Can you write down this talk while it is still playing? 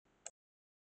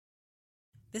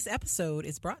This episode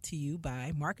is brought to you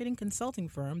by marketing consulting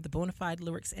firm The Bonafide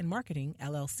Lyrics and Marketing,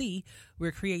 LLC,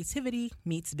 where creativity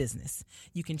meets business.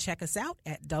 You can check us out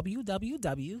at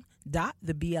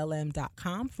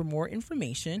www.theblm.com for more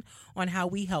information on how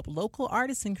we help local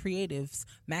artists and creatives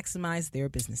maximize their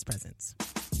business presence.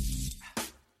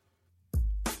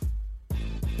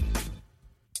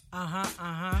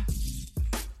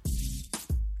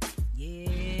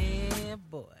 Yeah,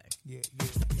 boy. Yeah.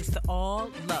 It's the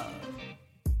All Love,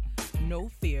 No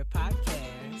Fear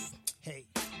podcast. Hey.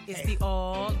 It's the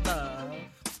All Love,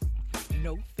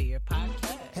 No Fear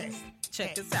podcast. Hey.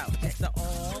 Check us out. It's the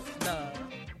All Love,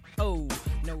 Oh,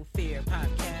 No Fear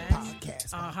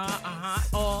podcast.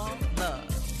 All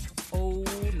Love, Oh,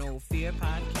 No Fear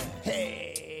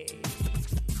podcast.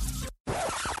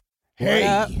 Hey. What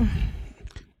up?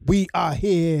 We are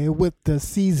here with the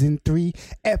season 3,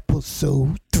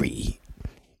 episode 3.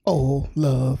 All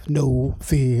Love, No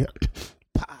Fear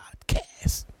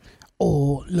podcast.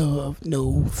 All Love,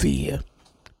 No Fear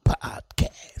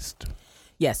podcast.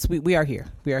 Yes, we are here.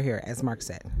 We are here, as Mark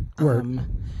said. Word.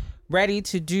 Ready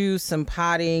to do some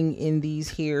potting in these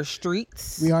here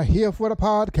streets. We are here for the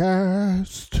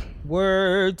podcast.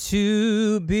 Word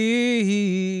to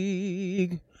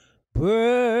big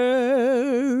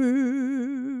bird.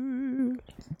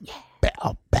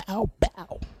 Bow, bow,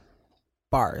 bow.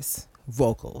 Bars,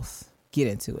 vocals. Get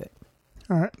into it.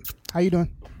 All right. How you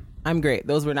doing? I'm great.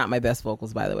 Those were not my best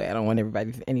vocals, by the way. I don't want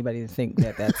anybody to think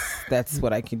that that's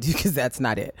what I can do, because that's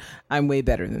not it. I'm way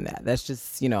better than that. That's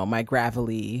just, my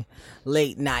gravelly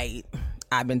late night.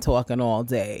 I've been talking all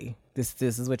day. This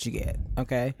is what you get,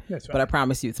 okay? That's right. But I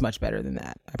promise you, it's much better than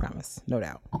that. I promise, no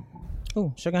doubt.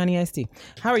 Oh, sugar honey iced tea.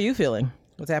 How are you feeling?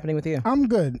 What's happening with you? I'm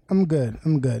good. I'm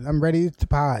ready to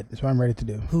pod. That's what I'm ready to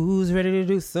do. Who's ready to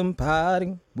do some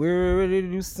potting? We're ready to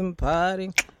do some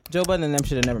potting. Joe Budden and them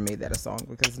should have never made that a song,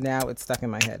 because now it's stuck in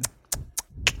my head.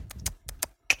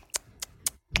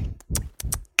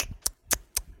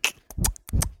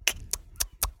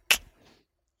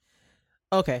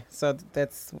 Okay, so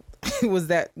that's what was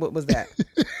that?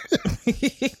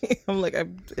 I'm like,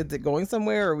 is it going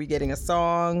somewhere? Or are we getting a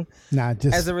song? Nah,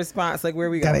 just as a response. Like, where are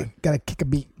we going? Gotta kick a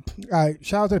beat. All right,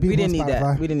 shout out to the people on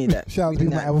Spotify. We didn't need that. Shout out to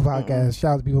people on Apple Podcasts.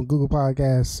 Shout out to people on Google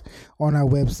Podcasts, on our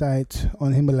website,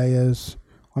 on Himalayas,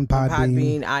 on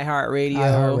Podbean,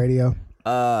 iHeartRadio.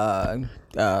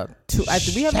 Do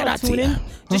we have a tune in?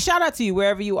 Just shout out to you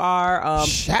wherever you are.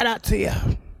 Shout out to you.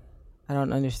 I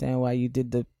don't understand why you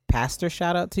did the pastor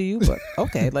shout out to you, but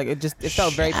okay. Like, it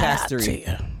felt very pastory.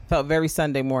 Felt very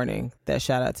Sunday morning. That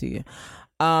shout out to you.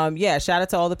 Shout out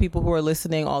to all the people who are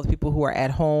listening, all the people who are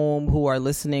at home, who are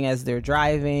listening as they're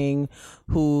driving,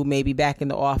 who may be back in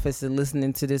the office and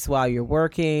listening to this while you're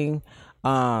working.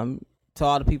 To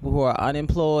all the people who are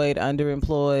unemployed,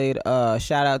 underemployed,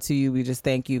 shout out to you. We just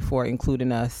thank you for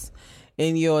including us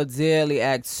in your daily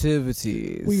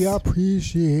activities. We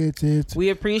appreciate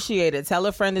it. Tell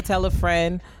a friend to tell a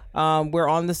friend. We're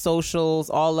on the socials,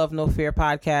 All Love No Fear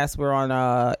podcast. We're on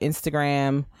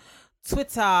Instagram,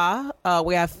 Twitter.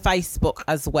 We have Facebook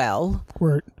as well.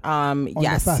 Word.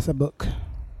 Yes. The Facebook.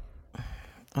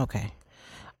 Okay.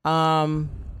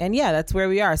 And yeah, that's where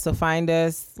we are. So find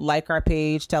us, like our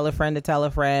page, tell a friend to tell a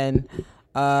friend.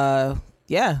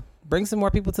 Bring some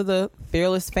more people to the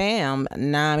Fearless fam.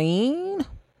 Nah, I mean.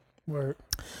 Word.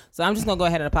 So I'm just gonna go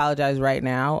ahead and apologize right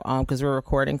now, because we're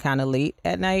recording kind of late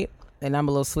at night and I'm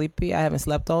a little sleepy. I haven't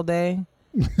slept all day.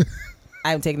 I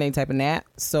haven't taken any type of nap.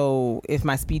 So if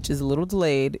my speech is a little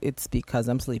delayed, it's because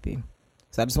I'm sleepy.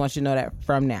 So I just want you to know that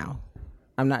from now.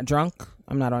 I'm not drunk.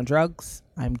 I'm not on drugs.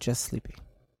 I'm just sleepy.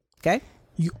 Okay?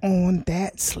 You on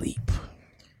that sleep.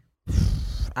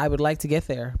 I would like to get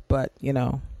there, but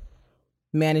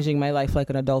managing my life like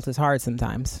an adult is hard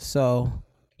sometimes. So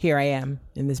here I am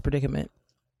in this predicament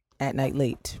at night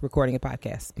late recording a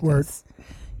podcast because,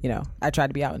 I try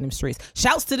to be out in them streets.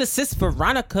 Shouts to the sis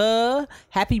Veronica.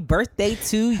 Happy birthday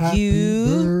to you.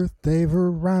 Happy birthday,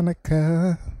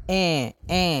 Veronica. And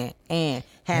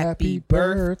happy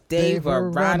birthday,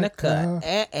 Veronica.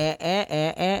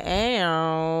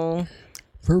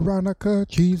 Veronica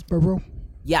Cheeseboro.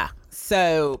 Yeah.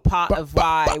 So part of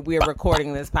why we're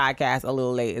recording this podcast a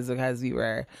little late is because we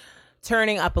were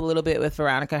turning up a little bit with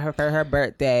Veronica for her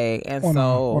birthday, and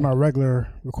on our regular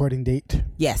recording date.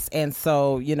 Yes, and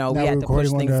so we had to push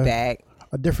things back.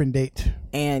 A different date,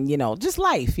 and just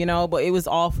life, but it was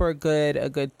all for a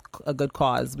good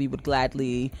cause. We would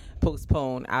gladly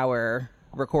postpone our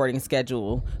recording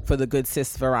schedule for the good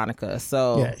sis Veronica.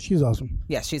 So yeah, she's awesome.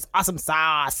 Yeah, she's awesome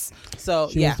sauce. So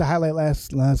she was the highlight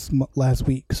last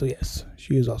week. So yes,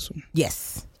 she is awesome.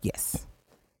 Yes.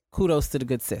 kudos to the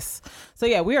good sis. So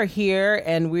yeah, we are here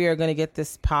and we are going to get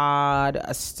this pod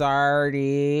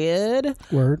started.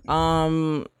 Word.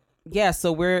 Yeah,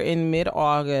 so we're in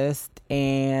mid-August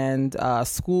and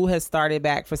school has started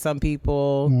back for some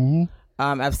people. Mm-hmm.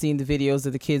 I've seen the videos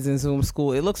of the kids in Zoom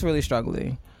school. It looks really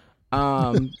struggling.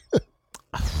 Might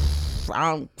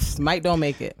don't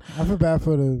make it. I feel bad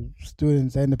for the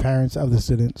students and the parents of the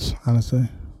students, honestly.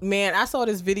 Man, I saw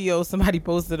this video somebody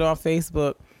posted on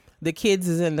Facebook. The kids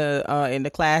is in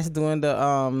the class doing the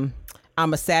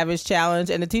I'm a Savage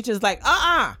challenge, and the teacher's like,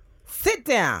 sit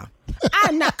down.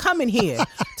 I'm not coming here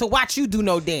to watch you do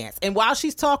no dance. And while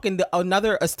she's talking,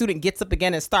 a student gets up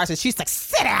again and starts, and she's like,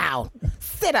 sit down.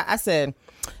 I said,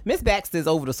 Miss Baxter's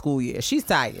over the school year. She's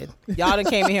tired. Y'all done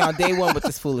came in here on day one with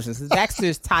this foolishness. Miss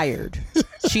Baxter's tired.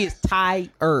 She is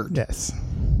tired. Yes.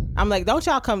 I'm like, don't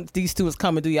y'all these students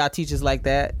come and do y'all teachers like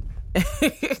that.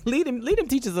 leave them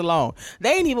teachers alone.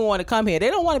 They ain't even want to come here. They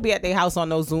don't want to be at their house on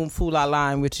no Zoom fool out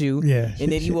line with you. Yeah.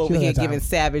 And then you over here giving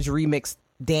Savage remix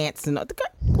dance and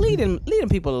leave them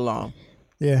people alone.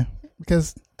 Yeah.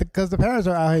 Because the parents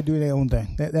are out here doing their own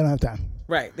thing. They don't have time.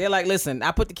 Right. They're like, listen,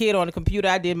 I put the kid on the computer.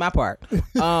 I did my part.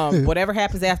 Whatever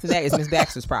happens after that is Miss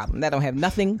Baxter's problem. That don't have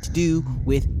nothing to do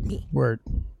with me. Word.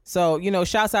 So,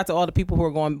 shouts out to all the people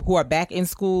who are back in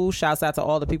school. Shouts out to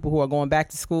all the people who are going back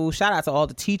to school. Shout out to all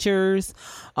the teachers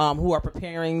who are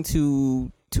preparing to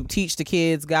teach the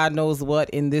kids God knows what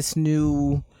in this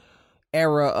new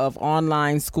era of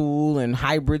online school and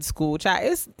hybrid school.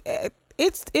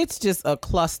 It's just a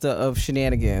cluster of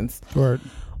shenanigans. Word.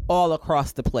 All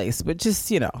across the place. But just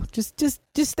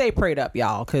stay prayed up,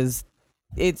 y'all, because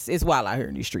it's wild out here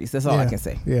in these streets. That's all I can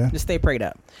say. Yeah. Just stay prayed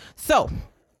up. So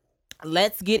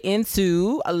let's get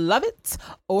into Love It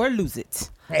or Lose It.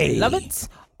 Hey. Love it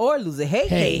or lose it.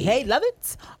 Hey. Love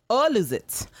it or lose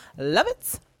it. Love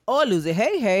it or lose it.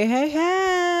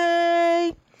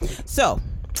 Hey. So,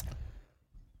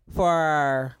 for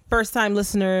our first-time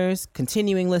listeners,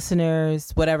 continuing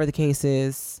listeners, whatever the case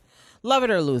is, love it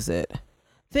or lose it.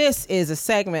 This is a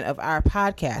segment of our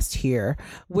podcast here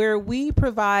where we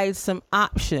provide some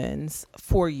options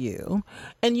for you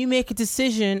and you make a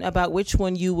decision about which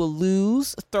one you will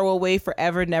lose, throw away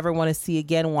forever, never want to see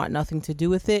again, want nothing to do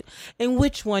with it, and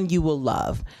which one you will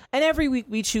love. And every week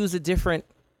we choose a different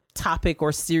topic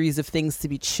or series of things to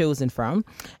be chosen from.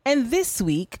 And this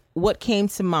week, what came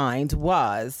to mind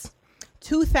was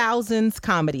 2000s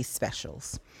comedy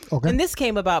specials. Okay. And this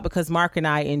came about because Mark and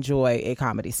I enjoy a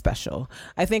comedy special.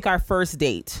 I think our first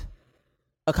date,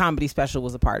 a comedy special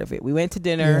was a part of it. We went to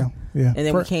dinner, and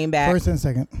then we came back. First and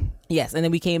second. Yes, and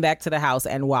then we came back to the house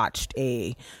and watched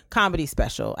a comedy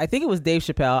special. I think it was Dave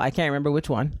Chappelle. I can't remember which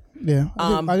one. Yeah,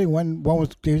 I think one was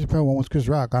Dave Chappelle, one was Chris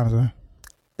Rock, honestly.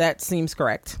 That seems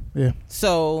correct. Yeah.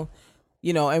 So,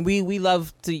 and we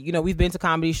love to, we've been to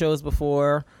comedy shows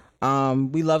before.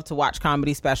 We love to watch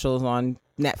comedy specials on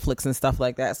Netflix and stuff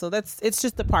like that. So it's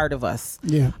just a part of us.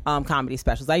 Yeah. Comedy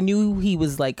specials. I knew he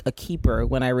was like a keeper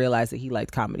when I realized that he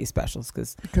liked comedy specials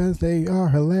because they are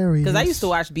hilarious. Because I used to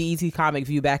watch BET Comic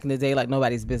View back in the day like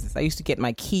nobody's business. I used to get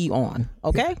my key on.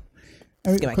 Okay.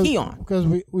 Get my key on because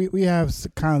we have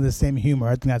kind of the same humor.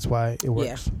 I think that's why it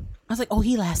works. Yeah. I was like, oh,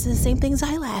 he laughs at the same things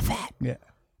I laugh at. Yeah.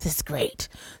 This is great.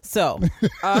 So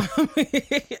I was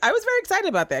very excited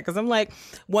about that because I'm like,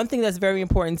 one thing that's very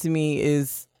important to me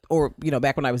is, or,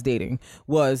 back when I was dating,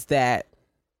 was that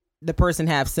the person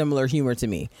have similar humor to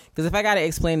me. Because if I got to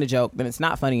explain the joke, then it's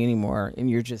not funny anymore. And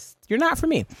you're not for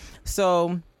me.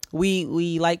 So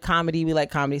we like comedy. We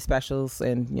like comedy specials.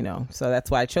 And, so that's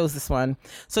why I chose this one.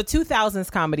 So 2000s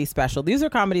comedy special. These are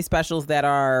comedy specials that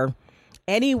are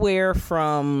anywhere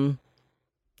from,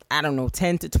 I don't know,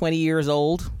 10 to 20 years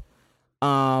old,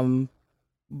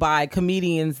 by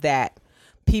comedians that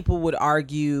people would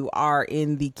argue are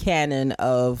in the canon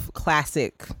of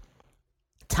classic,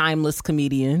 timeless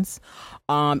comedians.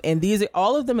 And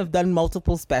all of them have done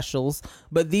multiple specials,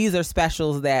 but these are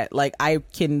specials that like I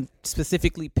can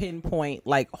specifically pinpoint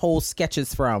like whole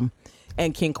sketches from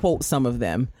and can quote some of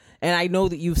them. And I know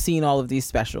that you've seen all of these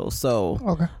specials. So,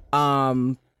 okay.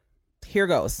 Here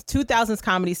goes. 2000s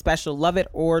comedy special, Love It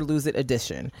or Lose It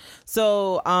edition.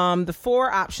 So the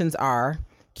four options are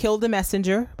Kill the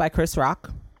Messenger by Chris Rock,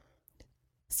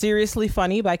 Seriously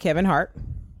Funny by Kevin Hart.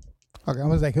 Okay, I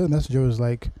was like, Kill the Messenger was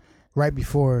like right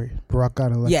before Barack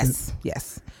got elected.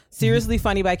 Yes. Seriously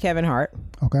Funny by Kevin Hart.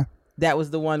 Okay. That was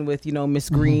the one with, Miss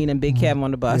Green and Big Kev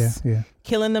on the bus. Yeah.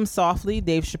 Killing Them Softly,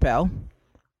 Dave Chappelle.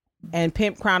 And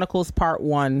Pimp Chronicles Part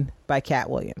 1 by Cat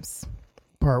Williams.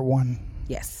 Part 1.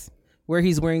 Yes. Where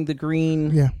he's wearing the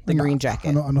green, green jacket.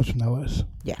 I know what that was.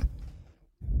 Yeah.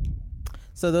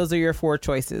 So those are your 4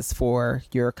 choices for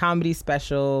your comedy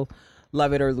special,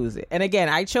 Love It or Lose It. And again,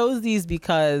 I chose these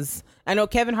because I know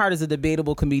Kevin Hart is a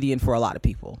debatable comedian for a lot of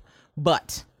people,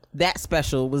 but that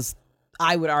special was,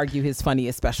 I would argue, his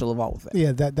funniest special of all of them.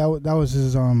 Yeah, that was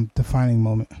his defining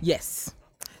moment. Yes.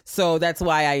 So that's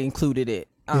why I included it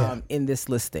in this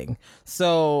listing.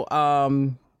 So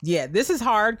yeah, this is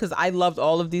hard because I loved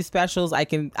all of these specials. I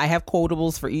have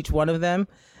quotables for each one of them,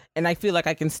 and I feel like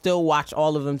I can still watch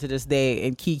all of them to this day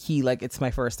and kiki like it's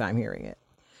my first time hearing it.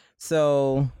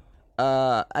 So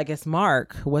I guess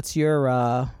Mark, what's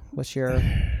your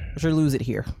lose it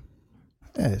here?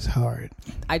 That is hard.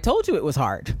 I told you it was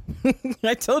hard.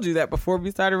 I told you that before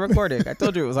we started recording. I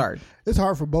told you it was hard. It's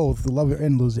hard for both, to love it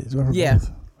and lose it. It's hard for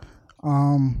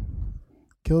both.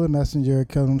 Kill the Messenger,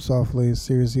 Kill Him Softly,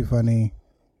 Seriously Funny,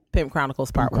 Pimp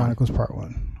Chronicles Part 1. Chronicles Part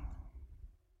 1.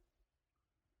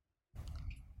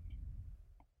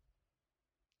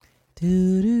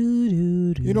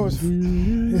 You know what's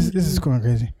this is going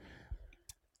crazy.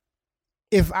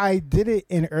 If I did it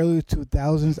in early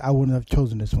 2000s, I wouldn't have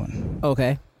chosen this one.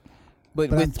 Okay.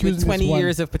 But with 20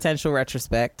 years of potential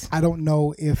retrospect, I don't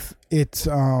know if it's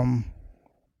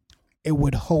it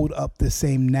would hold up the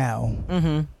same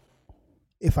now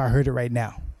if I heard it right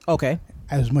now. Okay.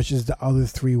 As much as the other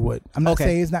 3 would. I'm not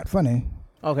saying it's not funny.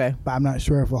 Okay. But I'm not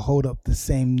sure if it'll hold up the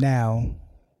same now.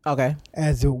 Okay.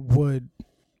 As it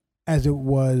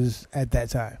was at that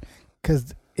time.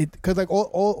 Because like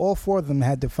all 4 of them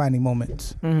had defining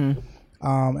moments. And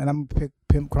I'm gonna pick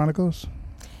Pimp Chronicles.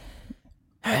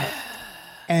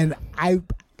 And the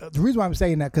reason why I'm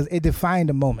saying that, because it defined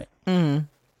a moment.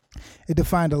 It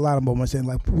defined a lot of moments, and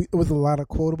like it was a lot of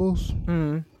quotables.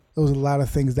 There was a lot of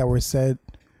things that were said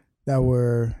that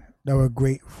were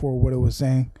great for what it was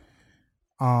saying.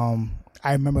 I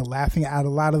remember laughing at a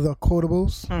lot of the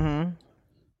quotables.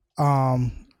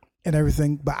 And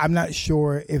everything, but I'm not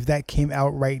sure if that came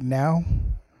out right now,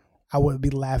 I would be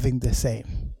laughing the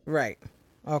same. Right.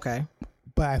 Okay.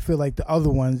 But I feel like the other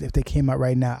ones, if they came out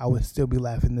right now, I would still be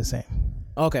laughing the same.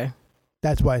 Okay.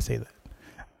 That's why I say that.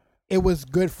 It was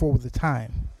good for the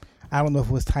time. I don't know if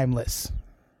it was timeless.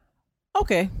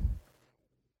 Okay.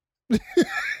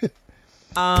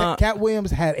 Cat Williams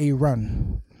had a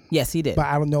run. Yes, he did. But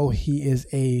I don't know if he is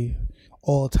a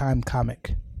all-time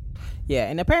comic. Yeah,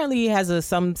 and apparently he has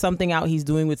something out he's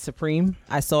doing with Supreme.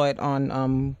 I saw it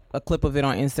on a clip of it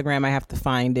on Instagram. I have to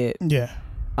find it. Yeah.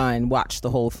 And watch the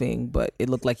whole thing, but it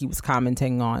looked like he was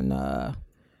commenting on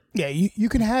you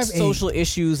can have social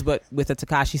issues, but with a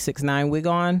Tekashi 6ix9ine wig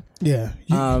on. Yeah.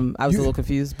 I was a little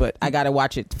confused, but I got to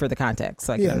watch it for the context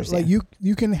so I can understand. Like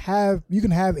you can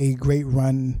have a great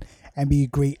run and be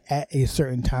great at a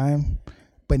certain time,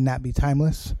 but not be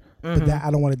timeless. But that I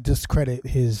don't want to discredit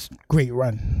his great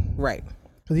run. Right.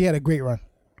 Because he had a great run.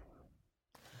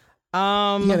 He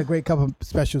had a great couple of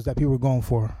specials that people were going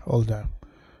for all the time.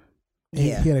 He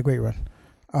had a great run.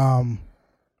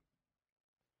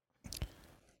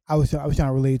 I was trying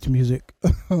to relate it to music,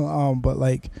 but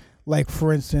like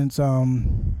for instance, no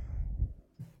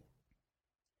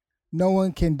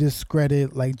one can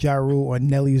discredit like Ja Rule or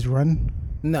Nelly's run.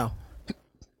 No.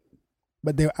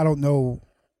 But I don't know,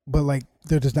 but like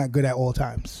they're just not good at all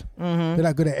times. They're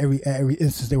not good at every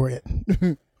instance they were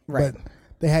in. Right. But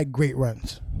they had great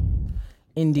runs.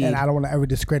 Indeed. And I don't want to ever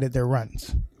discredit their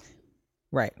runs.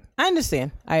 Right. I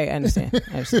understand. I understand.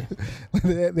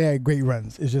 They had great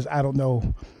runs. It's just I don't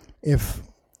know if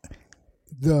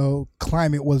the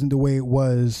climate wasn't the way it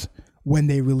was when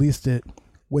they released it,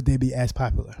 would they be as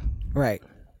popular? Right.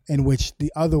 In which and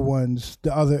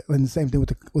the same thing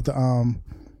with the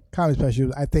comedy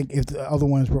specials. I think if the other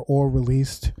ones were all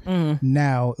released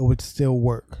now, it would still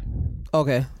work.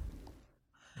 Okay.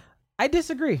 I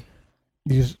disagree.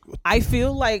 I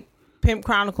feel like Pimp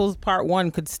Chronicles Part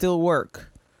 1 could still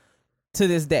work to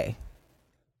this day.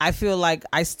 I feel like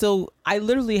I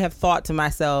literally have thought to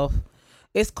myself,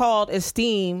 it's called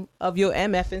esteem of your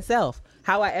MFing self.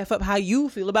 How I F up how you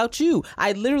feel about you.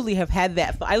 I literally have had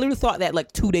that. I literally thought that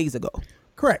like 2 days ago.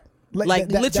 Correct.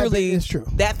 Literally, it's true.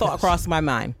 That thought crossed my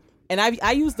mind. And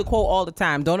I use the quote all the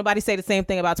time. Don't nobody say the same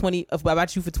thing about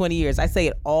you for 20 years. I say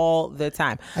it all the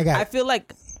time. I feel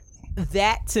like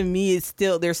that to me is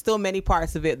there's still many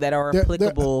parts of it that are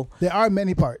applicable. There are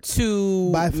many parts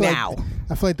to now.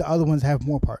 I feel like the other ones have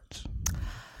more parts.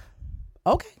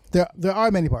 Okay. There are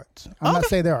many parts. I'm not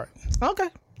saying there aren't. Okay.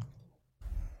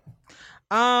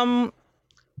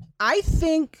 I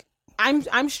think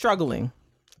I'm struggling.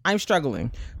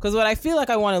 Because what I feel like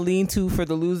I want to lean to for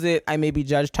the lose it, I may be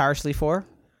judged harshly for.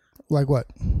 Like what?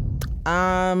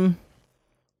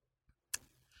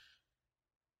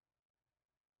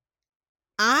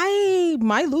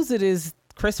 My lose it is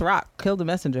Chris Rock killed the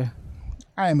messenger.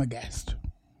 I am aghast.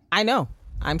 I know.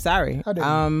 I'm sorry. How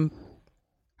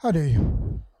dare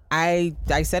you? I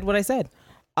said what I said.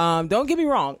 Don't get me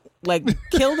wrong. Like,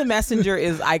 Kill the Messenger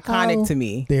is iconic to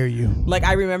me. Dare you? Like,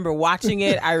 I remember watching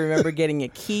it. I remember getting a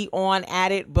key on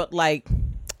at it. But, like,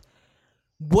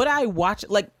 would I watch...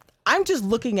 Like, I'm just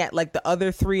looking at, like, the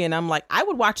other three, and I'm like, I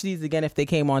would watch these again if they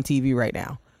came on TV right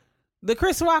now. The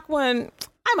Chris Rock one,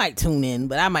 I might tune in,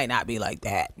 but I might not be like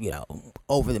that, you know,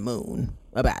 over the moon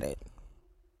about it.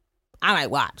 I might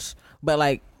watch, but,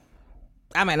 like,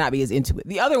 I might not be as into it.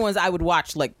 The other ones I would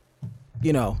watch, like,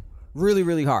 you know, really,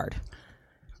 really hard.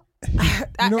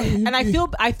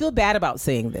 I feel bad about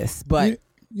saying this, but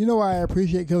you know why I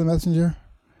appreciate Kill the Messenger?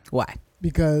 Why?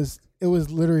 Because it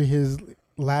was literally his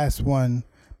last one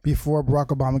before Barack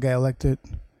Obama got elected.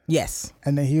 Yes.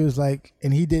 And then he was like,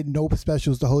 and he did no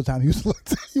specials the whole time. He was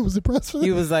impressed with it.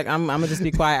 He was like, I'm gonna just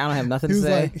be quiet. I don't have nothing to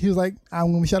say. He was like,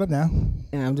 I'm gonna shut up now.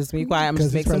 And I'm just be quiet. I'm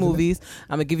just make some movies.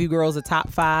 I'm gonna give you girls a top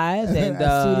 5, and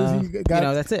as soon as he got, you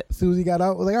know, that's it. As soon as he got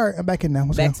out, I was like, all right, I'm back in now.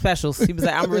 Back specials. He was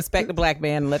like, I'm gonna respect the black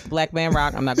man and let the black man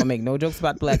rock. I'm not gonna make no jokes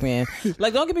about the black man.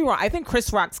 Like, don't get me wrong. I think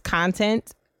Chris Rock's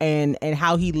content and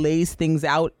how he lays things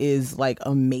out is like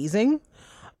amazing.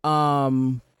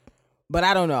 But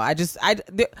I don't know.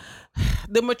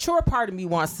 The mature part of me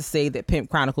wants to say that Pimp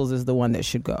Chronicles is the one that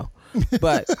should go.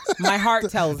 But my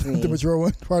heart tells me... The mature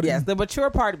one? Yes, the mature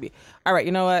part of me. All right,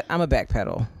 you know what? I'm a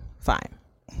backpedal. Fine.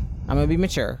 I'm going to be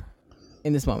mature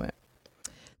in this moment.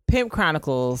 Pimp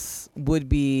Chronicles would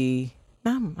be...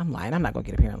 No, I'm lying. I'm not going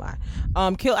to get up here and lie.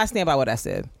 I stand by what I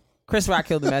said. Chris Rock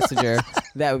killed the messenger.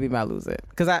 That would be my lose it.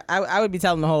 Because I would be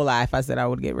telling the whole lie if I said I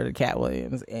would get rid of Cat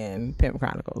Williams and Pimp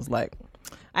Chronicles. Like...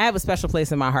 I have a special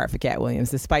place in my heart for Cat Williams,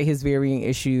 despite his varying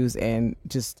issues and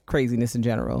just craziness in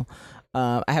general.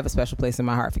 I have a special place in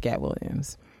my heart for Cat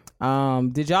Williams.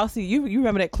 Did y'all see, you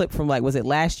remember that clip from, like, was it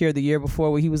last year or the year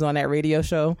before, where he was on that radio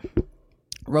show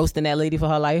roasting that lady for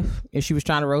her life, and she was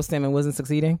trying to roast him and wasn't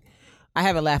succeeding? I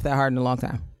haven't laughed that hard in a long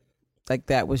time. Like,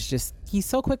 that was just, he's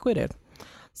so quick-witted.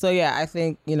 So yeah, I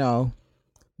think, you know,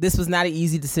 this was not an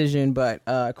easy decision, but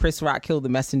Chris Rock killed the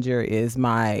messenger is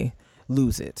my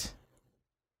lose it.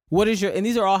 What is your, and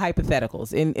these are all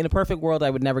hypotheticals. In a perfect world, I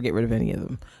would never get rid of any of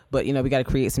them. But, you know, we got to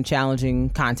create some challenging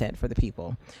content for the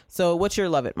people. So what's your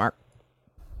love it, Mark?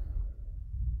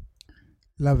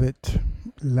 Love it.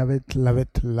 Love it. Love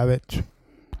it. Love it.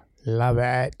 Love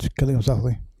it. Killing Him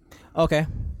Softly. Okay.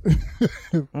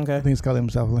 Okay. I think it's Killing Him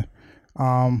Softly.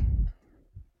 I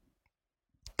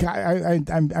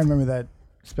remember that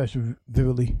special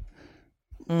vividly.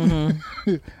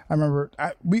 Mm-hmm. I remember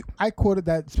I quoted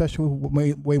that special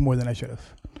way more than I should have.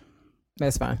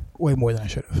 That's fine. Way more than I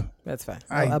should have. That's fine.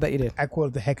 I'll bet you did. I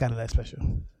quoted the heck out of that special.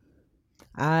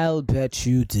 I'll bet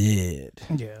you did.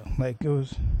 Yeah, like it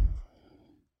was.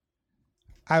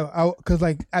 Because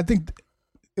like I think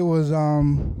it was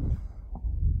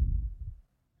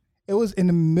It was in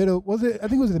the middle. Was it? I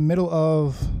think it was in the middle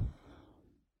of.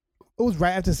 It was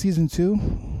right after season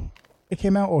 2. It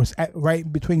came out, or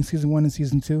right between season 1 and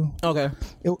season 2. Okay.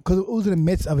 Because it was in the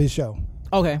midst of his show.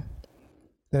 Okay.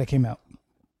 That it came out.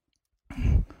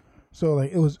 So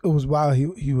like it was while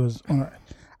he was on.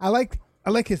 I like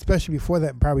his special before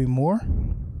that probably more.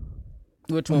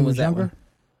 Which one was that younger? One?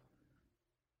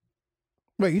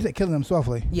 Wait, you said Killing Him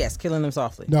Softly? Yes, Killing Him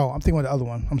Softly. No, I'm thinking about the other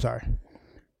one. I'm sorry.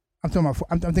 I'm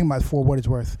thinking about For What It's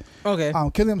Worth. Okay.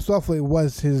 Killing Him Softly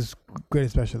was his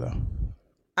greatest special though.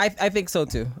 I think so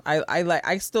too.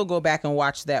 I still go back and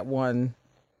watch that one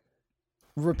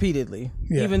repeatedly,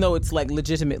 even though it's like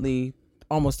legitimately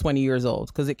almost 20 years old,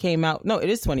 because it came out. No, it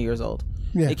is 20 years old.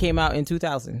 Yeah. It came out in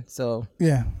 2000, so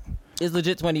yeah, it's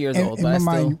legit 20 years old. In my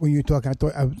mind, when you were talking,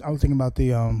 I was thinking about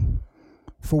the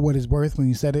For What It's Worth when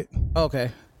you said it. Okay.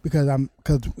 Because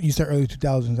you said early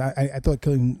 2000s. I thought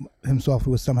Killing Him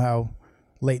Softly was somehow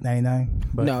late 99.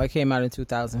 But no, it came out in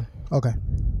 2000. Okay.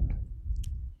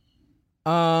 What's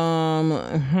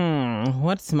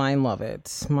my love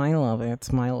it? My love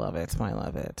it. My love it. My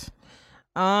love it.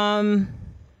 I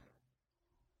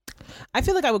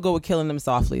feel like I would go with Killing Them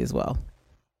Softly as well,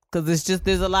 because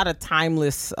there's a lot of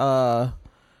timeless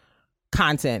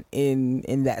content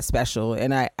in that special,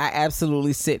 and I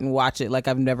absolutely sit and watch it like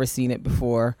I've never seen it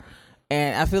before.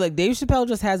 And I feel like Dave Chappelle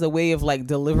just has a way of like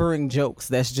delivering jokes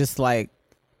that's just like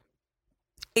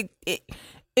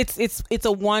it's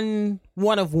a one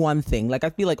of one thing. Like I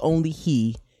feel like only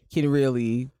he can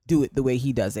really do it the way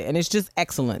he does it, and it's just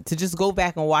excellent to just go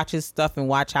back and watch his stuff and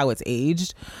watch how it's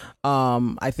aged.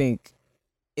 I think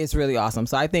It's really awesome.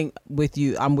 So I think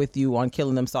I'm with you on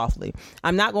Killing Them Softly.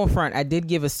 I'm not going front. I did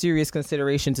give a serious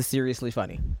consideration to Seriously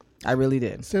Funny. I really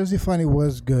did. Seriously Funny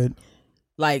was good.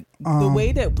 Like the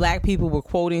way that black people were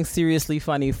quoting Seriously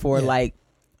Funny for like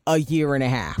a year and a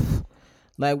half.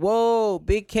 Like, whoa,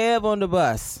 Big Kev on the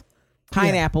bus.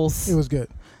 Pineapples. Yeah, it was good.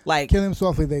 Like Killing Them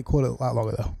Softly, they quoted a lot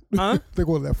longer though. Huh? They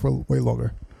quoted that for way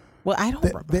longer. Well, I don't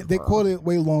remember. They quoted it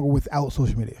way longer without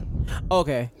social media.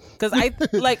 Okay. Because I,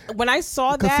 like, when I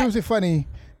saw that. Because Seriously Funny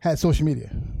had social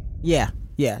media. Yeah.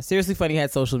 Seriously Funny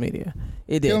had social media.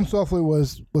 It did. Killing Them Softly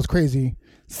was crazy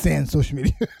sans social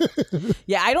media.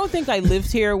 Yeah, I don't think I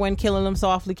lived here when Killing Them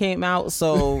Softly came out.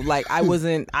 So, like, I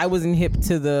wasn't hip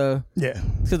to the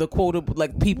quotable,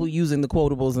 like, people using the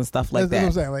quotables and stuff like that.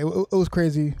 That's what I'm saying. Like, it was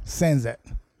crazy sans that.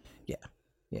 Yeah.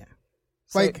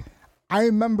 So, Like, I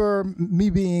remember me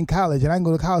being in college, and I didn't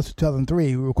go to college in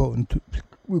 2003. We were quoting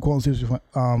Seriously Funny,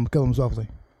 Kill Them Softly.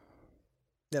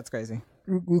 That's crazy.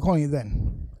 We were quoting it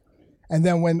then, and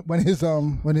then when his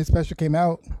special came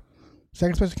out,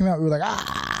 second special came out, we were like,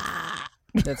 ah.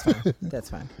 That's fine. That's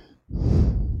fine.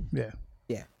 Yeah.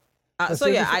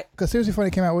 Because Seriously Funny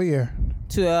came out what year?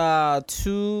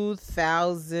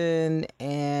 2000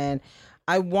 and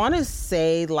I want to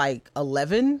say like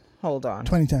 11. Hold on.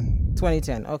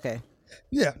 2010. Okay.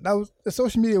 Yeah, that was the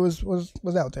social media was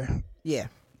out there. Yeah.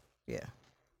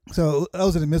 So I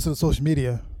was in the midst of social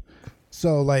media.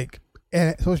 So like,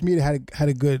 and social media had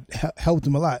a good helped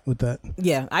them a lot with that.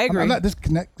 Yeah, I agree. I'm not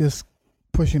this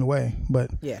pushing away, but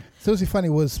yeah, Seriously Funny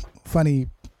was funny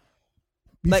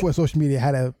before social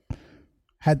media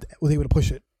was able to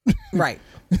push it. Right.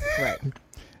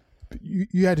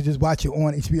 You had to just watch it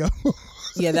on HBO.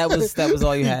 Yeah, that was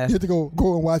all you had. You had to go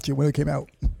and watch it when it came out.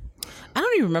 I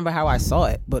don't even remember how I saw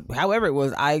it, but however it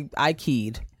was, I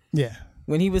keyed. Yeah.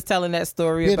 When he was telling that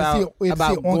story about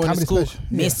going to school,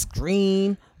 Miss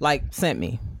Green sent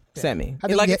me.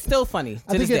 It's still funny.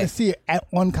 I think you had to see it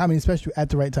on Comedy Special at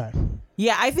the right time.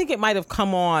 Yeah, I think it might have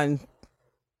come on,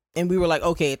 and we were like,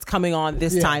 okay, it's coming on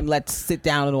this time. Let's sit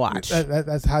down and watch.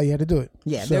 That's how you had to do it.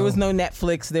 Yeah, there was no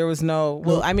Netflix. There was no.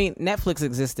 Well, I mean, Netflix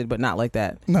existed, but not like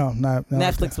that. No, not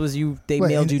Netflix was you. They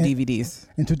mailed you DVDs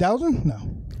in 2000.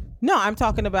 No, I'm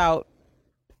talking about.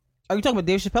 Are you talking about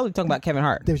Dave Chappelle? Or are you talking about Kevin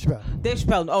Hart? Dave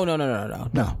Chappelle. Oh no,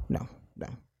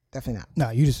 definitely not. No,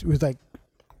 it was like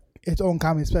its own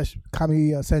Comedy Special,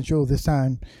 Comedy Central this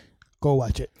time. Go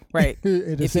watch it. Right.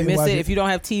 If you miss it, if you don't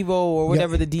have TiVo or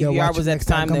whatever the DVR was at the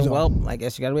time, then I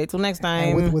guess you gotta wait till next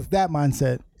time. And with that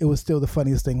mindset, it was still the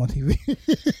funniest thing on TV.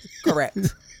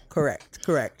 Correct.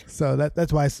 So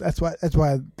that's why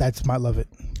that's my love it.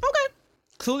 Okay,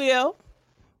 Coolio.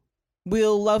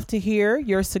 We'll love to hear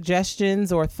your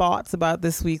suggestions or thoughts about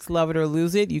this week's Love It or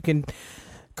Lose It. You can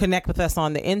connect with us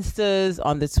on the Instas,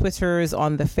 on the Twitters,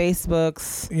 on the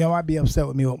Facebooks. You might be upset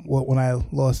with me when I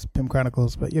lost Pimp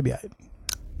Chronicles, but you'll be all right.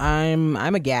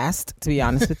 I'm aghast, to be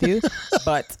honest with you,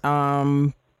 but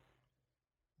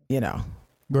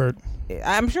Bird.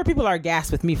 I'm sure people are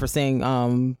aghast with me for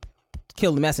saying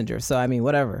kill the messenger. So I mean,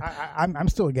 whatever. I'm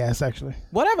still aghast actually.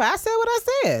 Whatever. I said what I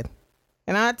said,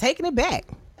 and I'm taking it back.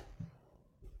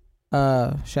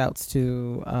 Shouts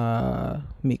to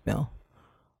Meek Mill.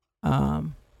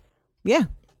 Yeah.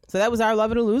 So that was our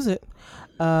Love It or Lose It.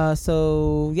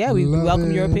 So yeah, we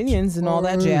welcome your opinions and all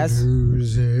that jazz.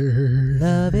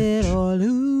 Love it or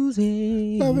lose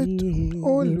it. Love it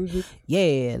or lose it.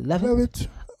 Yeah, love it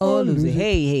or lose it.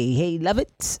 Hey, love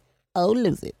it or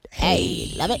lose it.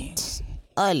 Hey, love it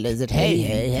or lose it.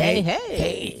 Hey.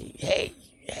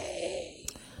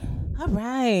 All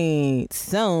right.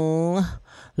 So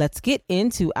let's get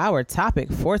into our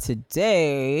topic for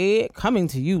today. Coming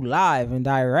to you live and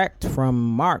direct from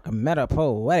Mark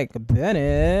Metapoetic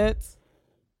Bennett.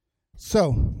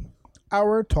 So,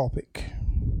 our topic.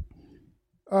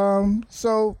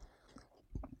 So,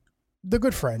 the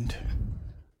good friend,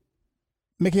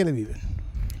 Michaela Beeman.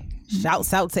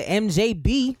 Shouts out to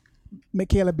MJB.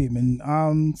 Michaela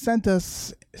Beeman sent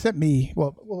me,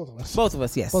 well, both of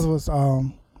us, yes. Both of us,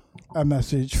 a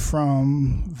message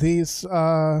from this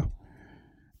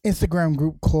Instagram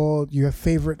group called Your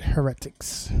Favorite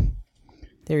Heretics.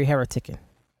 Very hereticing.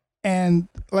 And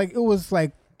like, it was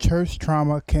like church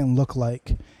trauma can look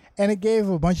like. And it gave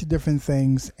a bunch of different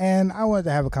things. And I wanted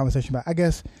to have a conversation about, I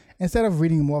guess, instead of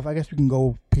reading them off, I guess we can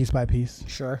go piece by piece.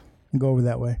 Sure. And go over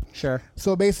that way. Sure.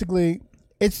 So basically,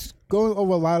 it's going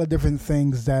over a lot of different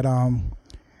things that I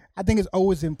think it's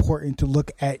always important to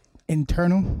look at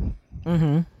internal.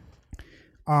 Mm-hmm.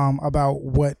 About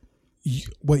what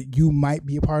you might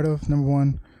be a part of, number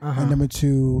one, and number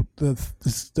two, the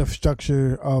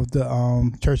structure of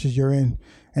the churches you're in,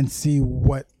 and see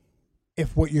what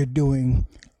if what you're doing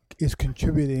is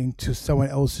contributing to someone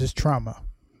else's trauma.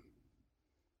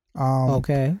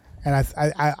 Okay. And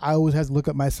I always have to look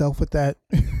at myself with that,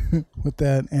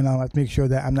 and I have to make sure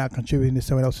that I'm not contributing to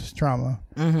someone else's trauma.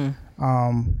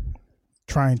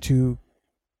 Trying to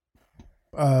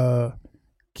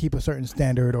keep a certain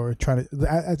standard, or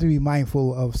I have to be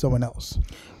mindful of someone else.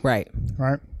 Right.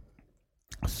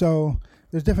 So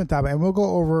there's different topics, and we'll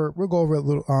go over a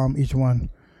little each one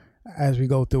as we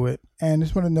go through it. And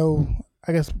just want to know,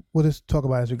 I guess we'll just talk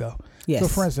about it as we go. Yes. So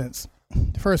for instance,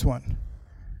 the first one,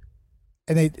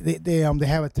 and they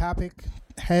have a topic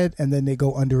head, and then they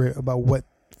go under it about what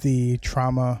the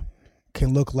trauma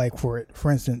can look like for it.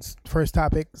 For instance, first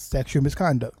topic, sexual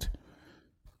misconduct.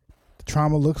 The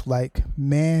trauma looks like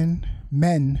men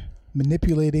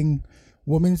manipulating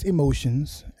women's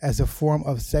emotions as a form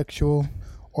of sexual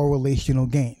or relational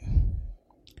gain.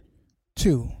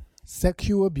 2,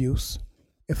 sexual abuse.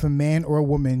 If a man or a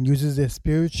woman uses their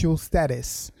spiritual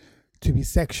status to be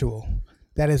sexual,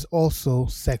 that is also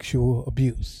sexual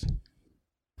abuse.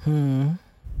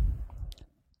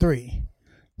 3,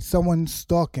 someone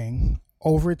stalking,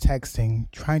 over texting,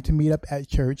 trying to meet up at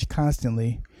church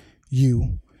constantly,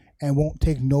 and won't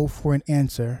take no for an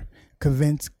answer,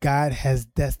 convinced God has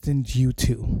destined you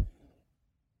to.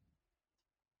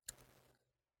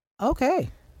 Okay.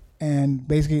 And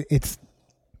basically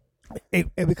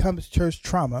it becomes church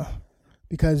trauma,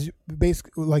 because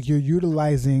basically like you're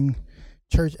utilizing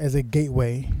church as a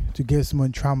gateway to give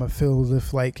someone trauma. Feels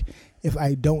if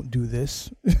I don't do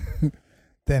this,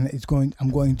 then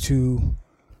I'm going to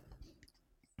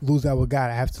lose out with God.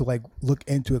 I have to look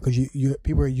into it, because you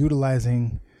people are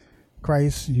utilizing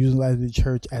Christ, utilizing the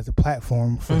church as a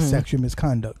platform for sexual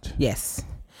misconduct. Yes.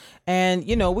 And,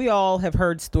 we all have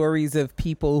heard stories of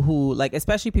people who,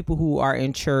 especially people who are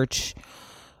in church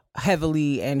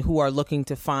heavily and who are looking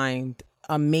to find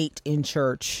a mate in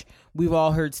church. We've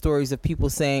all heard stories of people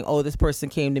saying, oh, this person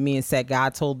came to me and said,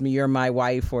 God told me you're my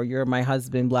wife, or you're my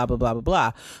husband, blah, blah, blah, blah,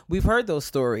 blah. We've heard those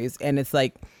stories, and it's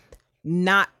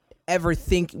not ever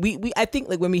think, I think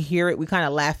when we hear it, we kind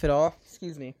of laugh it off.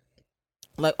 Excuse me.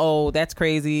 Oh, that's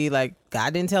crazy.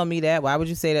 God didn't tell me that. Why would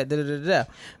you say that? Da, da, da, da.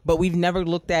 But we've never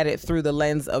looked at it through the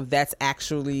lens of that's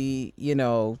actually,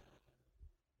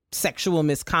 sexual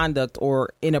misconduct or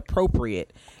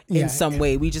inappropriate in some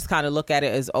way. We just kind of look at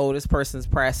it as, oh, this person's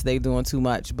pressed, they doing too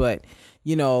much. But,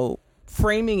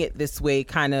 framing it this way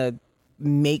kind of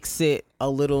makes it a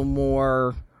little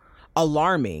more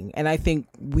alarming. And I think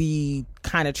we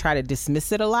kind of try to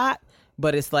dismiss it a lot,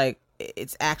 but it's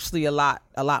it's actually a lot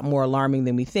more alarming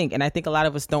than we think. And I think a lot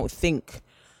of us don't think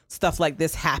stuff like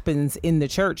this happens in the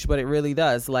church, but it really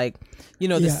does.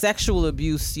 The sexual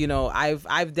abuse,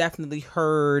 I've definitely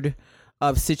heard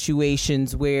of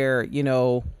situations where,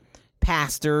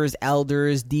 pastors,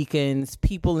 elders, deacons,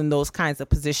 people in those kinds of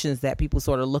positions that people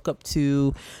sort of look up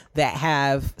to, that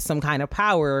have some kind of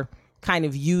power, kind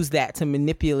of use that to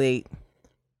manipulate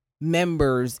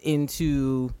members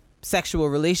into sexual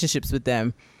relationships with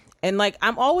them. And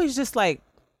I'm always just how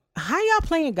y'all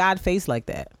playing God face like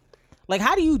that?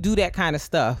 How do you do that kind of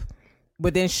stuff,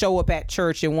 but then show up at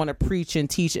church and want to preach and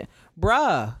teach it?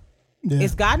 Bruh,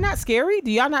 is God not scary?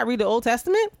 Do y'all not read the Old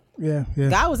Testament? Yeah.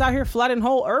 God was out here flooding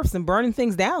whole earths and burning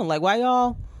things down. Why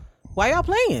y'all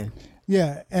playing?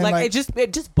 Yeah. And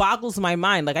it just boggles my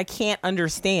mind. I can't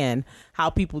understand how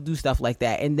people do stuff like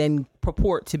that and then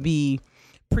purport to be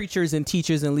preachers and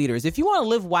teachers and leaders. If you want to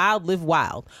live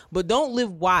wild, but don't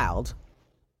live wild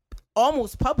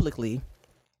almost publicly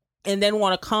and then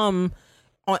want to come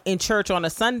in church on a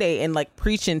Sunday and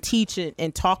preach and teach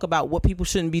and talk about what people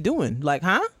shouldn't be doing.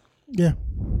 Huh? Yeah.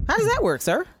 How does that work,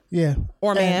 sir? Yeah.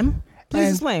 Or ma'am?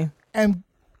 Please explain. And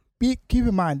keep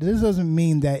in mind, this doesn't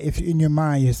mean that if in your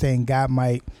mind you're saying God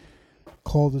might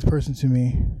call this person to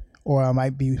me, or I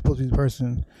might be supposed to be the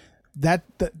person. That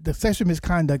the sexual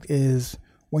misconduct is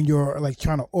when you're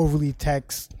trying to overly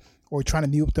text or trying to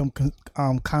meet with them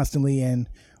constantly and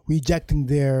rejecting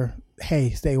their,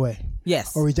 hey, stay away.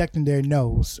 Yes. Or rejecting their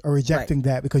no's, or rejecting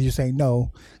that because you're saying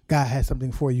no, God has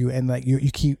something for you, and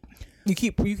you keep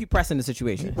pressing the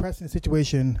situation. You keep pressing the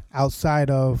situation outside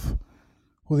of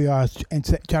who they are, and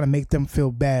trying to make them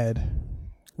feel bad.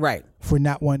 Right. For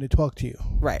not wanting to talk to you.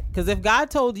 Right. Because if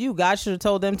God told you, God should have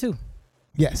told them too.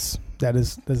 Yes,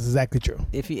 that's exactly true.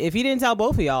 If he didn't tell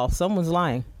both of y'all, someone's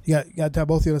lying. You got to tell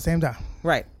both of you at the same time.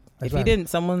 Right. If he didn't,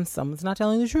 someone's not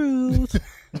telling the truth.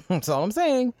 That's all I'm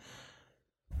saying.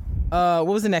 What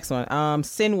was the next one?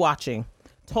 Sin watching.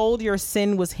 Told your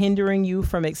sin was hindering you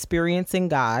from experiencing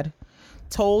God.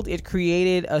 Told it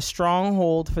created a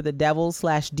stronghold for the devil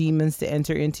 / demons to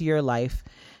enter into your life.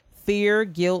 Fear,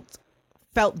 guilt,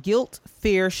 felt guilt,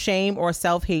 fear, shame, or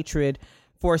self-hatred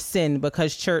for sin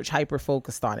because church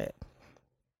hyper-focused on it.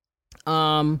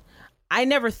 I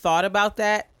never thought about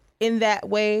that in that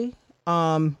way,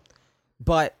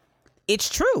 but it's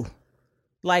true.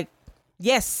 Like,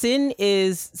 yes, sin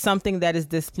is something that is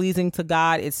displeasing to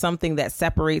God. It's something that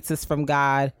separates us from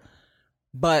God.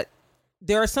 But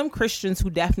there are some Christians who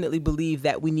definitely believe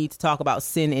that we need to talk about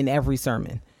sin in every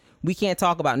sermon. We can't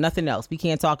talk about nothing else. We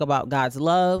can't talk about God's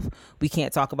love. We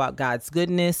can't talk about God's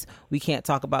goodness. We can't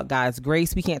talk about God's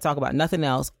grace. We can't talk about nothing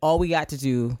else. All we got to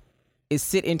do is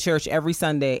sit in church every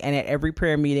Sunday and at every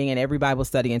prayer meeting and every Bible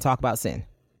study and talk about sin.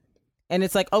 And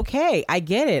it's like, okay, I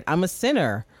get it. I'm a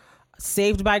sinner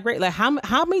saved by grace. Like,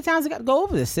 how many times I got to go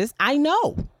over this, sis? I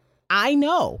know.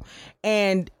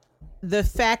 And the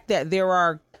fact that there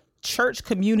are church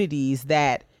communities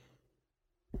that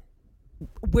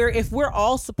where if we're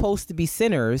all supposed to be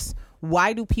sinners,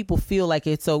 why do people feel like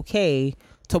it's okay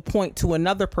to point to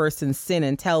another person's sin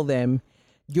and tell them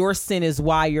your sin is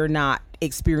why you're not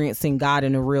experiencing God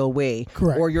in a real way?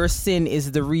 Correct. Or your sin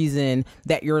is the reason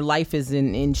that your life is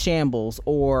in shambles,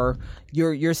 or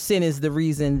your sin is the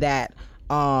reason that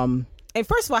and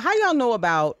first of all, how y'all know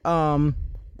about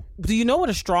do you know what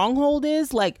a stronghold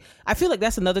is? Like, I feel like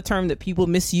that's another term that people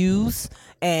misuse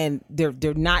and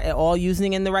they're not at all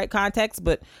using in the right context.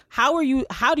 But how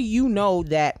do you know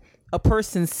that a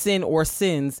person's sin or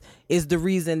sins is the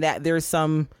reason that there's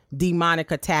some demonic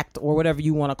attack or whatever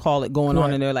you want to call it going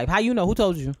on in their life? How you know? Who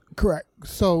told you? Correct.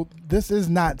 So this is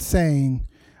not saying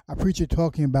a preacher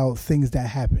talking about things that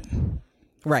happen.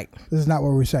 Right. This is not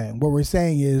what we're saying. What we're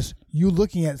saying is you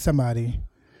looking at somebody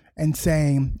and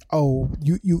saying, oh,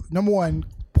 you number one,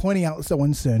 pointing out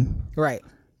someone's sin. Right.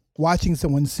 Watching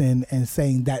someone sin and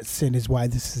saying that sin is why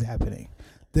this is happening.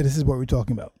 That this is what we're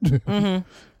talking about. Mm-hmm.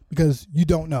 Because you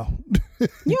don't know. You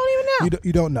don't even know.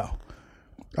 You don't know.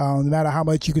 No matter how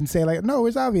much you can say, like, no,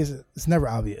 it's obvious. It's never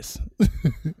obvious.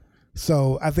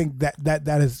 So I think that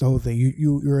is the whole thing.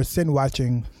 You're a sin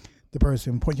watching the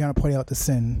person, trying to point out the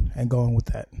sin and going with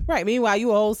that. Right. Meanwhile,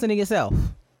 you a whole sinner yourself.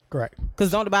 Correct.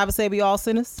 Because don't the Bible say be all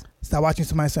sinners? Stop watching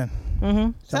somebody sin.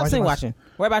 Mm-hmm. Stop sin watching.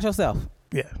 Worry about yourself.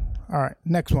 Yeah. All right.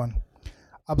 Next one.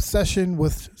 Obsession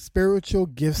with spiritual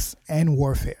gifts and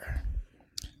warfare.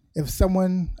 If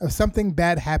something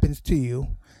bad happens to you,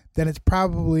 then it's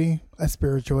probably a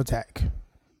spiritual attack.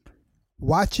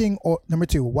 Number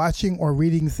two, watching or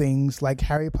reading things like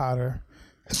Harry Potter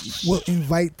will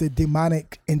invite the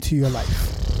demonic into your life.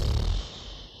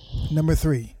 Number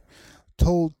three,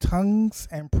 told tongues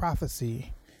and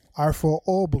prophecy are for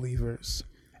all believers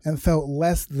and felt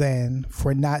less than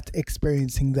for not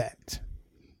experiencing that.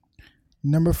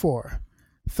 Number four,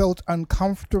 felt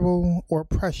uncomfortable or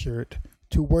pressured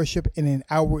to worship in an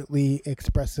outwardly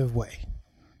expressive way.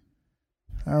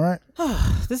 All right.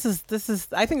 This is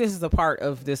I think this is the part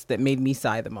of this that made me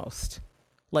sigh the most.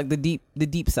 Like the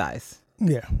deep sighs.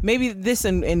 Yeah. Maybe this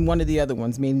and one of the other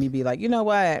ones made me be like, you know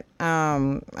what?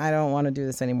 I don't want to do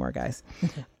this anymore, guys.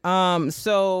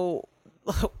 So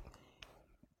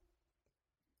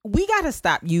we got to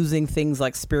stop using things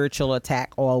like spiritual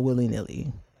attack all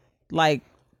willy-nilly. Like,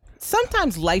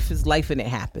 sometimes life is life and it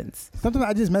happens. Sometimes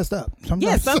I just messed up.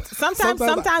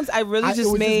 Sometimes I really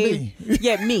just made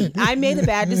me. I made a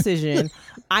bad decision.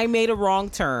 I made a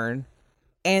wrong turn.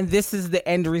 And this is the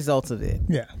end result of it.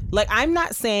 Yeah. Like, I'm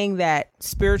not saying that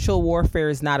spiritual warfare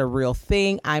is not a real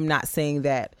thing. I'm not saying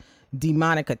that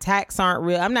demonic attacks aren't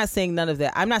real. I'm not saying none of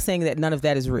that. I'm not saying that none of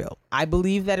that is real. I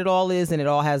believe that it all is and it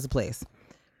all has a place.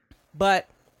 But,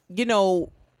 you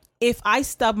know, if I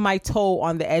stub my toe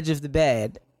on the edge of the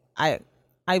bed, I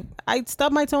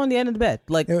stubbed my toe on the end of the bed.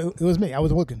 Like, it was me. I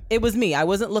wasn't looking. It was me. I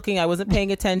wasn't looking. I wasn't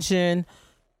paying attention.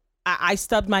 I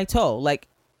stubbed my toe. Like,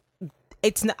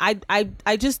 it's not, I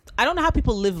don't know how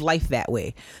people live life that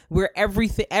way, where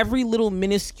every little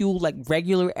minuscule, like,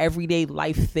 regular everyday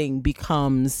life thing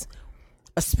becomes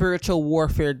a spiritual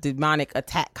warfare, demonic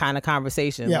attack kind of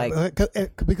conversation. Yeah, like,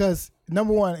 because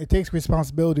number one, it takes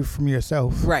responsibility from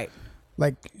yourself. Right.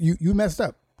 Like, you messed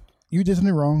up. You did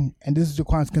something wrong, and this is the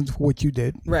consequence for what you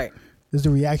did. Right. This is the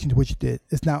reaction to what you did.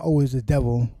 It's not always the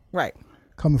devil. Right.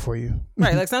 Coming for you.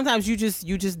 Right. Like, sometimes you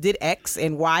just did X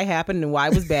and Y happened and Y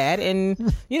was bad,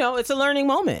 and you know, it's a learning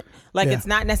moment. Like, it's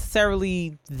not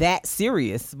necessarily that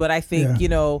serious, but I think, you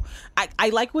know, I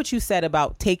like what you said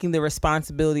about taking the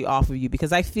responsibility off of you,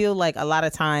 because I feel like a lot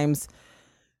of times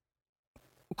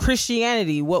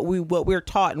Christianity, what we're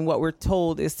taught and what we're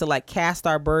told is to, like, cast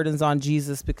our burdens on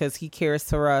Jesus because he cares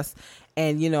for us,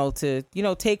 and, you know, to, you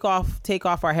know, take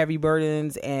off our heavy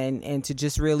burdens and to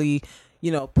just really,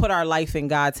 you know, put our life in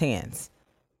God's hands.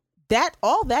 that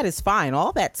all that is fine.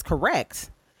 All that's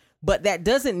correct. But that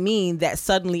doesn't mean that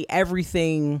suddenly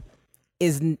everything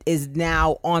is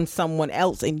now on someone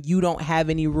else and you don't have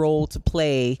any role to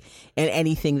play in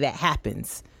anything that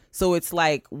happens. So it's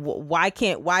like, why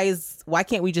can't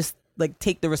we just like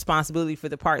take the responsibility for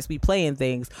the parts we play in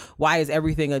things? Why is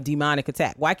everything a demonic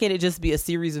attack? Why can't it just be a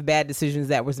series of bad decisions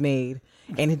that was made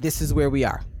and this is where we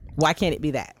are? Why can't it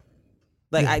be that?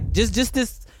 Like, I just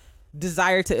this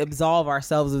desire to absolve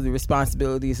ourselves of the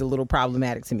responsibility is a little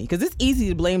problematic to me, because it's easy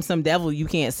to blame some devil you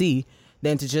can't see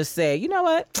than to just say, you know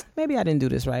what, maybe I didn't do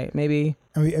this right. Maybe.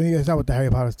 I mean it's not with the Harry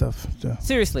Potter stuff. So.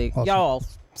 Seriously, awesome. Y'all.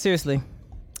 Seriously.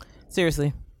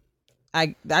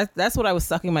 That's what I was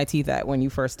sucking my teeth at when you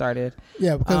first started.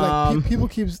 Yeah, because like people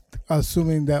keep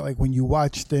assuming that like when you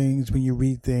watch things, when you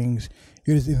read things,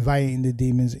 you're just inviting the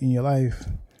demons in your life.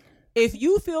 If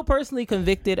you feel personally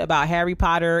convicted about Harry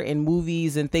Potter and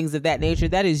movies and things of that nature,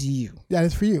 that is you. That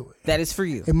is for you. That is for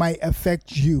you. It might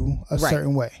affect you a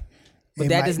certain way. But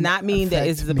that does not mean that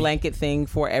it's the blanket thing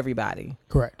for everybody.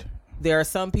 Correct. There are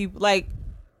some people, like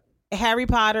Harry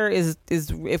Potter is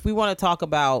if we want to talk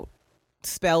about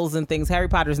spells and things, Harry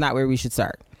Potter is not where we should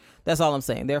start. That's all I'm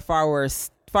saying. There are far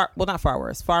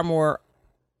more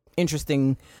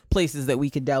interesting places that we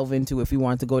could delve into if we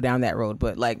wanted to go down that road.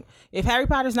 But like, if Harry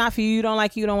Potter's not for you, you don't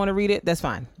like it, you don't want to read it, that's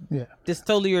fine. Yeah. It's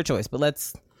totally your choice, but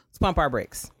let's pump our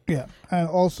brakes. Yeah. And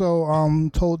also,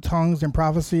 told tongues and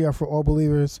prophecy are for all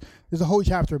believers. There's a whole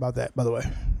chapter about that, by the way.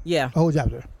 Yeah. A whole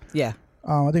chapter. Yeah.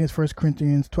 I think it's 1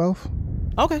 Corinthians 12.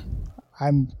 Okay.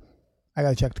 I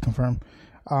gotta check to confirm.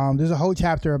 There's a whole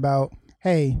chapter about,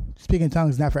 hey, speaking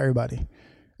tongues is not for everybody.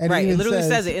 And right. It literally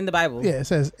says it in the Bible. Yeah, it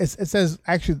says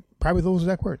actually probably those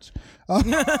exact words.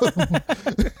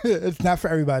 It's not for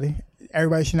everybody.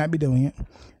 Everybody should not be doing it.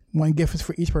 One gift is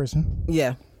for each person.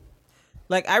 Yeah.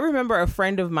 Like, I remember a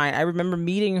friend of mine, I remember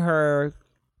meeting her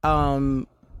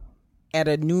at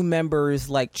a new member's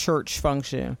like church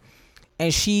function,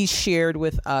 and she shared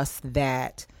with us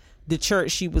that the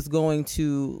church she was going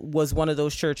to was one of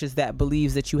those churches that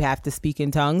believes that you have to speak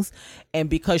in tongues, and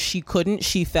because she couldn't,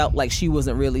 she felt like she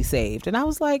wasn't really saved. And I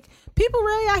was like, people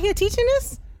really out here teaching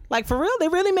this? Like, for real? They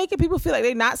really making people feel like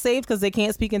they're not saved because they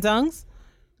can't speak in tongues?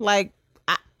 Like,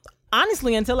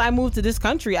 honestly, until I moved to this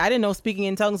country, I didn't know speaking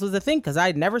in tongues was a thing, because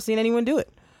I'd never seen anyone do it.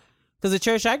 Because the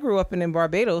church I grew up in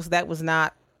Barbados, that was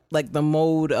not like the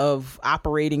mode of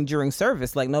operating during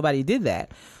service. Like, nobody did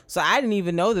that. So I didn't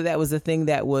even know that was a thing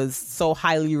that was so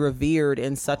highly revered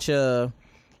and such a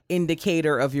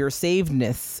indicator of your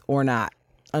savedness or not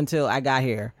until I got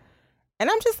here. And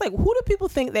I'm just like, who do people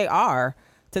think they are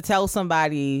to tell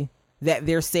somebody that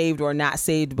they're saved or not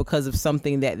saved because of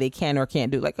something that they can or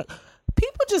can't do? Like,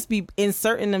 people just be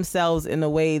inserting themselves in a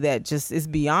way that just is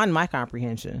beyond my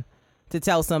comprehension to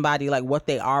tell somebody like what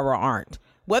they are or aren't.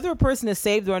 Whether a person is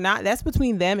saved or not, that's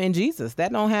between them and Jesus.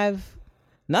 That don't have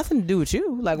nothing to do with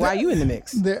you. Like, why are you in the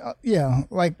mix? Yeah,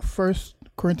 like 1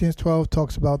 Corinthians 12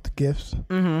 talks about the gifts.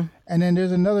 Mm-hmm. And then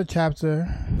there's another chapter.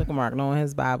 Look at Mark knowing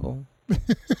his Bible.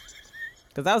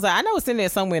 Because I was like, I know it's in there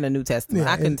somewhere in the New Testament.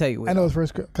 Yeah, I couldn't tell you where. I know it's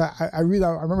first. I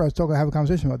remember I was having a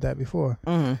conversation about that before.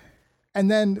 Mm-hmm.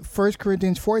 And then 1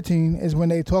 Corinthians 14 is when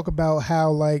they talk about how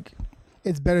like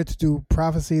it's better to do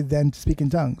prophecy than to speak in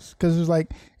tongues. Because it's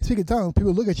like, speak in tongues,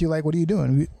 people look at you like, what are you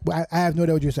doing? I have no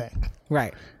idea what you're saying.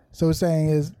 Right. So it's saying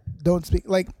is don't speak.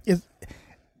 Like,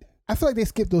 I feel like they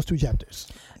skipped those two chapters.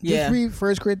 Yeah. Just read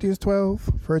 1 Corinthians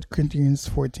 12, 1 Corinthians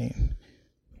 14.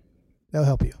 That'll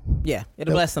help you. Yeah.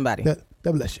 It'll bless somebody.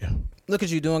 That'll bless you. Look at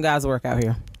you doing God's work out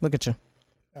here. Look at you.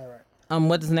 All right.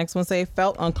 What does the next one say?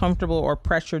 Felt uncomfortable or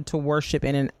pressured to worship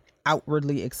in an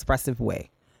outwardly expressive way.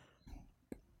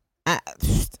 I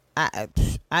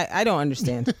don't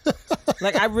understand.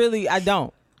 Like, I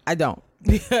don't.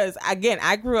 Because again,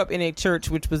 I grew up in a church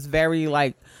which was very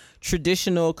like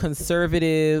traditional,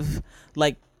 conservative,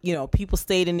 like, you know, people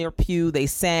stayed in their pew, they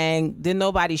sang, didn't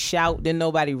nobody shout, didn't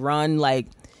nobody run. Like,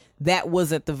 that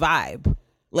wasn't the vibe.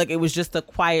 Like, it was just a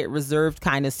quiet, reserved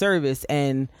kind of service,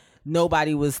 and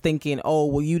nobody was thinking, oh,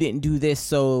 well, you didn't do this,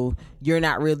 so you're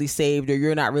not really saved or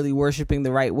you're not really worshiping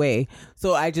the right way.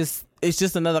 So it's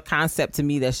just another concept to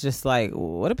me that's just like,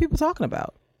 what are people talking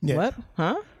about? Yeah. What?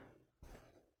 Huh?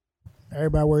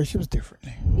 Everybody worships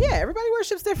differently. Yeah, everybody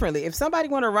worships differently. If somebody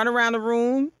want to run around the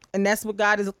room and that's what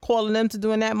God is calling them to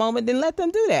do in that moment, then let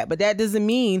them do that. But that doesn't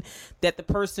mean that the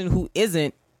person who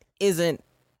isn't,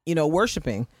 you know,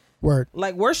 worshiping. Word.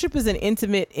 Like, worship is an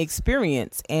intimate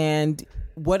experience, and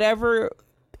whatever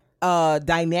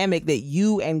dynamic that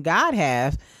you and God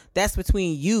have, that's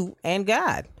between you and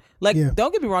God. Like,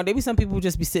 Don't get me wrong, there be some people who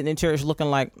just be sitting in church looking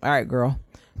like, all right, girl,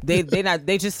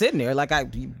 They just sitting there. Like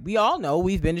we all know,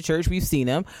 we've been to church, we've seen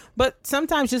them. But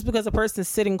sometimes just because a person's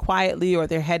sitting quietly or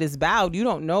their head is bowed, you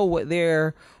don't know what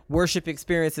their worship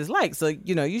experience is like. So,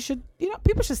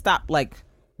 people should stop like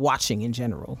watching in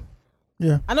general.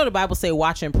 Yeah. I know the Bible say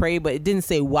watch and pray, but it didn't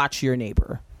say watch your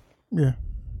neighbor. Yeah.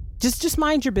 Just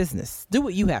mind your business. Do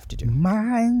what you have to do.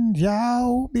 Mind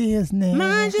your business.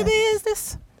 Mind your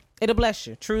business. It'll bless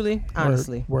you, truly,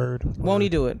 honestly. Word. Won't he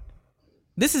do it?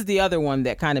 This is the other one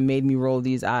that kind of made me roll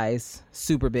these eyes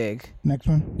super big. Next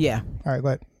one? Yeah. All right, go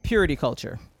ahead. Purity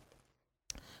culture,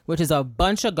 which is a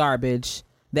bunch of garbage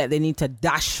that they need to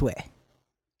dash away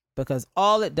because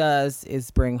all it does is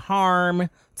bring harm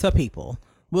to people.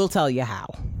 We'll tell you how.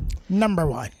 Number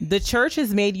 1. The church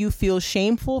has made you feel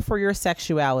shameful for your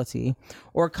sexuality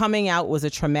or coming out was a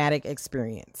traumatic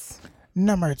experience.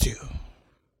 Number 2.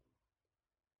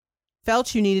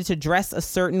 Felt you needed to dress a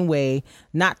certain way,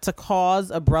 not to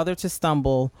cause a brother to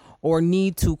stumble or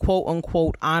need to quote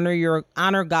unquote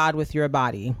honor God with your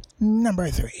body. Number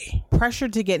 3. Pressure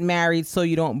to get married so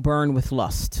you don't burn with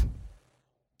lust.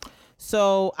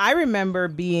 So I remember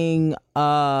being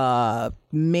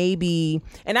maybe,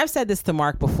 and I've said this to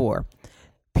Mark before,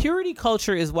 purity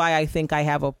culture is why I think I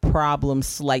have a problem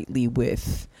slightly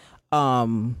with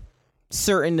certain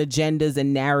agendas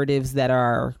and narratives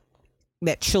that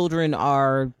children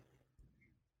are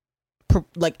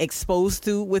like exposed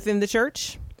to within the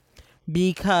church.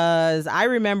 Because I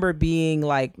remember being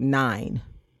like 9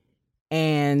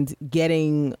 and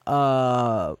getting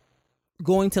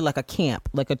going to like a camp,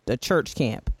 like a church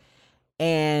camp,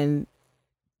 and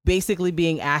basically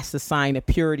being asked to sign a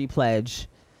purity pledge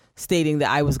stating that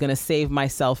I was going to save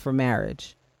myself for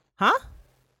marriage. Huh?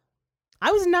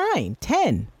 I was 9,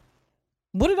 10.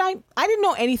 I didn't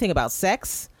know anything about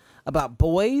sex, about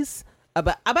boys,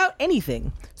 about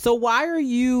anything. So why are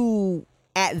you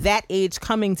at that age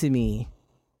coming to me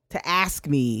to ask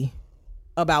me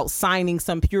about signing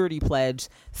some purity pledge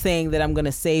saying that I'm going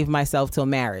to save myself till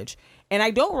marriage? And I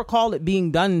don't recall it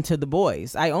being done to the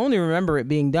boys. I only remember it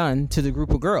being done to the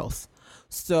group of girls.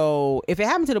 So if it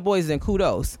happened to the boys, then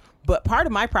kudos. But part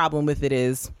of my problem with it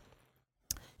is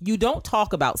you don't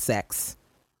talk about sex.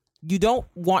 You don't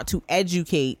want to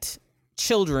educate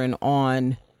children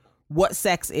on what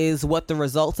sex is, what the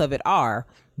results of it are,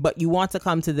 but you want to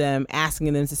come to them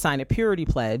asking them to sign a purity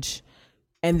pledge.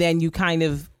 And then you kind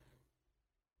of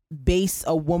base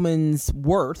a woman's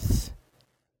worth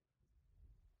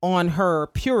on her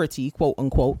purity, quote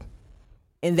unquote.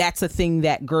 And that's a thing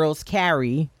that girls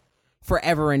carry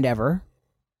forever and ever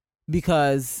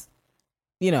because,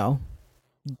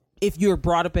 if you're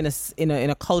brought up in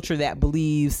a culture that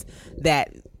believes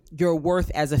that your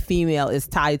worth as a female is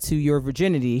tied to your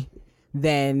virginity,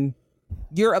 then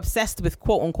you're obsessed with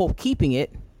quote unquote keeping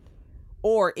it.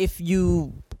 Or if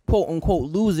you quote unquote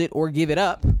lose it or give it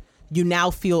up, you now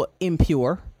feel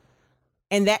impure.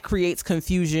 And that creates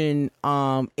confusion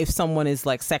if someone is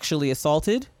like sexually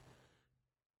assaulted,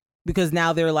 because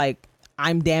now they're like,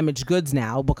 I'm damaged goods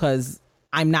now because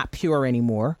I'm not pure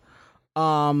anymore.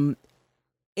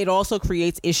 It also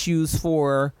creates issues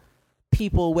for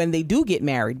people when they do get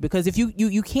married, because if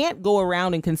you can't go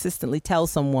around and consistently tell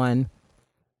someone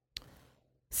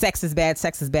sex is bad,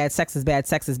 sex is bad, sex is bad,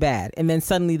 sex is bad, and then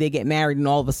suddenly they get married and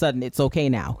all of a sudden it's okay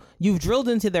now. You've drilled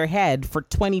into their head for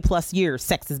 20 plus years,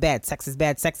 sex is bad, sex is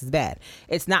bad, sex is bad.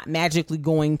 It's not magically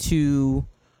going to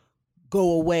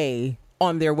go away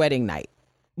on their wedding night.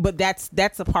 But that's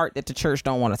the part that the church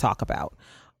don't want to talk about.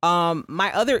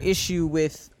 My other issue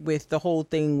with the whole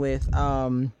thing with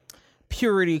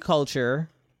purity culture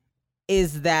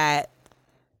is that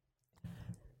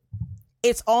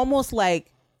it's almost like,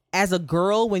 as a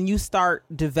girl, when you start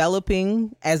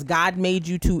developing as God made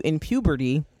you to in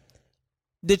puberty,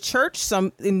 the church,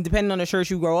 depending on the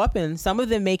church you grow up in, some of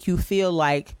them make you feel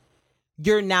like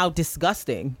you're now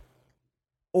disgusting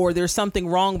or there's something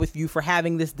wrong with you for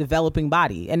having this developing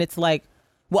body. And it's like,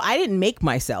 well, I didn't make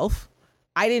myself.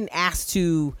 I didn't ask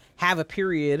to have a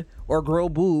period or grow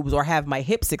boobs or have my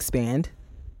hips expand.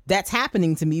 That's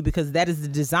happening to me because that is the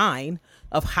design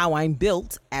of how I'm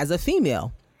built as a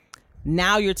female.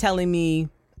 Now you're telling me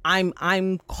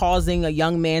I'm causing a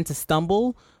young man to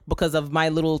stumble because of my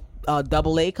little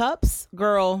AA cups?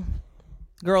 Girl,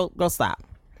 stop.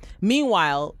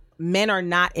 Meanwhile, men are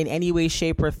not in any way,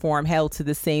 shape, or form held to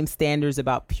the same standards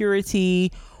about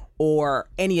purity or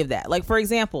any of that. Like, for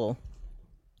example,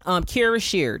 Kira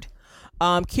Sheard.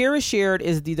 Kira Sheard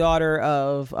is the daughter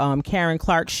of Karen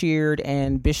Clark Sheard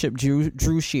and Bishop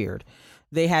Drew Sheard.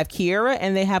 They have Kiera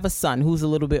and they have a son who's a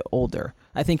little bit older.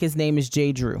 I think his name is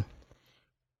Jay Drew.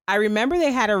 I remember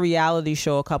they had a reality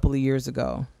show a couple of years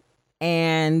ago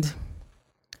And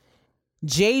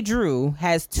Jay Drew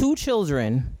has 2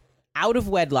 children out of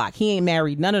wedlock. He ain't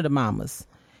married none of the mamas.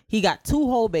 He got 2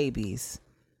 whole babies.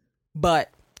 But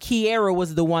Kiera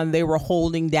was the one they were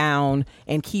holding down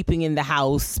and keeping in the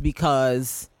house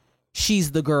because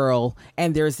she's the girl,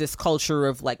 and there's this culture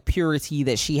of like purity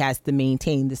that she has to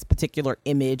maintain this particular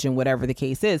image and whatever the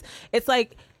case is. It's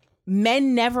like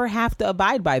men never have to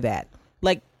abide by that.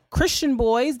 Like Christian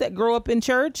boys that grow up in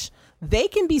church, they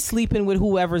can be sleeping with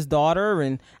whoever's daughter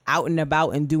and out and about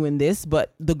and doing this,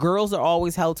 but the girls are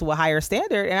always held to a higher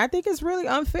standard, and I think it's really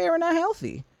unfair and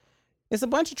unhealthy. It's a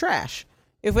bunch of trash.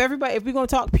 If we're going to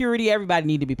talk purity, everybody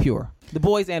need to be pure, the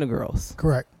boys and the girls.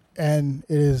 Correct. And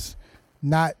it is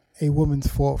not a woman's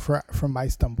fault for my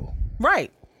stumble.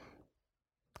 Right.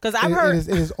 Because I've heard it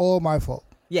is all my fault.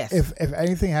 Yes. If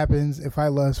anything happens, if I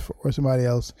lust for somebody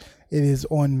else, it is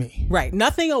on me. Right.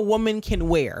 Nothing a woman can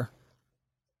wear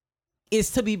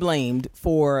is to be blamed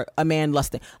for a man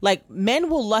lusting. Like, men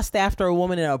will lust after a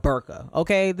woman in a burqa.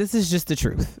 Okay, this is just the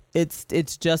truth.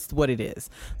 It's just what it is.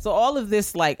 So all of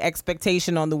this like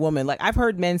expectation on the woman, like I've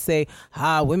heard men say,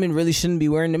 women really shouldn't be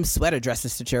wearing them sweater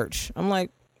dresses to church. I'm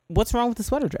like, what's wrong with the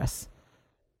sweater dress?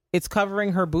 It's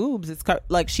covering her boobs. It's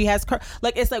like she has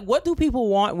like, it's like, what do people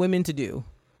want women to do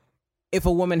if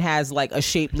a woman has like a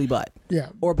shapely butt? Yeah.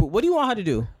 Or what do you want her to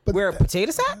do? Wear a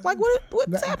potato sack? Like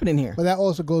what's happening here? But that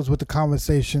also goes with the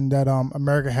conversation that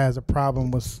America has a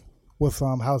problem with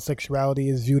how sexuality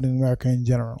is viewed in America in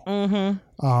general.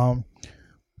 Mm-hmm.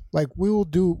 Like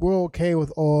we're okay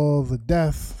with all the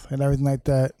death and everything like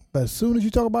that, but as soon as you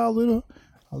talk about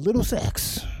a little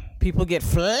sex, people get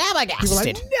flabbergasted. People are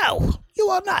like, no, you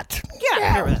are not. Get out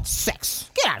of here with sex.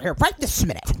 Get out of here right this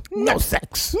minute. No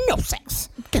sex. No sex.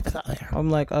 Get that out of here. I'm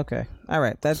like, okay, all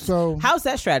right. So how's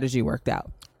that strategy worked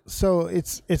out? So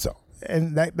it's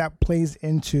and that plays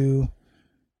into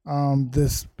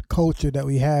this culture that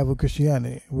we have with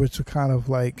Christianity, which are kind of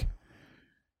like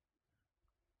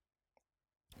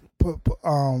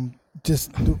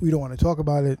just we don't want to talk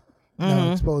about it.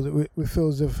 Mm-hmm. Expose it. We feel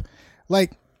as if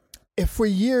like. If for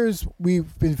years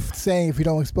we've been saying if you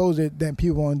don't expose it, then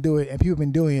people won't do it, and people have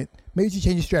been doing it, maybe you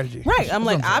change your strategy. Right. I'm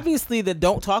like, obviously the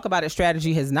don't talk about it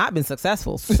strategy has not been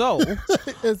successful. So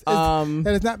it's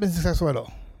not been successful at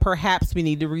all. Perhaps we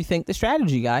need to rethink the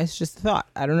strategy, guys. Just a thought.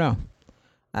 I don't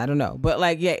know. But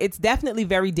like, yeah, it's definitely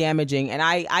very damaging. And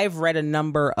I've read a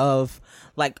number of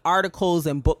like articles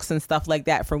and books and stuff like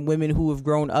that from women who have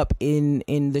grown up in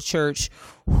the church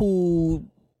who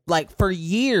like for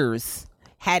years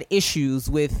had issues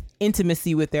with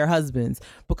intimacy with their husbands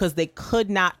because they could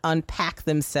not unpack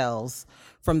themselves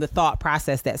from the thought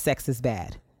process that sex is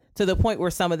bad, to the point where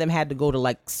some of them had to go to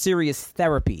like serious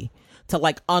therapy to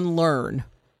like unlearn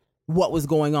what was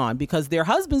going on because their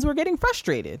husbands were getting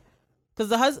frustrated. Because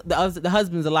the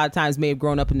husbands a lot of times may have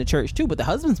grown up in the church too, but the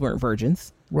husbands weren't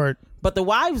virgins. Right. But the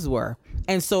wives were.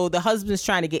 And so the husband's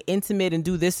trying to get intimate and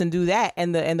do this and do that.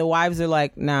 And the wives are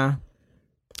like, nah,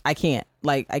 I can't.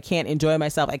 Like, I can't enjoy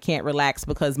myself. I can't relax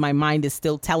because my mind is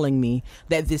still telling me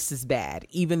that this is bad,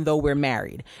 even though we're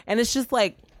married. And it's just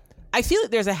like, I feel like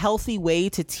there's a healthy way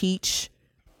to teach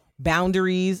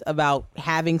boundaries about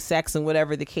having sex and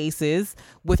whatever the case is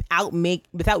without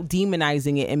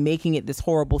demonizing it and making it this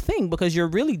horrible thing, because you're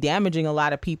really damaging a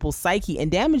lot of people's psyche and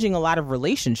damaging a lot of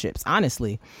relationships,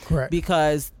 honestly. Correct.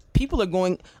 Because people are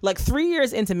going, like 3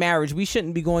 years into marriage, we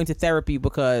shouldn't be going to therapy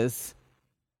because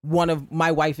one of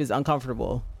my wife is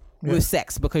uncomfortable with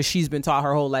sex because she's been taught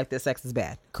her whole life that sex is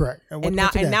bad. Correct. And now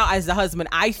as the husband,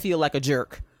 I feel like a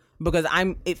jerk because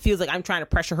it feels like I'm trying to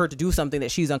pressure her to do something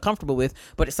that she's uncomfortable with,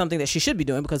 but it's something that she should be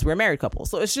doing because we're a married couple.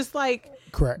 So it's just like,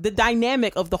 correct. The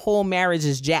dynamic of the whole marriage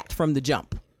is jacked from the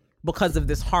jump because of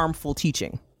this harmful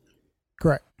teaching.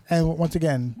 Correct. And once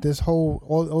again, this whole,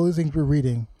 all these things we're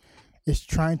reading is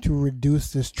trying to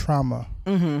reduce this trauma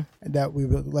that we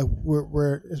like.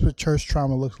 It's what church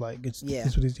trauma looks like. It's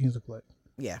what these things look like.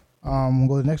 Yeah. We'll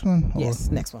go to the next one. Yes,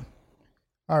 next one.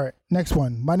 All right, next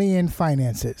one. Money and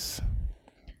finances.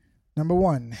 Number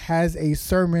 1, has a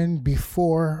sermon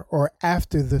before or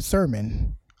after the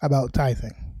sermon about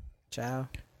tithing. Ciao.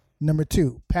 Number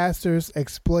 2, pastors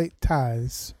exploit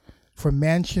tithes for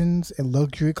mansions and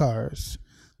luxury cars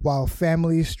while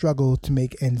families struggle to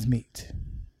make ends meet.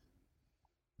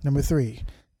 Number 3,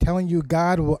 telling you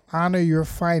God will honor your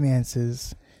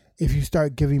finances if you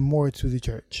start giving more to the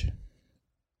church.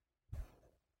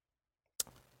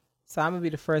 So I'm going to be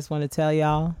the first one to tell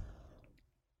y'all,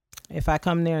 if I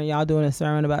come there and y'all doing a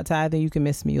sermon about tithing, you can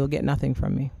miss me. You'll get nothing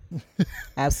from me.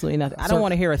 Absolutely nothing. I don't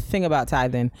want to hear a thing about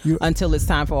tithing until it's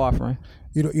time for offering.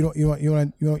 You want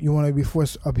to before a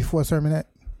sermonette?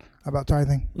 about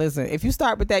tithing? Listen, if you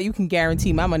start with that, you can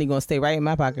guarantee my money gonna stay right in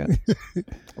my pocket,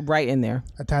 right in there.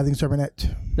 A tithing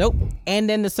sermonette? Nope. And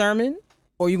then the sermon,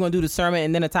 or you're gonna do the sermon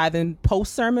and then a tithing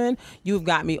post sermon. You've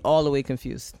got me all the way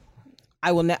confused.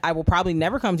 I will probably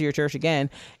never come to your church again,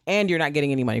 and you're not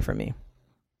getting any money from me.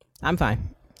 I'm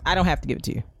fine. I don't have to give it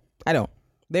to you. I don't.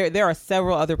 There are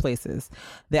several other places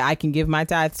that I can give my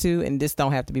tithes to, and this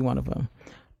don't have to be one of them.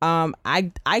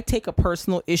 I take a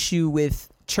personal issue with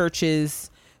churches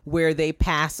where they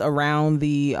pass around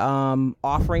the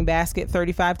offering basket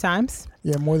 35 times.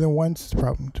 Yeah, more than once is a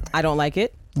problem to me. I don't like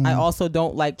it. Mm-hmm. I also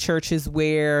don't like churches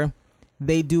where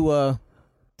they do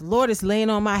the Lord is laying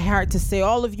on my heart to say,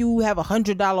 all of you who have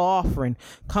 $100 offering,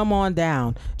 come on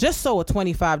down. Just sow a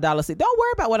 $25 seed. Don't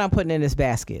worry about what I'm putting in this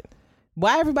basket.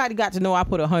 Why everybody got to know I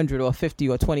put 100 or 50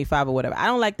 or 25 or whatever. I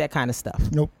don't like that kind of stuff.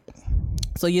 Nope.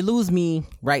 So you lose me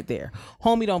right there.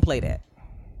 Homie, don't play that.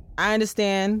 I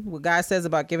understand what God says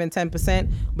about giving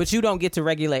 10%, but you don't get to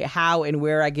regulate how and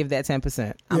where I give that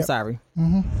 10%. I'm sorry.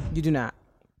 Mm-hmm. You do not.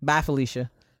 Bye, Felicia.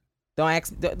 Don't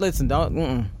ask. Listen,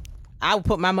 don't. I will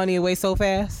put my money away so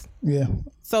fast. Yeah.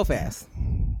 So fast.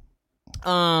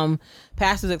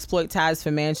 Pastors exploit tithes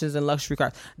for mansions and luxury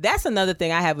cars. That's another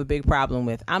thing I have a big problem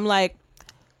with. I'm like,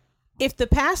 if the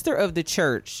pastor of the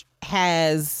church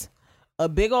has a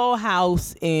big old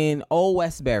house in Old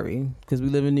Westbury, because we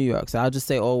live in New York, so I'll just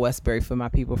say Old Westbury for my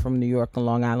people from New York and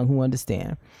Long Island who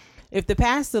understand. If the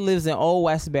pastor lives in Old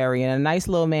Westbury in a nice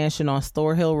little mansion on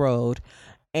Store Hill Road,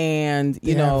 and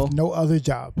you know, no other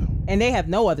job, and they have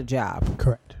no other job,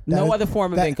 correct? No other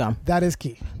form of income. That is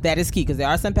key. That is key, because there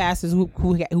are some pastors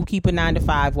who keep a 9 to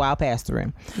 5 while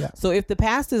pastoring. Yeah. So if the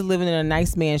pastor is living in a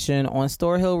nice mansion on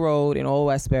Store Hill Road in Old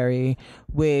Westbury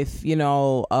with, you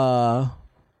know, a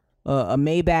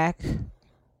Maybach,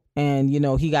 and you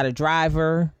know he got a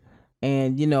driver,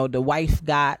 and you know the wife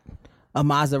got a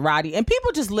Maserati, and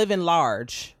people just living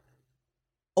large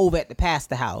over at the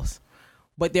pastor house.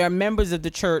 But there are members of the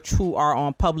church who are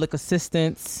on public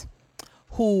assistance,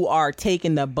 who are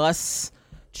taking the bus,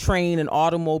 train, and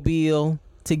automobile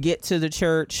to get to the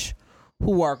church,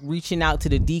 who are reaching out to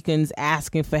the deacons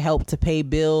asking for help to pay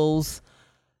bills.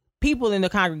 People in the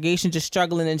congregation just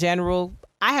struggling in general.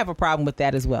 I have a problem with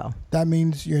that as well. That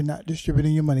means you're not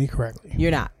distributing your money correctly. You're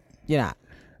not.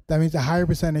 That means a higher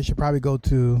percentage should probably go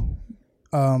to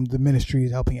the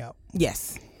ministries helping out.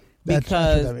 Yes.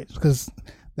 Because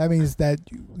that means that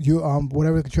you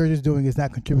whatever the church is doing is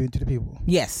not contributing to the people.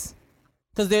 Yes.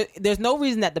 Because there's no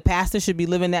reason that the pastor should be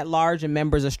living that large and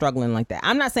members are struggling like that.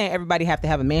 I'm not saying everybody have to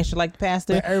have a mansion like the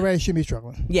pastor. But everybody should be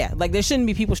struggling. Yeah, like there shouldn't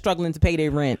be people struggling to pay their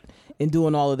rent and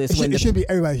doing all of this. It should be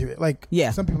everybody should be. Like,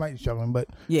 yeah. Some people might be struggling, but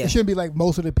yeah. It shouldn't be like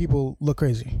most of the people look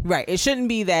crazy. Right. It shouldn't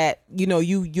be that, you know,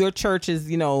 your church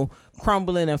is, you know,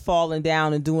 crumbling and falling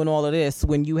down and doing all of this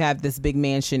when you have this big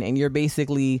mansion and you're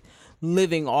basically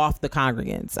living off the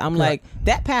congregants. I'm like,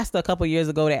 that pastor a couple years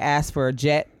ago that asked for a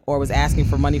jet or was asking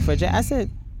for money for a jet. I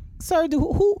said, sir,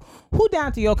 who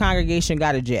down to your congregation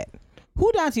got a jet?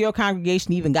 Who down to your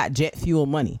congregation even got jet fuel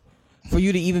money for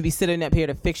you to even be sitting up here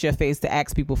to fix your face to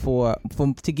ask people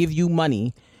to give you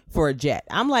money for a jet?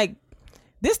 I'm like,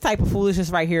 this type of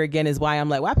foolishness right here again is why I'm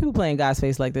like, why are people playing God's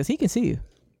face like this? He can see you.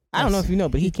 I don't know if you know,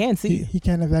 but he can see you. He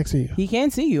can in fact see you. He can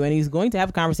see you, and he's going to have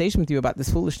a conversation with you about this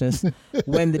foolishness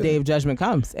when the day of judgment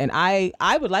comes. And I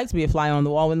would like to be a fly on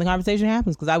the wall when the conversation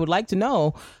happens, because I would like to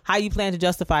know how you plan to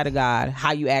justify to God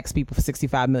how you ask people for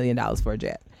 $65 million for a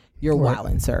jet. You're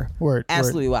wilding, sir.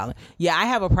 Absolutely wilding. Yeah, I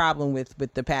have a problem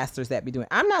with the pastors that be doing.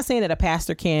 I'm not saying that a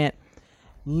pastor can't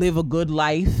live a good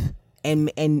life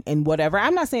and whatever.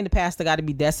 I'm not saying the pastor got to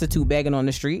be destitute begging on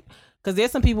the street. Because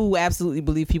there's some people who absolutely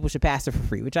believe people should pastor for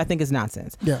free, which I think is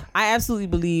nonsense. Yeah. I absolutely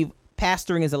believe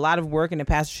pastoring is a lot of work, and the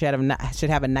pastor should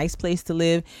have a nice place to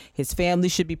live. His family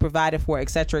should be provided for,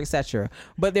 et cetera, et cetera.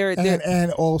 But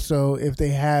and also, if they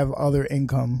have other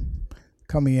income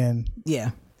coming in,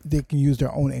 yeah, they can use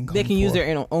their own income. They can use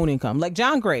their own income. Like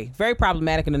John Gray, very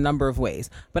problematic in a number of ways.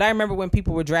 But I remember when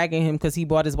people were dragging him because he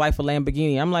bought his wife a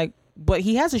Lamborghini. I'm like, but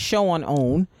he has a show on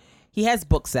OWN. He has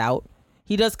books out.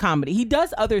 He does comedy. He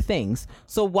does other things.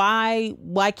 So why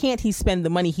can't he spend the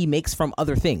money he makes from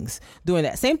other things doing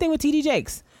that? Same thing with TD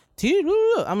Jakes.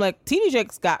 I'm like, TD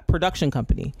Jakes got production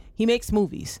company. He makes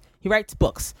movies. He writes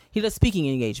books. He does speaking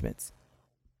engagements.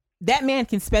 That man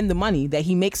can spend the money that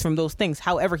he makes from those things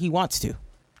however he wants to.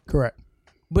 Correct.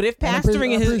 But if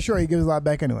pastoring I'm pretty sure he gives a lot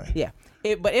back anyway. Yeah.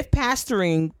 But if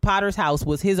pastoring Potter's house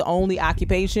was his only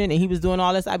occupation and he was doing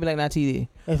all this, I'd be like, not TD.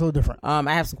 That's a little different.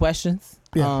 I have some questions.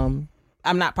 Yeah.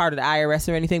 I'm not part of the IRS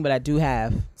or anything, but I do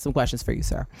have some questions for you,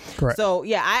 sir. Correct. So,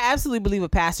 yeah, I absolutely believe a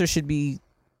pastor should be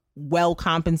well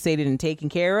compensated and taken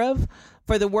care of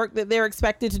for the work that they're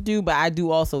expected to do. But I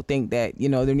do also think that,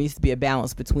 there needs to be a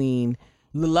balance between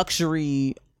the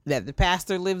luxury that the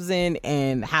pastor lives in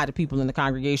and how the people in the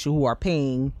congregation who are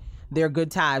paying their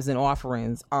good tithes and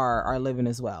offerings are living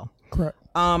as well. Correct.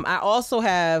 I also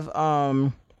have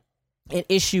an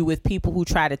issue with people who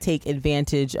try to take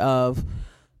advantage of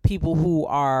people who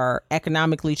are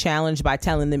economically challenged by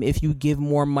telling them if you give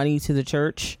more money to the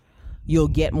church, you'll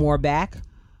get more back.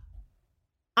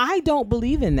 I don't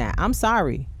believe in that. I'm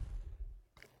sorry.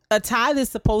 A tithe is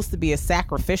supposed to be a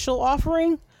sacrificial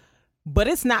offering, but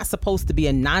it's not supposed to be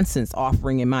a nonsense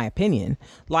offering, in my opinion.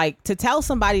 Like, to tell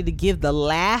somebody to give the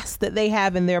last that they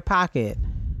have in their pocket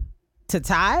to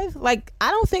tithe, like, I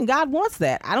don't think God wants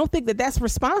that. I don't think that that's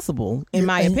responsible, in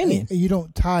my opinion. And you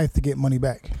don't tithe to get money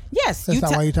back. Yes. That's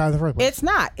not why you tithe in the first place. It's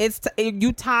not.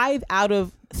 You tithe out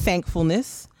of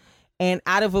thankfulness and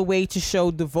out of a way to show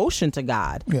devotion to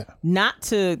God. Yeah. Not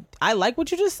to, I like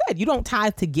what you just said. You don't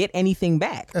tithe to get anything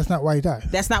back. That's not why you tithe.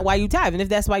 That's not why you tithe. And if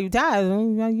that's why you tithe,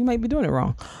 you might be doing it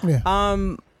wrong. Yeah.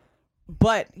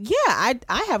 But yeah,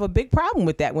 I have a big problem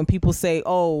with that when people say,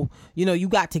 oh, you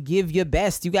got to give your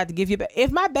best. You got to give your best.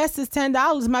 If my best is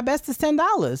 $10, my best is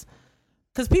 $10.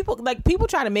 Because people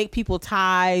try to make people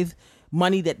tithe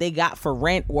money that they got for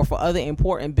rent or for other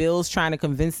important bills, trying to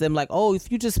convince them like, oh, if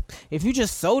you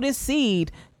just sow this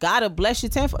seed, God will bless you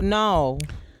tenfold. No.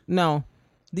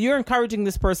 You're encouraging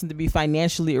this person to be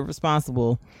financially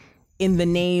irresponsible in the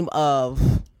name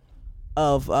of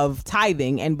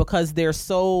tithing, and because they're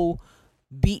so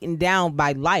beaten down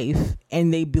by life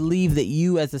and they believe that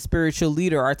you as a spiritual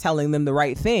leader are telling them the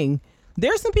right thing,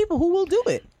 there's some people who will do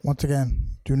it. Once again,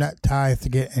 do not tithe to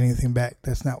get anything back.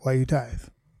 That's not why you tithe.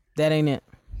 That ain't it.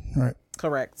 All right.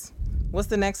 Correct. What's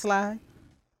the next slide?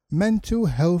 Mental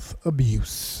health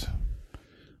abuse.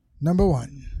 Number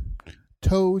 1,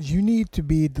 told you need to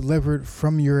be delivered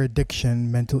from your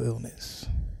addiction, mental illness.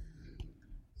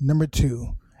 Number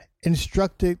 2,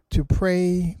 instructed to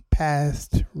pray,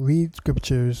 fast, read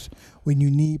scriptures when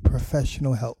you need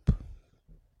professional help.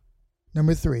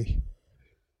 Number 3.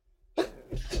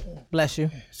 Bless you.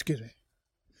 Excuse me.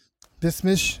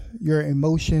 Dismiss your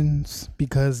emotions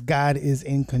because God is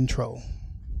in control.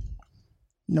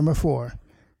 Number 4.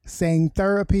 Saying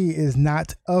therapy is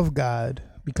not of God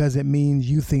because it means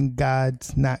you think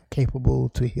God's not capable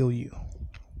to heal you.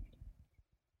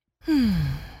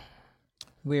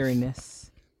 Weariness.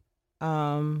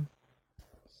 Addiction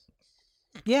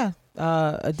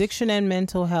and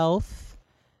mental health.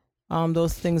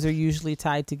 Those things are usually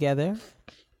tied together.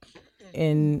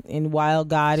 And while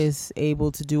God is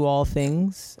able to do all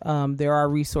things, there are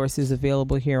resources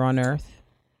available here on earth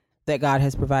that God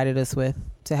has provided us with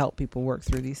to help people work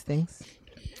through these things.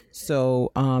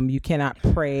 So you cannot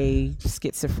pray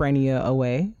schizophrenia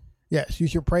away. Yes, you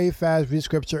should pray, fast, read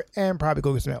scripture, and probably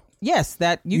go get some help. Yes,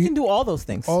 that you can do all those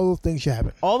things. All those things should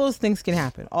happen. All those things can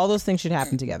happen. All those things should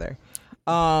happen together.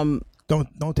 Don't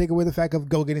take away the fact of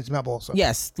go getting some help also.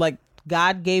 Yes, like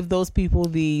God gave those people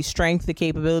the strength, the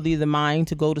capability, the mind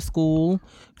to go to school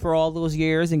for all those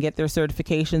years and get their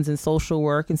certifications in social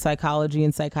work and psychology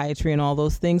and psychiatry and all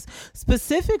those things,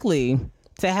 specifically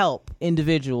to help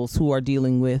individuals who are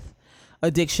dealing with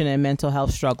addiction and mental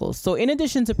health struggles. So in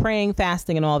addition to praying,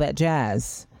 fasting, and all that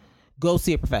jazz, go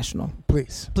see a professional.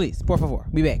 Please, por favor,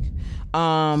 we beg.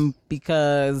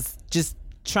 Because just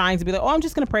trying to be like, oh, I'm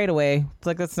just going to pray it away. It's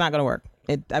like, that's not going to work.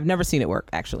 I've never seen it work,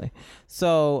 actually.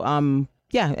 So,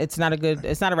 it's not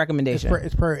a recommendation.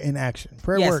 It's prayer in action.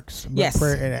 Prayer works, but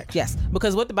prayer in action. Yes,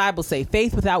 because what the Bible say,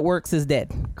 faith without works is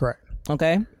dead. Correct.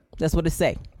 Okay? That's what it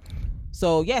say.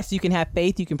 So, yes, you can have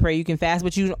faith, you can pray, you can fast,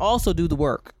 but you can also do the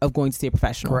work of going to see a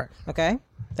professional. Correct. Okay?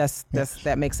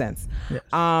 That makes sense. Yes.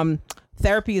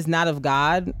 Therapy is not of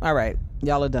God. All right.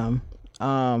 Y'all are dumb.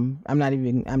 I'm not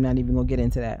even gonna get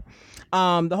into that.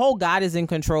 The whole God is in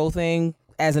control thing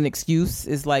as an excuse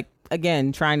is like,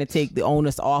 again, trying to take the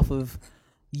onus off of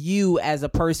you as a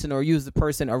person or you as a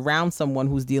person around someone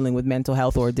who's dealing with mental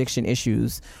health or addiction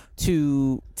issues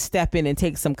to step in and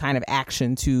take some kind of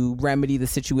action to remedy the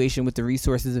situation with the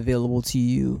resources available to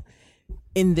you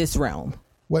in this realm.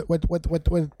 What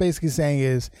it's basically saying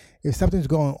is, if something's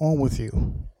going on with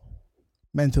you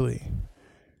mentally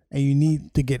and you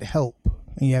need to get help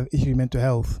and you have issues with mental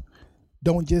health,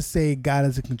 don't just say God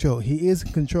is in control. He is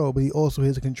in control, but he also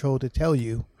is in control to tell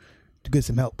you to get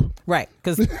some help. Right,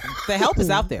 because the help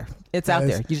is out there. It's out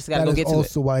there. You just got to go get to it. That is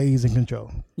also why he's in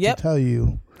control. Yep. To tell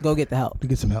you. Go get the help. To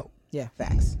get some help. Yeah,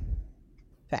 facts.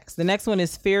 The next one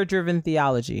is fear-driven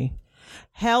theology.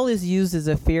 Hell is used as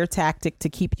a fear tactic to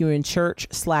keep you in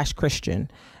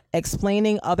church/Christian.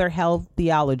 explaining other hell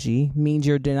theology means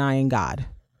you're denying God.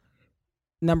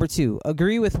 Number 2,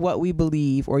 agree with what we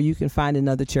believe or you can find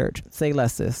another church. Say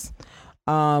less, sis.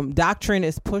 Doctrine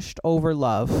is pushed over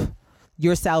love.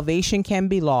 Your salvation can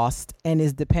be lost and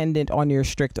is dependent on your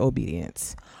strict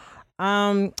obedience.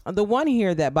 The one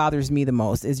here that bothers me the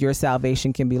most is your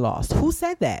salvation can be lost. Who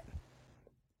said that?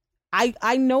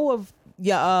 I know of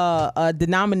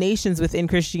denominations within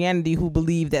Christianity who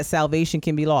believe that salvation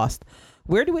can be lost.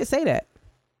 Where do it say that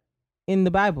in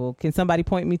the Bible? Can somebody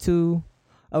point me to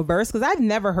a verse? Because I've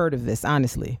never heard of this,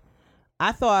 honestly.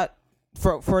 I thought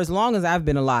for as long as I've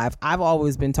been alive, I've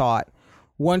always been taught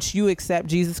once you accept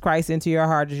Jesus Christ into your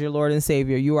heart as your Lord and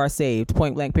Savior, you are saved,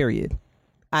 point blank, period.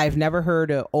 I've never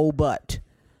heard of but.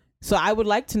 So I would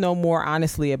like to know more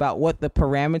honestly about what the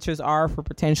parameters are for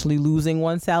potentially losing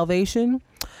one's salvation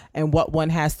and what one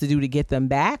has to do to get them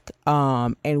back,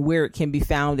 and where it can be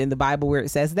found in the Bible where it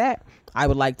says that. I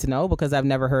would like to know because I've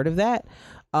never heard of that.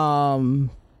 So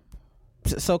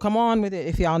come on with it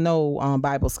if y'all know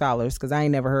Bible scholars, because I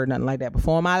ain't never heard nothing like that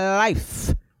before in my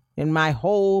life, in my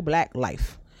whole black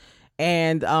life.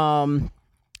 And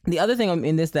the other thing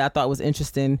in this that I thought was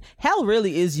interesting, hell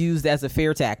really is used as a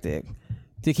fear tactic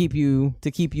to keep you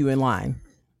in line,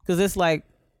 because it's like,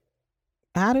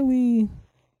 how do we,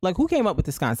 like, who came up with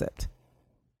this concept?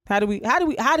 How do we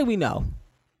know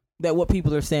that what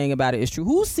people are saying about it is true?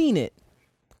 Who's seen it?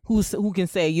 Who can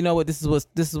say, you know what, this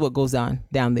is what goes on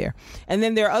down there? And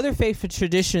then there are other faith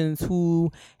traditions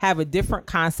who have a different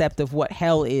concept of what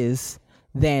hell is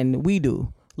than we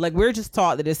do. Like, we're just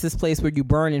taught that it's this place where you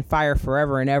burn in fire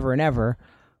forever and ever and ever.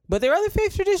 But there are other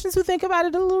faith traditions who think about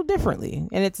it a little differently.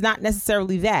 And it's not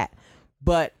necessarily that.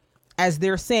 But as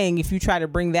they're saying, if you try to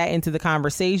bring that into the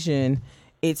conversation,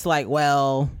 it's like,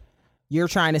 well, you're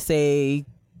trying to say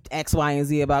X, Y, and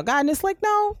Z about God. And it's like,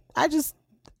 no, I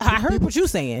heard what you're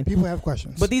saying. People have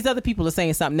questions. But these other people are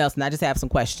saying something else, and I just have some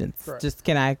questions. Correct. Just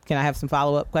can I have some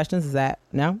follow-up questions? Is that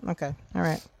no? Okay. All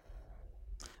right.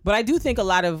 But I do think a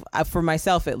lot of, for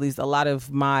myself at least, a lot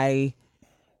of my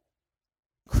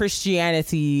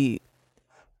Christianity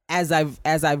as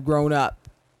I've grown up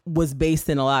was based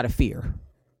in a lot of fear.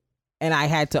 And I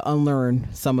had to unlearn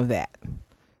some of that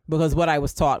because what I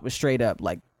was taught was straight up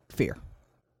like fear.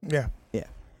 Yeah. Yeah.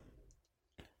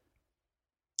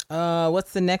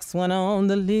 What's the next one on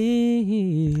the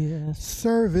list?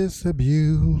 Service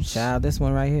abuse. Child, this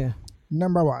one right here.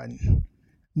 Number 1,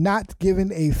 not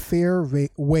given a fair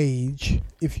wage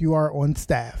if you are on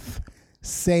staff,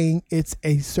 saying it's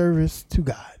a service to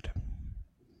God.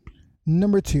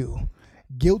 Number 2,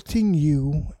 guilting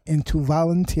you into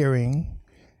volunteering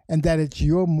and that it's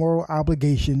your moral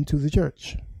obligation to the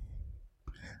church.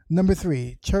 Number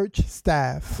 3, church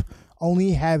staff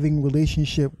only having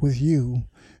relationship with you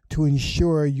to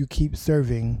ensure you keep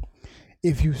serving.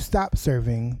 If you stop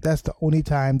serving, that's the only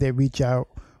time they reach out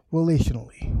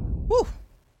relationally. Woo.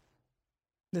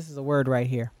 This is a word right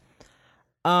here.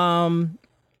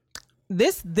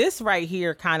 This right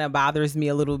here kind of bothers me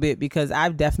a little bit because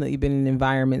I've definitely been in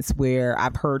environments where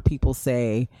I've heard people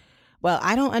say, well,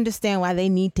 I don't understand why they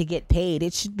need to get paid.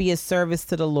 It should be a service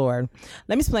to the Lord.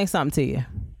 Let me explain something to you.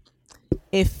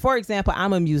 If, for example,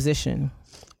 I'm a musician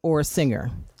or a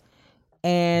singer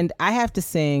and I have to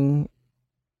sing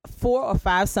 4 or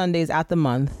 5 Sundays out the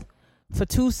month for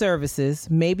 2 services,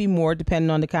 maybe more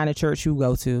depending on the kind of church you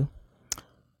go to,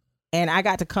 and I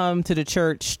got to come to the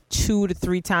church 2 to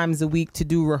 3 times a week to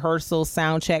do rehearsal,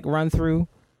 sound check, run through,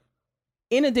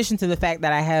 in addition to the fact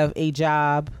that I have a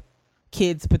job,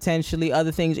 kids, potentially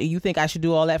other things, and you think I should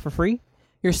do all that for free?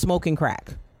 You're smoking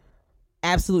crack.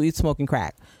 Absolutely smoking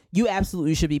crack. You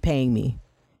absolutely should be paying me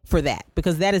for that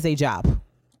because that is a job.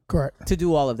 Correct. To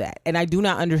do all of that. And I do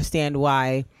not understand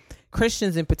why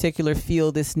Christians in particular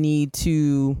feel this need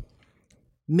to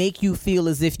make you feel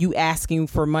as if you asking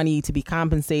for money to be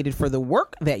compensated for the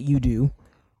work that you do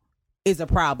is a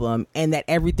problem and that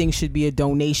everything should be a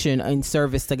donation in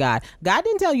service to God. God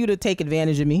didn't tell you to take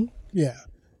advantage of me. Yeah.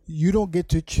 You don't get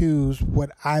to choose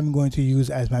what I'm going to use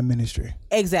as my ministry.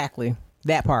 Exactly.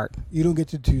 That part. You don't get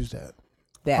to choose that.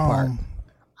 That part.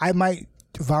 I might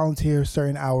volunteer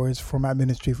certain hours for my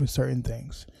ministry for certain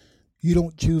things. You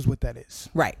don't choose what that is.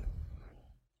 Right.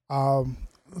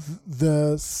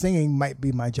 The singing might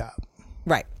be my job.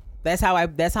 Right. That's how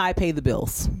I pay the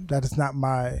bills. That is not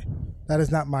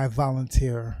my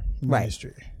volunteer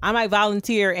ministry. Right. I might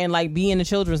volunteer and like be in the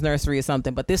children's nursery or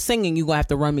something, but this singing you're gonna have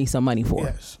to run me some money for.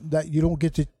 Yes. That you don't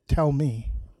get to tell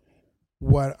me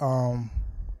what I'm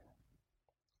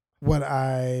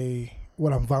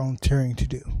volunteering to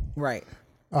do. Right.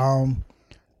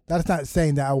 That's not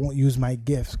saying that I won't use my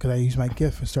gifts, because I use my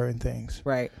gift for certain things.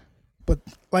 Right. But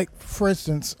like, for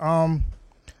instance,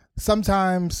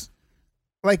 sometimes,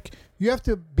 like, you have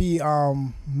to be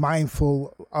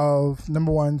mindful of,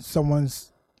 number one,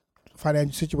 someone's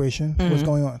financial situation, what's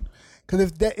going on.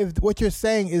 Because if what you're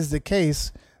saying is the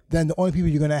case, then the only people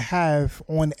you're going to have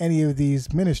on any of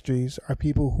these ministries are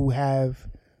people who have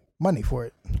money for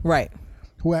it. Right.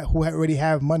 Who already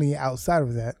have money outside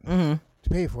of that to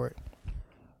pay for it.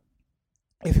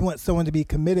 If you want someone to be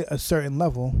committed a certain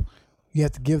level, you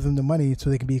have to give them the money so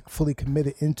they can be fully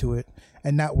committed into it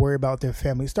and not worry about their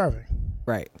family starving.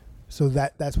 Right. So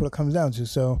that's what it comes down to.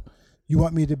 So you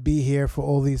want me to be here for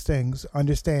all these things.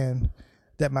 Understand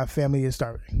that my family is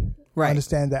starving. Right.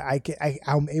 Understand that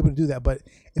I'm able to do that. But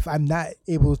if I'm not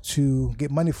able to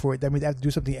get money for it, that means I have to do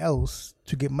something else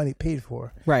to get money paid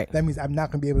for. Right. That means I'm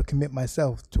not going to be able to commit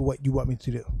myself to what you want me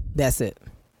to do. That's it.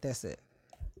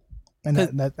 And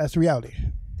that's the reality.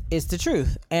 It's the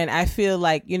truth. And I feel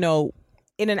like,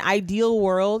 in an ideal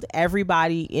world,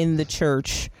 everybody in the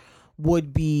church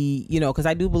would be, because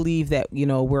I do believe that,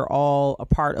 we're all a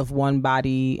part of one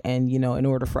body. And, in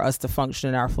order for us to function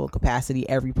in our full capacity,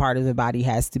 every part of the body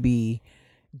has to be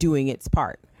doing its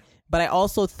part. But I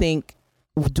also think,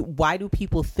 why do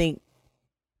people think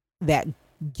that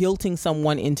guilting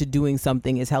someone into doing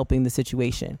something is helping the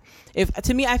situation?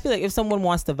 To me, I feel like if someone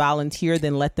wants to volunteer,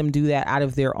 then let them do that out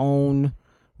of their own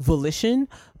volition.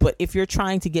 But if you're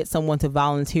trying to get someone to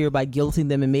volunteer by guilting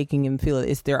them and making them feel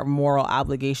it's their moral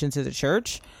obligation to the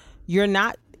church, you're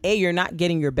not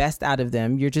getting your best out of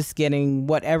them. You're just getting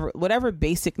whatever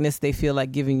basicness they feel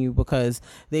like giving you because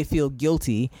they feel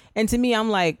guilty. And to me, I'm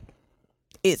like,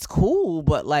 it's cool,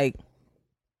 but like,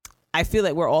 I feel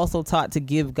like we're also taught to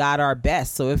give God our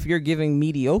best. So if you're giving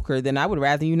mediocre, then I would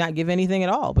rather you not give anything at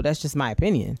all. But that's just my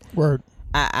opinion. Word.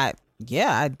 I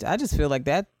just feel like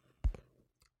that.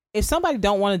 If somebody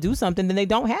don't want to do something, then they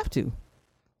don't have to.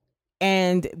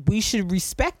 And we should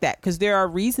respect that, because there are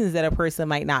reasons that a person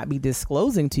might not be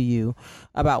disclosing to you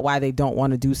about why they don't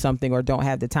want to do something or don't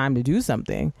have the time to do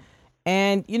something.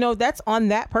 And, that's on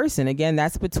that person. Again,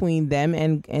 that's between them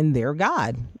and their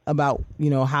God about,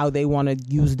 how they want to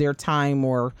use their time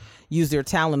or use their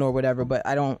talent or whatever. But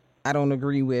I don't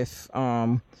agree with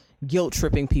guilt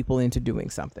tripping people into doing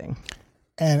something.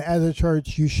 And as a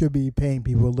church, you should be paying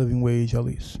people a living wage at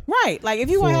least. Right. Like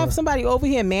if you want to have somebody over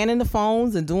here manning the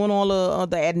phones and doing all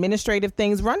the administrative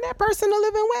things, run that person a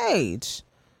living wage.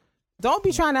 Don't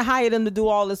be trying to hire them to do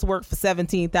all this work for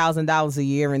 $17,000 a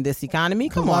year in this economy.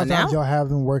 Come on now. Y'all have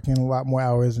them working a lot more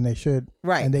hours than they should.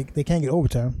 Right. And they can't get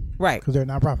overtime. Right. Because they're a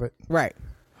nonprofit. Right.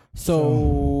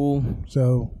 So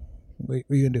what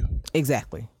are you going to do?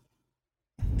 Exactly.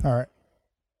 All right.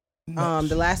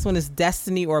 The last one is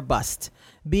destiny or bust.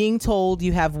 Being told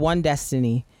you have one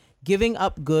destiny. Giving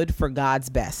up good for God's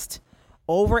best.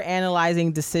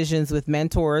 Overanalyzing decisions with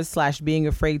mentors / being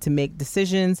afraid to make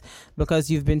decisions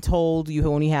because you've been told you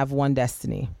only have one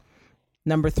destiny.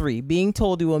 Number 3, being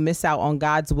told you will miss out on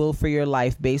God's will for your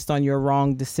life based on your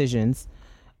wrong decisions.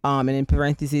 And in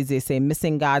parentheses, they say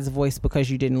missing God's voice because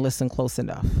you didn't listen close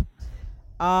enough.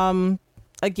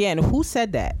 Again, who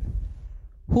said that?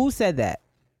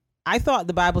 I thought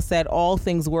the Bible said all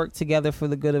things work together for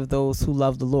the good of those who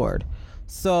love the Lord.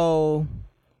 So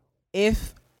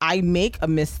if I make a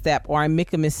misstep or I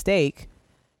make a mistake,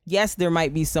 yes, there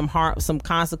might be some harm, some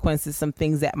consequences, some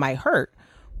things that might hurt.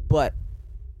 But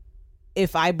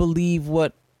if I believe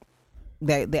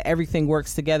that everything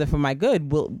works together for my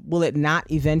good, will it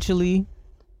not eventually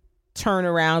turn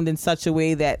around in such a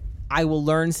way that I will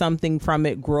learn something from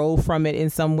it, grow from it in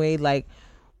some way? Like,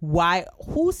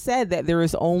 who said that there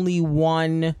is only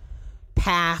one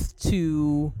path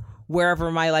to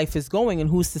wherever my life is going, and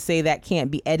who's to say that can't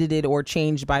be edited or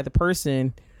changed by the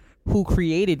person who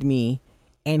created me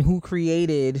and who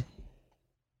created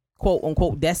quote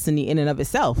unquote destiny in and of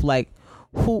itself? Like,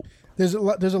 who? There's a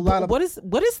lot of what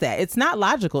is that? It's not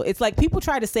logical. It's like people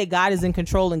try to say God is in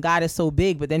control and God is so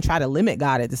big, but then try to limit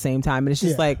God at the same time, and it's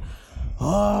just like, there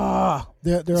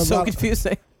are so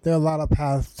confusing. There are a lot of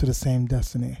paths to the same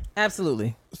destiny.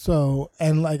 Absolutely. So,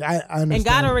 and like I understand. And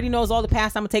God already knows all the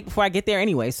paths I'm gonna take before I get there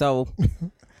anyway. So,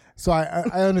 so I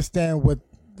understand what,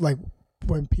 like,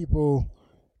 when people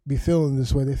be feeling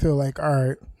this way, they feel like, all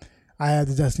right, I have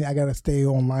the destiny, I gotta stay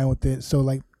online with it. So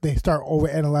like they start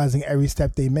overanalyzing every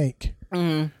step they make,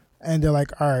 and they're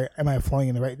like, all right, am I falling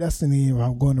in the right destiny? Am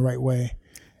I going the right way?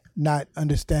 Not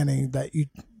understanding that you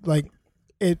like.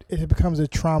 It becomes a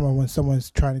trauma when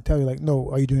someone's trying to tell you, like, no,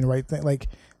 are you doing the right thing? Like,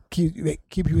 keep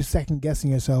you second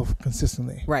guessing yourself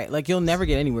consistently. Right. Like, you'll never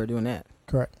get anywhere doing that.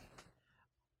 Correct.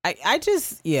 I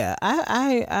just, yeah,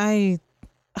 I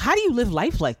how do you live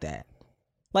life like that?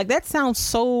 Like, that sounds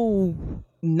so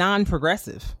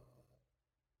non-progressive.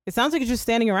 It sounds like you're just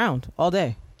standing around all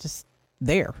day, just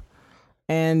there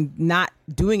and not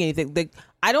doing anything. Like,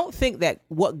 I don't think that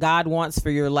what God wants for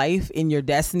your life in your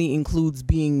destiny includes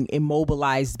being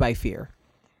immobilized by fear.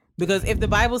 Because if the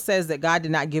Bible says that God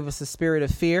did not give us a spirit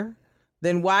of fear,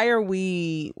 then why are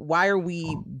we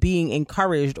being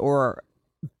encouraged or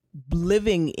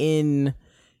living in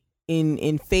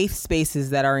faith spaces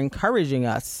that are encouraging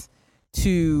us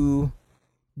to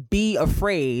be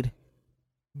afraid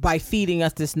by feeding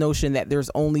us this notion that there's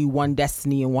only one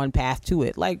destiny and one path to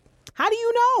it? Like, how do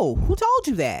you know? Who told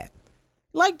you that?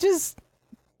 Like, just,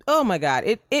 oh my God.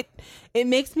 It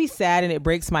makes me sad, and it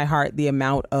breaks my heart, the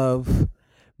amount of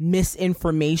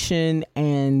misinformation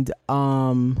and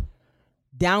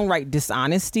downright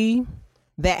dishonesty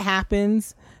that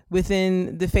happens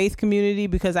within the faith community,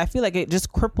 because I feel like it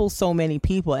just cripples so many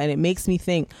people. And it makes me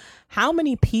think, how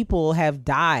many people have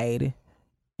died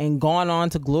and gone on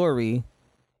to glory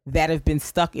that have been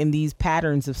stuck in these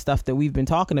patterns of stuff that we've been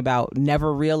talking about,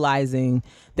 never realizing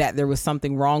that there was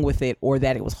something wrong with it or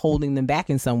that it was holding them back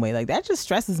in some way. Like, that just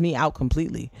stresses me out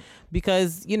completely,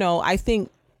 because, you know, I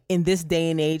think in this day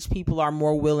and age, people are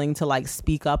more willing to like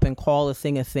speak up and call a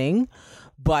thing.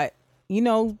 But, you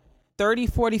know, 30,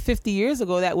 40, 50 years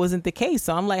ago, that wasn't the case.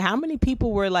 So I'm like, how many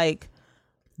people were like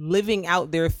living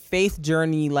out their faith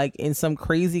journey like in some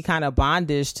crazy kind of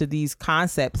bondage to these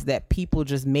concepts that people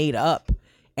just made up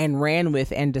and ran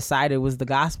with and decided was the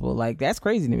gospel? Like, that's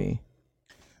crazy to me.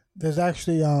 There's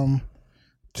actually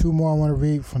two more I want to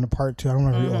read from the part two. I don't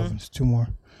want to read all of them. It's two more.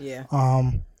 Yeah.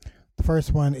 The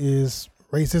first one is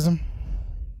racism.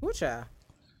 Whatcha?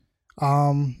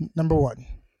 Number one,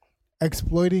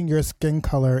 exploiting your skin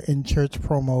color in church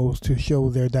promos to show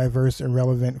they're diverse and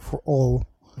relevant for all,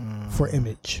 for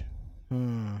image.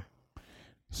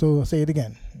 So say it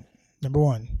again. Number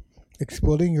one,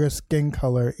 exploiting your skin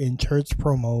color in church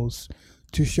promos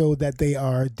to show that they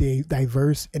are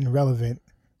diverse and relevant,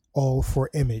 all for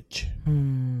image.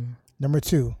 Number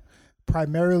two,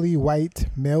 primarily white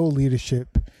male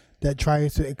leadership that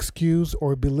tries to excuse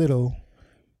or belittle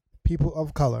people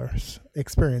of color's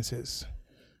experiences.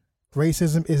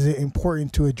 Racism isn't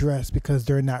important to address because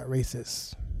they're not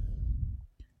racist.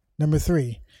 Number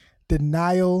three,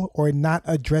 denial or not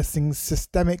addressing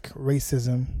systematic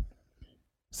racism,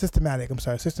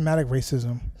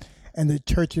 and the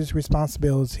church's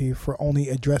responsibility for only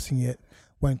addressing it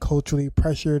when culturally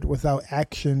pressured without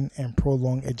action and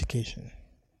prolonged education.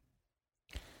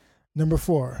 Number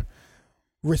four,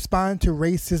 respond to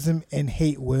racism and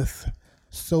hate with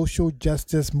social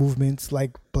justice movements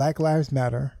like Black Lives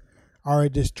Matter are a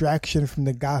distraction from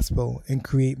the gospel and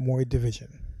create more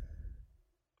division.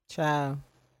 Child,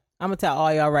 I'm gonna tell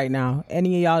all y'all right now,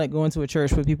 any of y'all that go into a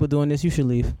church with people doing this, you should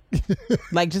leave.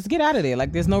 Like, just get out of there.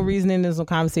 Like, there's no reasoning, there's no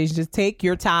conversation. Just take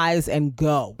your tithes and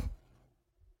go.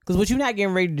 Because what you're not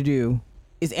getting ready to do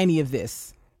is any of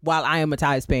this while I am a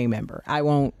tithes paying member. I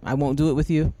won't do it with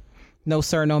you. No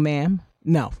sir, no ma'am.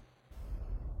 No.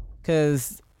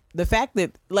 Because the fact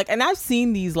that, like, and I've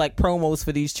seen these like promos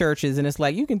for these churches, and it's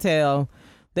like, you can tell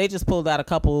they just pulled out a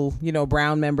couple, you know,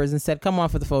 brown members and said, come on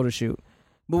for the photo shoot.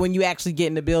 But when you actually get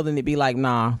in the building, it'd be like,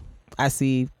 nah, I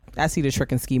see the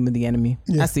trick and scheme of the enemy.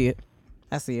 Yeah. I see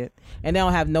it. And they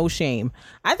don't have no shame.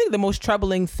 I think the most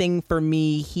troubling thing for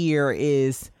me here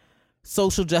is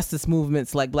social justice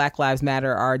movements like Black Lives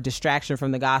Matter are a distraction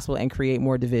from the gospel and create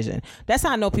more division. That's how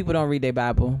I know people don't read their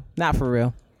Bible. Not for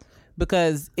real.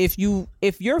 Because if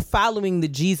you're following the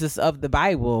Jesus of the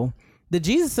Bible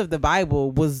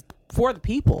was for the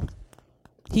people.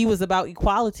 He was about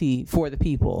equality for the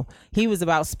people. He was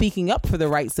about speaking up for the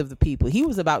rights of the people. He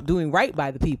was about doing right by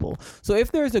the people. So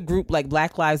if there's a group like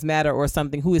Black Lives Matter or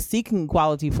something who is seeking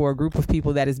equality for a group of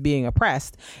people that is being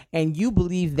oppressed, and you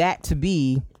believe that to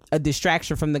be a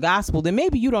distraction from the gospel, then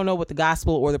maybe you don't know what the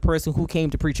gospel or the person who came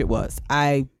to preach it was.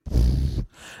 I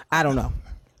don't know.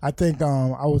 I think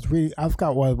I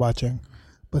forgot what I was watching,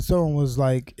 but someone was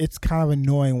like, it's kind of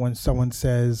annoying when someone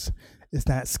says it's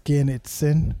not skin, it's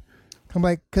sin. I'm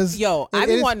like, because I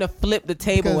be wanting to flip the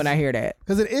table when I hear that,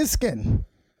 because it is skin.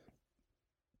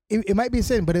 It might be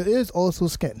sin, but it is also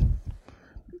skin,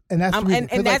 and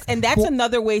that's that's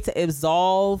another way to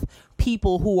absolve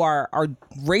people who are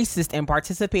racist and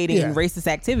participating in racist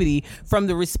activity from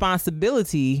the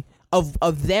responsibility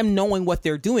of them knowing what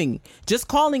they're doing. Just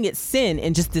calling it sin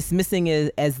and just dismissing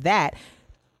it as that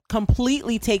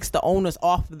completely takes the onus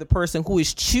off of the person who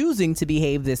is choosing to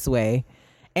behave this way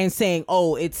and saying,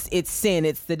 oh, it's sin,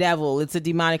 it's the devil, it's a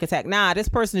demonic attack. Nah, this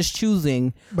person is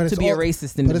choosing to be a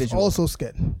racist individual. But it's also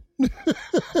skin.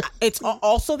 It's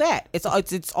also that. It's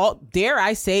all, dare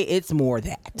I say, it's more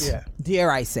that. Yeah.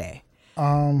 Dare I say.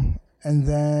 And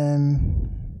then,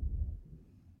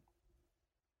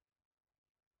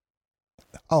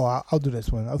 I'll do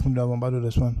this one. I'll do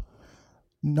this one.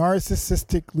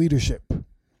 Narcissistic leadership.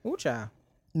 Ooh, child.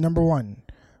 Number 1,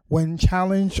 when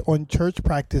challenged on church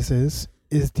practices,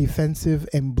 is defensive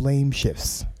and blame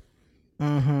shifts.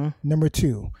 Mm-hmm. Number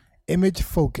 2, image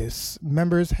focus.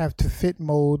 Members have to fit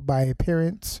mold by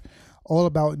appearance, all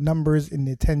about numbers in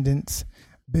attendance,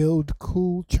 build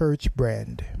cool church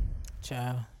brand.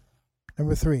 Child.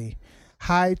 Number 3,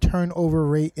 high turnover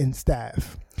rate in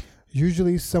staff.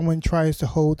 Usually someone tries to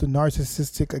hold the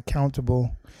narcissistic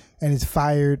accountable and is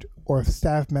fired, or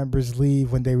staff members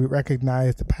leave when they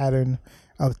recognize the pattern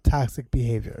of toxic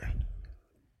behavior.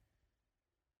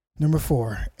 Number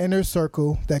 4, inner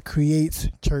circle that creates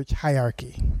church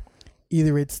hierarchy.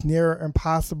 Either it's near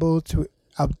impossible to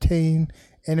obtain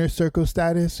inner circle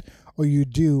status, or you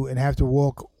do and have to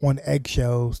walk on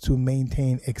eggshells to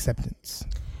maintain acceptance.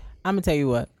 I'm going to tell you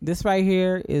what, this right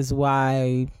here is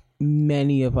why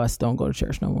many of us don't go to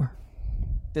church no more.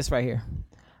 This right here.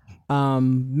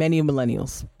 Many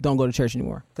millennials don't go to church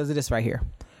anymore because of this right here.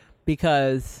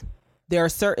 Because there are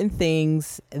certain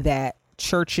things that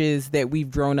churches that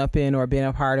we've grown up in or been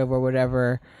a part of or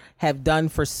whatever have done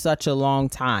for such a long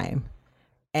time,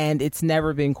 and it's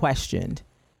never been questioned.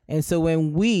 And so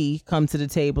when we come to the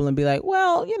table and be like,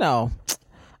 well, I know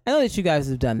that you guys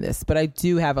have done this, but I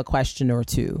do have a question or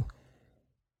two.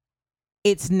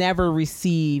 It's never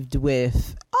received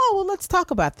with, oh, well, let's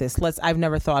talk about this. I've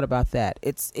never thought about that.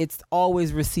 It's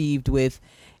always received with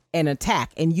an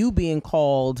attack, and you being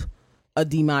called a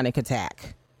demonic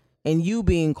attack, and you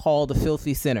being called a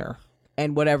filthy sinner,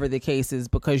 and whatever the case is,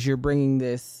 because you're bringing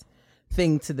this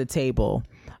thing to the table.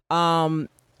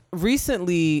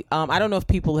 Recently, I don't know if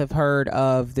people have heard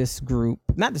of this group,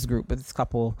 not this group, but this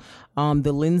couple,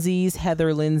 the Lindsays,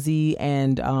 Heather Lindsay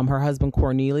and her husband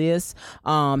Cornelius.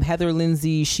 Heather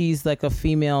Lindsay, she's like a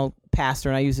female pastor,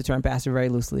 and I use the term pastor very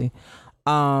loosely.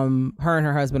 Her and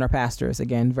her husband are pastors,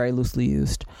 again, very loosely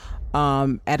used,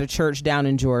 at a church down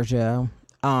in Georgia.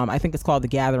 I think it's called the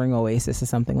Gathering Oasis or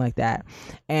something like that.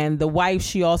 And the wife,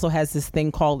 she also has this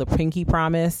thing called the Pinky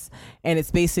Promise. And it's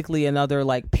basically another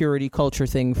like purity culture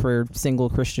thing for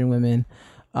single Christian women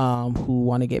who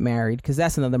want to get married, because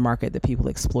that's another market that people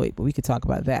exploit. But we could talk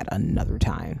about that another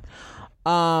time.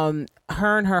 Her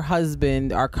and her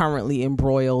husband are currently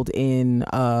embroiled in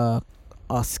a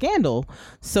scandal,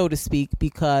 so to speak,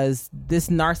 because this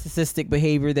narcissistic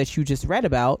behavior that you just read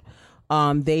about,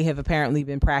 they have apparently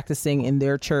been practicing in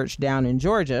their church down in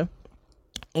Georgia.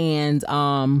 And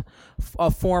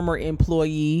a former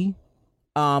employee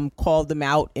called them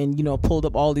out and, pulled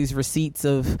up all these receipts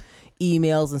of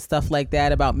emails and stuff like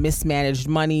that about mismanaged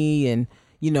money and,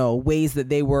 ways that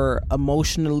they were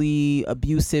emotionally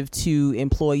abusive to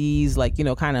employees, like,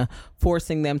 kind of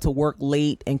forcing them to work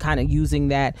late and kind of using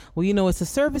that, well, it's a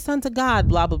service unto God,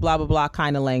 blah, blah, blah, blah, blah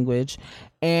kind of language.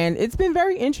 And it's been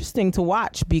very interesting to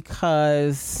watch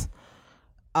because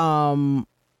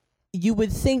you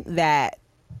would think that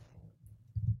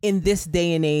in this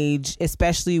day and age,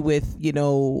 especially with,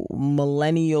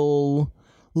 millennial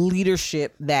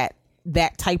leadership, that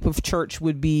type of church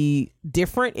would be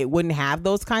different. It wouldn't have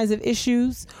those kinds of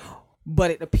issues,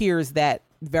 but it appears that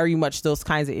very much those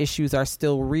kinds of issues are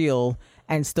still real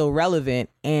and still relevant.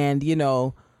 And,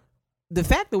 the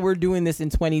fact that we're doing this in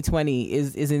 2020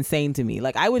 is insane to me.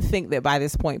 Like, I would think that by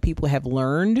this point, people have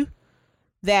learned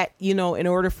that, in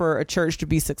order for a church to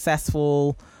be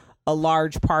successful, a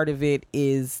large part of it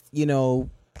is,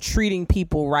 treating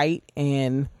people right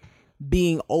and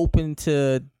being open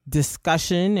to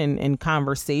discussion and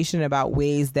conversation about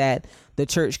ways that the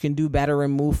church can do better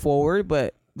and move forward.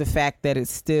 But the fact that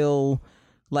it's still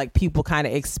like people kind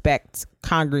of expect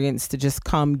congregants to just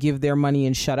come give their money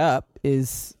and shut up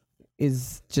is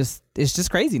just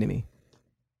crazy to me.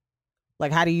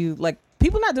 Like, how do you, like,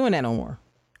 people not doing that no more.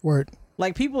 Word.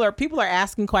 Like, people are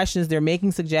asking questions, they're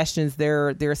making suggestions,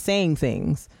 they're saying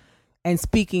things and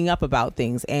speaking up about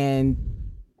things. And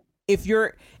if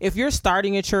you're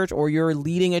starting a church or you're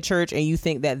leading a church and you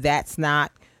think that that's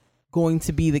not going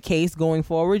to be the case going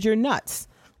forward, you're nuts.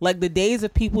 Like, the days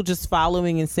of people just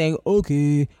following and saying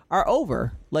okay are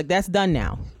over. Like, that's done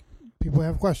now. People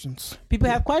have questions. People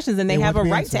have questions, and they have a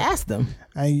right to ask them.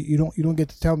 You don't get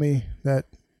to tell me that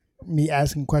me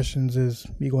asking questions is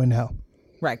me going to hell.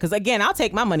 Right, because again, I'll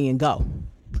take my money and go.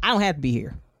 I don't have to be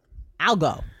here. I'll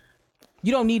go.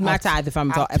 You don't need my tithe if I'm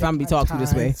be talking to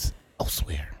this way.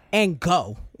 Elsewhere. And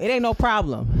go. It ain't no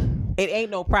problem. It ain't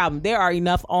no problem. There are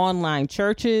enough online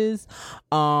churches,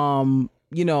 charities.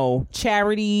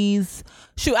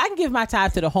 Shoot, I can give my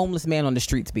tithe to the homeless man on the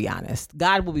street, to be honest.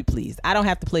 God will be pleased. I don't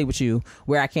have to play with you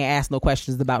where I can't ask no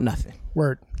questions about nothing.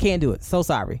 Word. Can't do it. So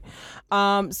sorry.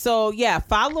 So yeah,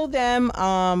 follow them.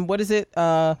 What is it?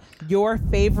 Your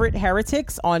Favorite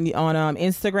Heretics on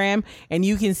Instagram, and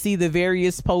you can see the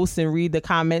various posts and read the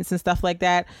comments and stuff like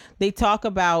that. They talk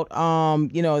about,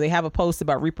 they have a post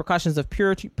about repercussions of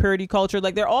purity culture.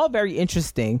 Like, they're all very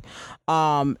interesting,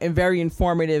 and very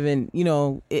informative. And,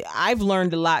 I've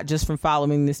learned a lot just from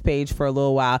following this page for a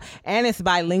little while, and it's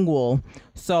bilingual.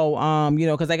 So,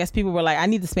 because I guess people were like, I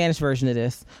need the Spanish version of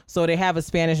this. So they have a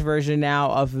Spanish version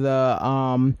now of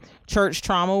the church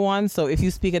trauma one. So if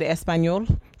you speak of the Espanol,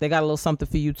 they got a little something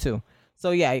for you too. So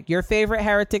yeah, Your Favorite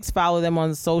Heretics, follow them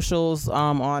on socials,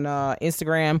 on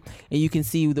Instagram, and you can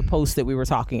see the posts that we were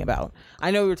talking about.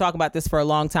 I know we were talking about this for a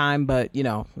long time, but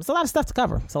it's a lot of stuff to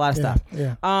cover. It's a lot of stuff.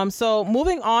 Yeah. So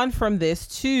moving on from this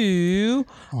to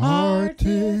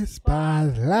Artist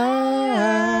Spotlight.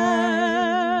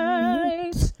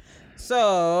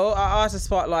 So our artist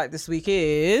spotlight this week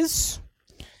is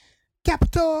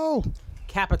Capitol.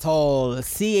 Capitol.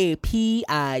 Capitol.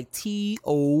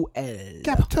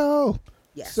 Capitol.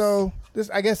 Yes. So this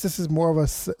is more of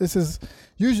this is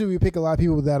usually we pick a lot of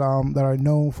people that are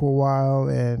known for a while,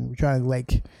 and we're trying to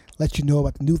let you know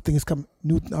about the new things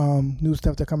new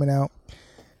stuff that are coming out.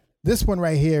 This one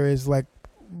right here is like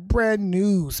brand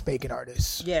new Spaken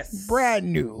artist. Yes.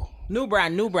 Brand new. New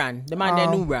brand. The man that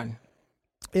new brand.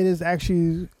 It is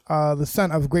actually the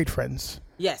son of great friends.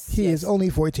 Yes. He is only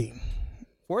 14.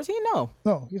 14? No,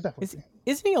 he's not 14.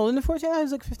 Isn't he older than 14? I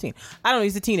was like 15. I don't know.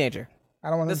 He's a teenager.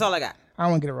 That's all I got. I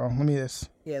don't want to get it wrong. Let me this.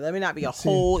 Yeah, let me not be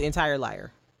whole entire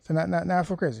liar. So not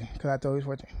for crazy, because I thought he was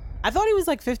 14. I thought he was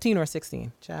like 15 or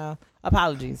 16. Child.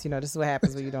 Apologies. This is what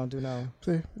happens when you don't do no.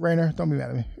 See, Rainer, don't be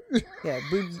mad at me. Yeah,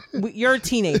 you're a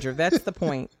teenager. That's the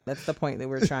point. That's the point that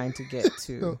we're trying to get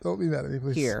to. Don't be mad at me,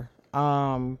 please. Here.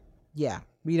 Yeah,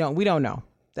 we don't know.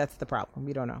 That's the problem.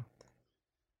 We don't know.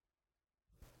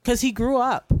 Because he grew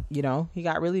up, he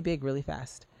got really big really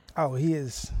fast. Oh, he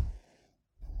is.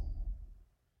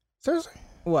 Seriously?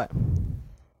 What?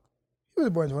 He was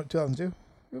born in 2002.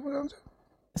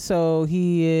 So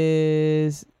he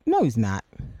is. No, he's not.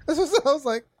 That's what I was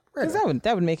like. Because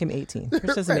that would make him 18, which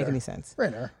doesn't make any sense.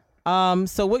 Rainer.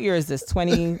 So what year is this?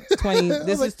 2020.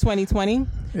 This is 2020.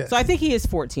 Yes. So I think he is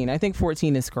 14. I think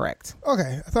 14 is correct.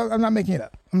 Okay, I'm not making it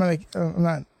up. I'm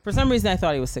not. For some reason, I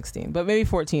thought he was 16, but maybe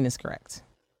 14 is correct.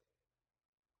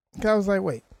 I was like,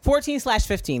 wait.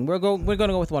 14/15. We're going to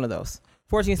go with one of those.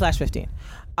 14/15.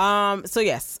 So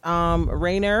yes,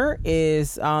 Rainer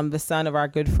is the son of our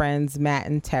good friends Matt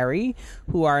and Terry,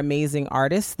 who are amazing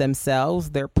artists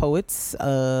themselves. They're poets.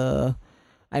 I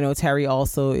know Terry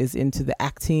also is into the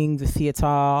acting, the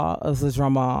theater, the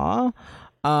drama.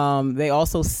 They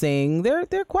also sing.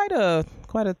 They're quite a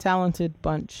talented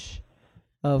bunch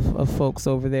of folks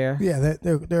over there. Yeah,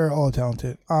 they're all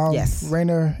talented. Yes,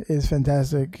 Rainer is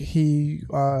fantastic. He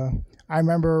I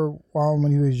remember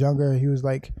when he was younger, he was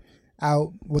like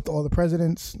out with all the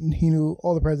presidents. He knew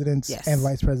all the presidents and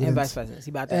vice presidents.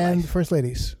 He about that and life. first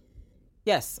ladies.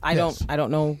 Yes, I don't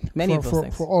know many of those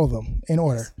things. For all of them in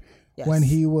order. Yes. When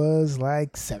he was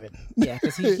like 7. Yeah,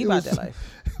 because he about that life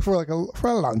for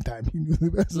a long time. He knew the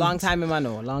presidents. Long time in my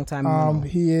know.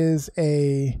 He is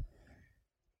a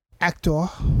actor.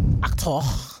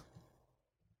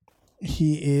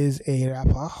 He is a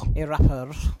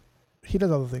rapper. He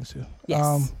does other things too.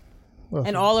 Yes.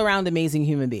 An all-around amazing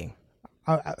human being.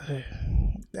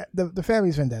 The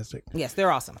family's fantastic. Yes,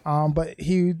 they're awesome. But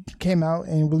he came out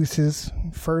and released his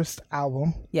first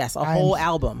album. Yes, whole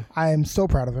album. I am so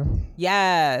proud of him.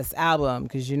 Yes, album.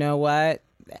 Because you know what?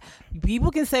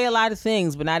 People can say a lot of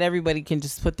things, but not everybody can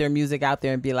just put their music out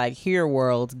there and be like, here,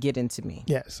 world, get into me.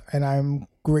 Yes, and I'm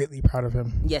greatly proud of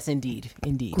him. Yes, indeed.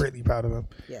 Greatly proud of him.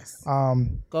 Yes.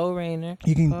 Go Rainer.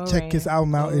 You can check his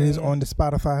album out. It is on the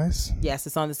Spotify's. Yes,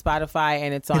 it's on the Spotify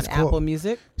and it's on Apple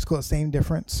Music. It's called Same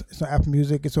Difference. It's on Apple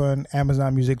Music. It's on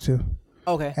Amazon Music too.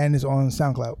 Okay. And it's on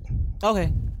SoundCloud.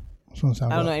 Okay. It's on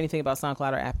SoundCloud. I don't know anything about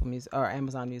SoundCloud or Apple Music or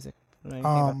Amazon Music.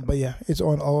 But yeah, it's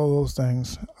on all of those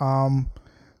things.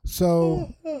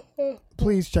 So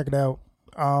please check it out.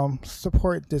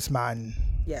 Support this man.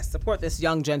 Yes, support this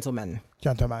young gentleman.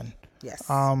 Yes.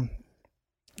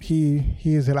 He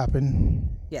is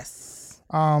rapping. Yes.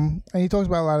 And he talks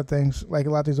about a lot of things, like a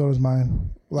lot of things on his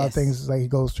mind, a lot of things like he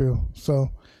goes through.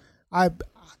 So I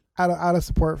out of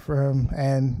support for him,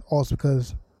 and also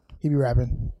because he be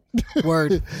rapping,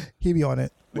 Word. He be on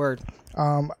it. Word.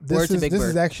 This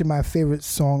is actually my favorite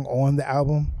song on the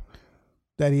album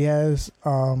that he has.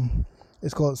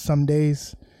 It's called Some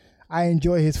Days. I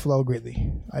enjoy his flow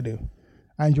greatly. I do.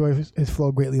 I enjoy his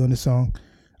flow greatly on this song.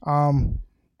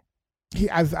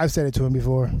 I've said it to him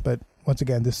before, but once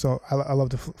again, this song, I love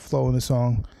the flow in the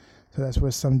song. So that's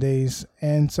where Some Days.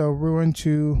 And so we're going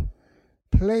to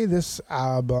play this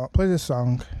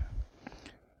song.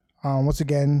 Once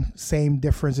again, same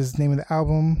difference as the name of the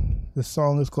album. The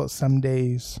song is called Some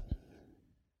Days.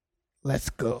 Let's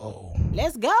go.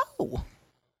 Let's go.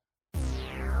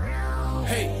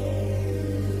 Hey.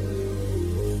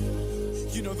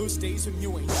 You know those days when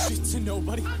you ain't shit to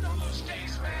nobody? I know those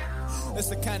days, man. That's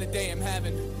the kind of day I'm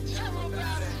having.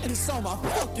 And it's all my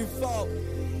fucking fault.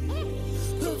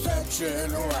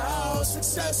 Perfection around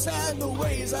success and the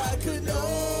ways I could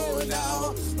know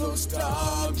now. Those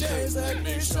dark days, let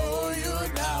me show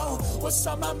you now. What's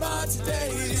on my mind today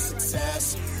is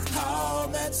success. How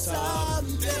that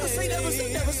someday. Never say never,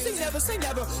 say never, say never, say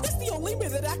never. It's the only way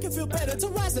that I can feel better. To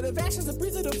rise to the actions and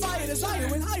breathe to the fire.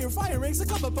 Desire and higher fire ranks to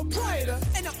come up proprietor.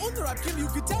 And the honor I give you,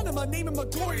 get down to my name and my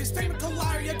glorious fame and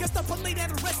calamity. I guess I put laid out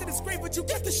and rested in grave, but you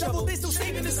get the shovel. They still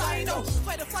saving this I know.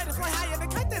 Fight or flight or fly higher. The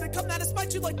kite that'll come down to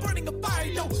spite you like burning a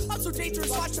fire. No, I'm so dangerous.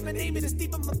 Watch them and aim it as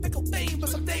deep in my fickle fame. But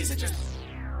some days it just.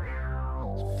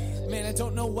 Man, I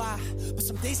don't know why, but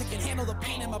some days I can handle the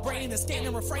pain in my brain and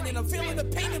standing, refraining, I'm feeling the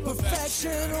pain and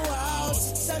perfection around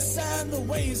success and the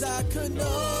ways I could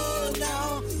know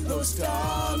now. Those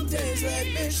dark days, let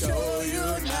me show you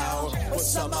now.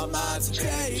 What's on my mind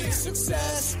today is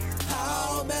success.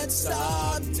 How meant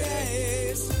some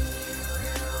days.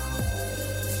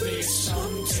 These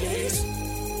some days.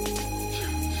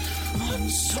 On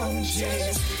some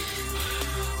days.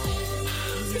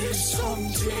 These some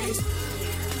days.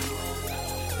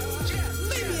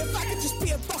 If I could just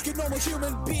be a fucking normal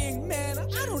human being, man,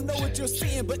 I don't know what you're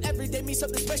seeing, but every day means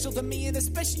something special to me, and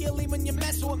especially when you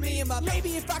mess with me and my.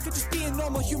 Maybe if I could just be a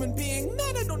normal human being,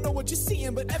 man, I don't know what you're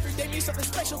seeing, but every day means something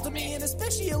special to me, and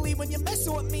especially when you're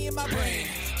messing with me and my brain.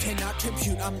 Cannot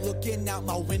compute, I'm looking out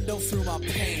my window through my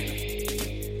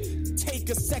pain. Take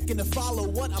a second to follow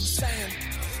what I'm saying.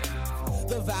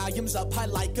 The volume's up high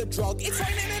like a drug. It's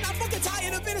raining and I'm fucking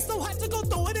tired of it. It's so hard to go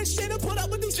through it and shit and put up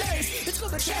with these days. It's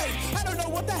gonna change. I don't know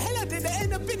what the hell I did to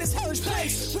end up in this hellish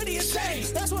place. Pretty insane.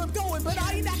 That's where I'm going, but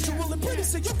I ain't actual and pretty,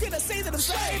 so you gonna say that I'm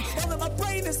straight. All that my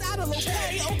brain is out of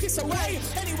okay. Okay, so hey.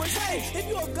 Anyways, hey, if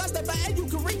you have guns that and you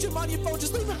can reach him on your phone,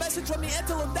 just leave a message from me and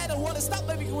tell him that I wanna stop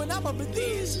living when I'm up in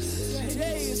these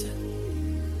days.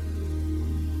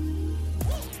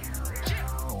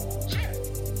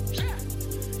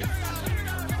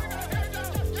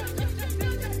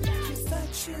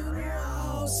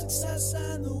 Success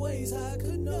and the ways I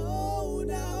could know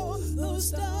now.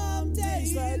 Those dumb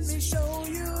days, let me show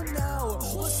you now.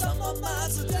 What's on my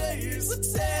mind today?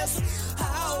 Success,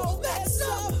 how messed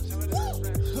up.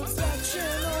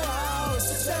 Perfection around.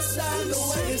 Success and the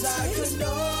ways I could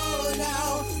know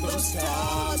now. Those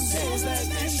dumb days, let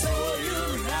me show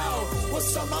you now.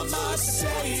 What's on my mind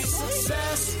today?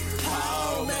 Success,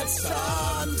 how messed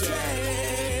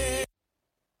someday.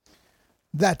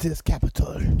 That is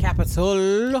Capital.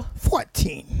 Capital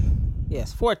 14.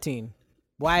 Yes, 14.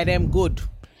 Why them good?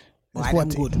 Why them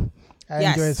good? I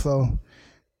enjoy his flow.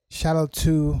 Shout out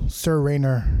to Sir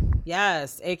Rainer.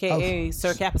 Yes, a.k.a.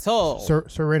 Sir Capital. Sir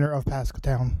Rainer of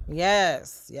Pascaltown.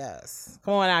 Yes.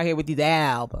 Come on out here with these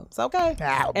albums, okay?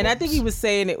 And I think he was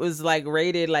saying it was like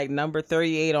rated like number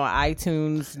 38 on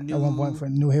iTunes. At one point for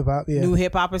New Hip Hop, yeah. New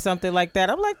Hip Hop or something like that.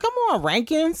 I'm like, come on,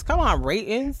 rankings. Come on,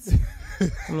 ratings.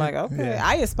 I'm like, okay. Yeah.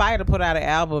 I aspire to put out an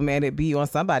album and it be on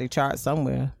somebody's chart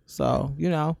somewhere. So,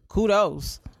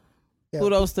 kudos. Yeah.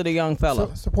 Kudos to the young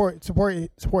fella. Support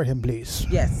him, please.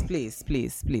 Yes,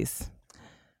 please.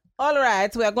 All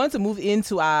right, we are going to move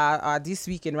into our This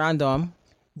Week in Random.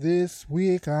 This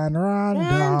Week in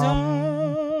Random.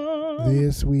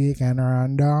 This Week in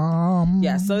Random.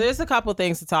 Yeah, so there's a couple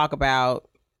things to talk about.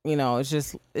 It's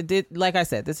just, like I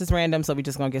said, this is random, so we're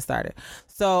just going to get started.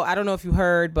 So I don't know if you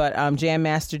heard, but Jam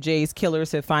Master Jay's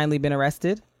killers have finally been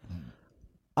arrested.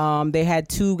 They had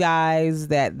two guys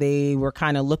that they were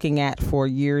kind of looking at for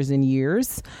years and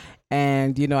years.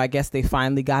 And, I guess they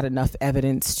finally got enough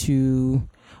evidence to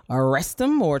arrest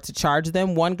them or to charge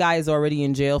them. One guy is already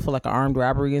in jail for like an armed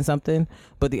robbery and something.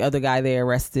 But the other guy they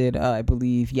arrested, I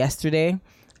believe, yesterday.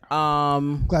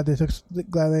 Glad they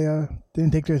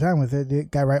didn't take their time with it. They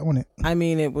got right on it. I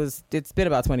mean, it's been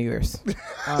about 20 years. Be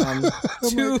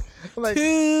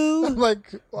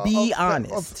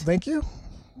honest. Thank you.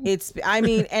 I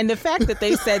mean, and the fact that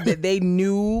they said that they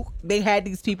knew they had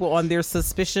these people on their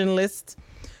suspicion list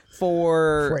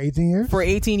for 18 years. For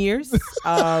 18 years.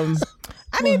 I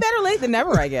mean, better late than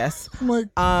never, I guess.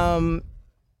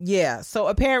 Yeah. So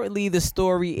apparently the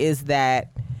story is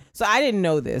that. So I didn't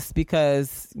know this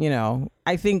because, you know,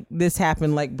 I think this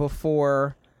happened like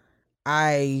before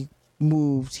I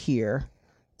moved here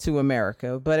to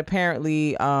America. But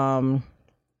apparently, Jam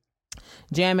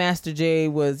Master Jay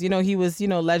was, you know, he was, you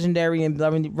know, legendary in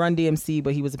Run DMC,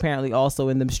 but he was apparently also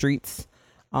in the streets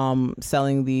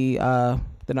selling the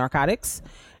narcotics.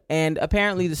 And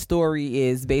apparently the story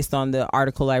is based on the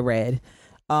article I read.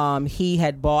 He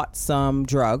had bought some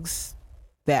drugs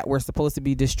that were supposed to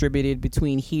be distributed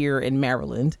between here and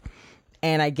Maryland.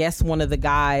 And I guess one of the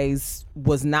guys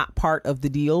was not part of the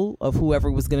deal of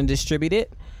whoever was going to distribute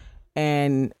it.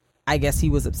 And I guess he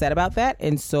was upset about that.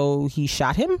 And so he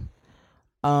shot him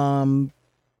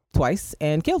twice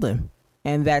and killed him.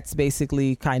 And that's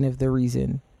basically kind of the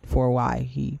reason for why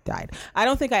he died. I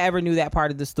don't think I ever knew that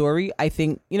part of the story. I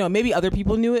think, you know, maybe other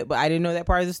people knew it, but I didn't know that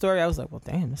part of the story. I was like, well,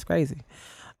 damn, that's crazy.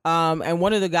 And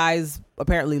one of the guys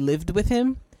apparently lived with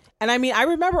him. And I mean, I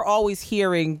remember always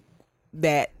hearing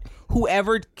that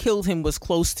whoever killed him was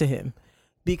close to him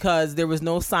because there was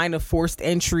no sign of forced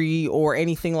entry or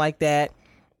anything like that.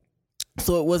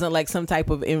 So it wasn't like some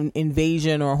type of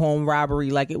invasion or home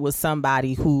robbery. Like it was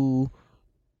somebody who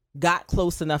got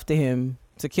close enough to him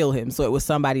to kill him. So it was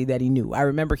somebody that he knew. I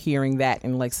remember hearing that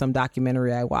in like some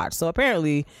documentary I watched. So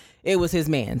apparently it was his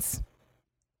mans,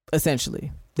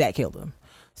 essentially, that killed him.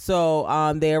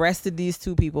 So they arrested these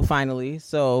two people finally.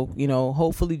 So, you know,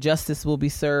 hopefully justice will be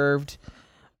served.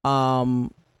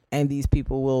 And these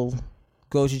people will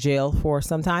go to jail for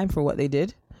some time for what they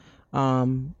did.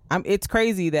 It's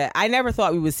crazy that I never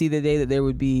thought we would see the day that there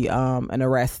would be an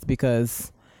arrest,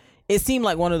 because it seemed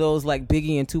like one of those like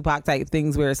Biggie and Tupac type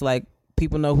things where it's like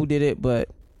people know who did it, but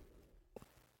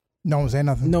no one's saying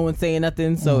nothing. No one's saying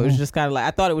nothing. So it's just kind of like,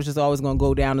 I thought it was just always going to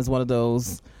go down as one of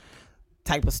those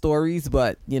type of stories,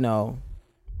 but you know,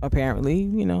 apparently,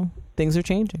 you know, things are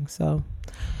changing. So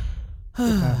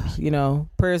you know,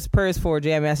 prayers for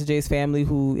Jam Master Jay's family,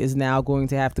 who is now going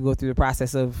to have to go through the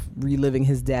process of reliving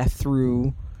his death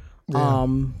through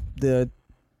the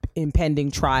impending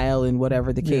trial and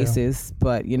whatever the case is.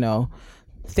 But you know,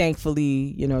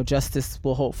 thankfully, you know, justice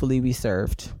will hopefully be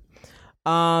served.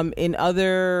 In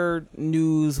other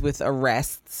news with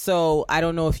arrests, so I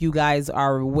don't know if you guys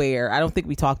are aware, I don't think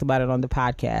we talked about it on the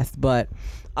podcast, but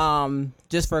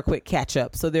just for a quick catch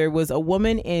up. So there was a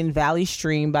woman in Valley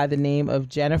Stream by the name of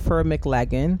Jennifer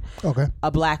McLagan,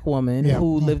 a black woman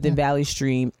who lived in Valley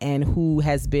Stream and who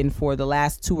has been for the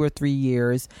last 2 or 3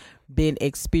 years been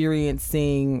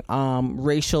experiencing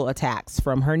racial attacks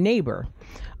from her neighbor.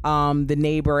 The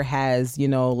neighbor has, you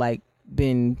know, like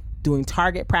been doing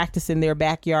target practice in their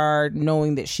backyard,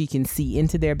 knowing that she can see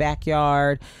into their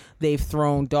backyard. They've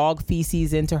thrown dog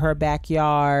feces into her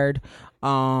backyard.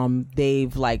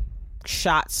 They've like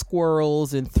shot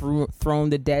squirrels and thrown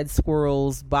the dead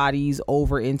squirrels' bodies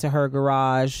over into her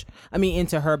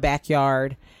into her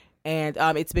backyard. And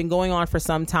it's been going on for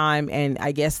some time. And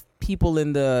I guess people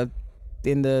in the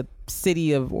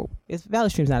city of, Valley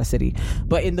Stream's not a city,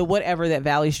 but in the whatever that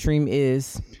Valley Stream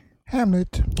is,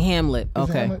 Hamlet.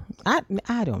 Okay. Hamlet?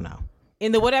 I don't know.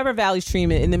 In the whatever Valley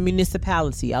Stream, in the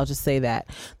municipality, I'll just say that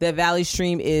Valley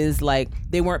Stream is like,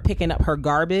 they weren't picking up her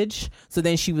garbage. So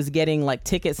then she was getting like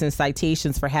tickets and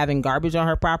citations for having garbage on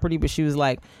her property. But she was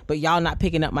like, but y'all not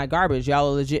picking up my garbage.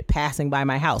 Y'all are legit passing by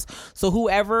my house. So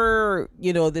whoever,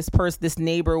 you know, this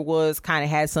neighbor was, kind of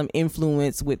had some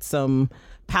influence with some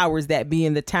powers that be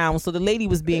in the town. So the lady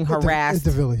was being harassed. It's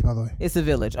the village, by the way. It's a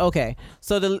village. Okay.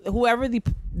 So whoever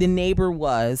the neighbor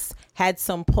was had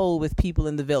some pull with people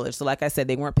in the village. So like I said,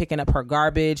 they weren't picking up her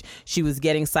garbage. She was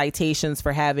getting citations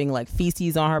for having like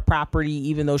feces on her property,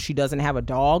 even though she doesn't have a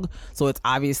dog. So it's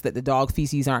obvious that the dog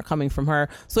feces aren't coming from her.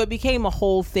 So it became a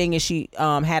whole thing, and she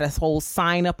had a whole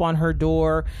sign up on her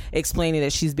door explaining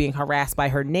that she's being harassed by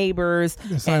her neighbors.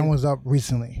 The sign was up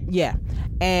recently. Yeah.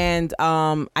 And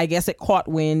I guess it caught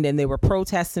wind, and they were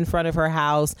protests in front of her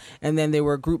house. And then there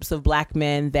were groups of black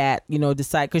men that, you know,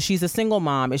 decide, because she's a single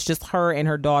mom. It's just her and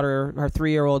her daughter, her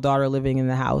 3-year-old daughter, living in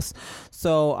the house.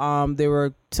 So there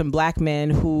were some black men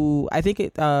who, I think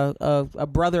a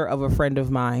brother of a friend of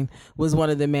mine was one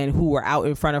of the men who were out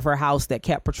in front of her house that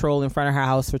kept patrol in front of her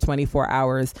house for 24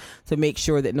 hours to make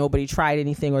sure that nobody tried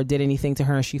anything or did anything to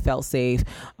her and she felt safe.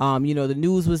 You know, the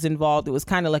news was involved. It was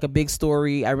kind of like a big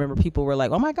story. I remember people were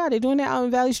like, oh my God, they're doing that out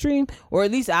in Valley Stream? Or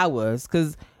at least I was,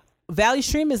 because Valley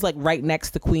Stream is like right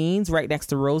next to Queens, right next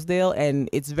to Rosedale, and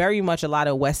it's very much a lot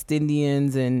of West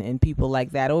Indians and people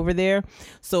like that over there.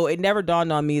 So it never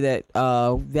dawned on me that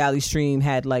Valley Stream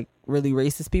had like really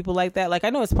racist people like that. Like I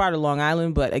know it's part of Long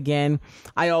Island, but again,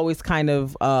 I always kind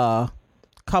of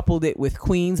coupled it with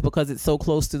Queens because it's so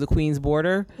close to the Queens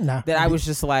border that I was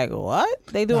just like, what?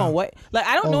 They doing what? Like,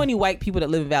 I don't know any white people that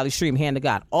live in Valley Stream, hand to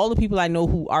God. All the people I know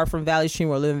who are from Valley Stream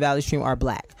or live in Valley Stream are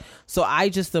black. So I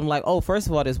just am like, oh, first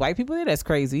of all, there's white people there? That's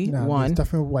crazy. One. There's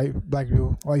definitely white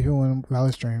people in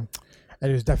Valley Stream.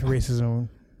 And there's definitely racism.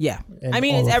 Yeah. I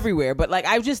mean, it's everywhere, but like,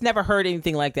 I've just never heard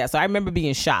anything like that. So I remember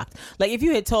being shocked. Like, if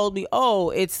you had told me, oh,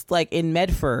 it's like in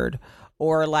Medford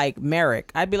or like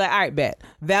Merrick, I'd be like, all right, bet.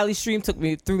 Valley Stream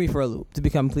threw me for a loop, to be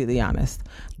completely honest.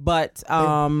 But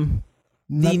no,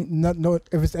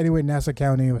 if it's anywhere in Nassau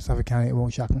County or Suffolk County, it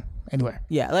won't shock me. Anyway.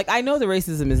 Yeah, like I know the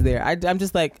racism is there. I'm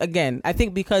just like, again, I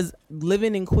think because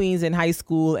living in Queens in high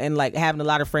school and like having a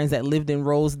lot of friends that lived in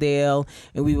Rosedale,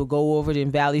 and we would go over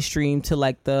in Valley Stream to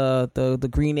like the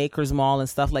Green Acres Mall and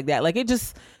stuff like that. Like it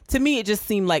just, to me, it just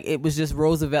seemed like it was just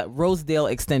Rosedale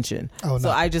extension. Oh, no. So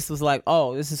I just was like,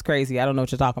 oh, this is crazy. I don't know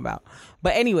what you're talking about.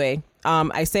 But anyway,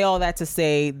 I say all that to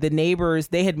say the neighbors,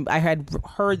 I had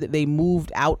heard that they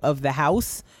moved out of the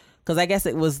house. Because I guess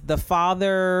it was the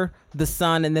father, the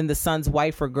son, and then the son's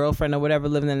wife or girlfriend or whatever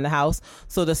living in the house.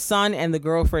 So the son and the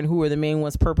girlfriend, who were the main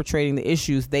ones perpetrating the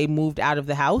issues, they moved out of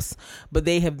the house. But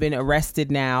they have been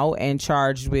arrested now and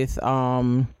charged with,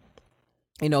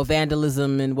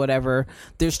 vandalism and whatever.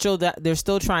 They're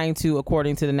still trying to,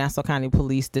 according to the Nassau County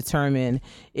Police, determine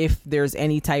if there's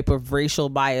any type of racial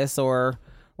bias or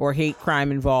hate crime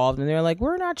involved. And they're like,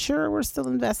 we're not sure. We're still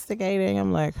investigating.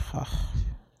 I'm like, oh.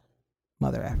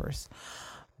 Mother effers.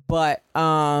 But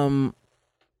the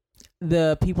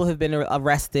people have been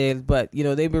arrested, but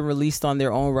they've been released on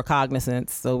their own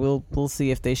recognizance. So we'll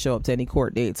see if they show up to any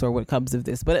court dates or what comes of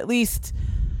this. But at least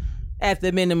at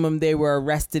the minimum, they were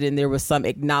arrested and there was some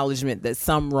acknowledgement that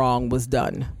some wrong was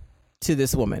done to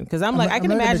this woman. Because I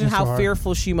can imagine how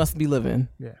fearful she must be living.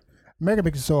 Yeah, America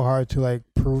makes it so hard to like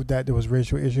prove that there was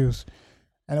racial issues.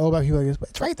 And all black people are like,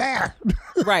 it's right there.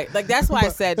 Right. Like, that's why I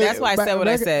said what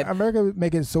I said. America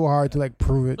make it so hard to, like,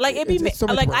 prove it. Like, it's so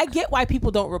like, work. I get why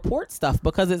people don't report stuff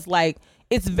because it's like,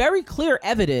 it's very clear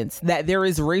evidence that there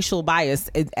is racial bias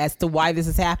as to why this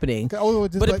is happening.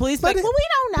 But the police like, well, we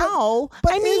don't know.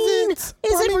 But is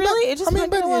it really? It just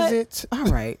is it? All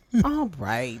right.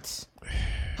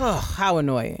 Oh, how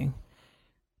annoying.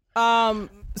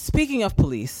 Speaking of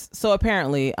police, so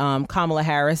apparently Kamala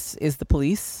Harris is the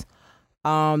police.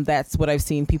 That's what I've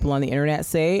seen people on the internet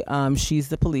say. She's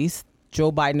the police.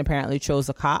 Joe Biden apparently chose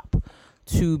a cop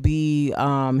to be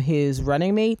his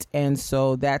running mate, and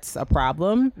so that's a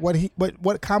problem.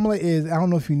 What Kamala is, I don't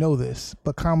know if you know this,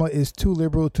 but Kamala is too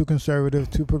liberal, too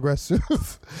conservative, too progressive.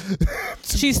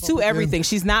 She's too everything.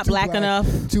 She's not black enough.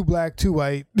 Too black, too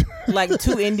white. Like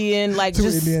too Indian. Like too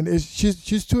Indian.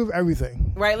 She's too of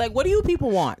everything. Right. Like, what do you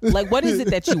people want? Like, what is it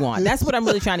that you want? That's what I'm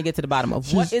really trying to get to the bottom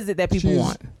of. What is it that people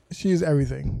want? She's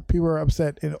everything. People are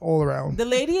upset all around. The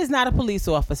lady is not a police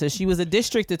officer. She was a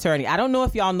district attorney. I don't know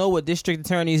if y'all know what district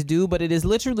attorneys do, but it is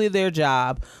literally their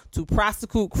job to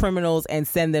prosecute criminals and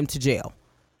send them to jail.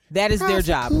 That is their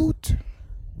job.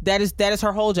 That is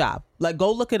her whole job. Like,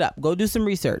 go look it up. Go do some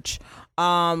research.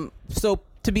 So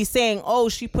to be saying, oh,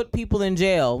 she put people in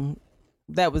jail,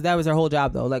 that was her whole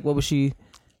job though. Like, what was she?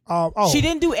 She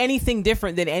didn't do anything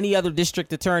different than any other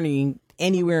district attorney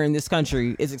anywhere in this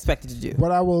country is expected to do.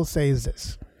 What I will say is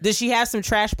this. Does she have some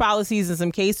trash policies and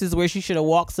some cases where she should have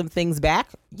walked some things back?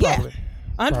 Probably.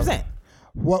 Yeah, 100%.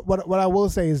 What I will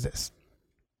say is this.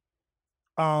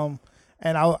 And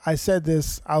I said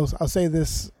this. I'll say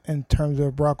this in terms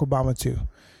of Barack Obama too.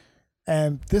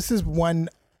 And this is one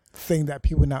thing that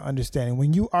people are not understanding.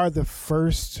 When you are the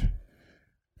first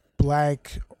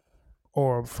black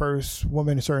or first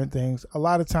woman in certain things, a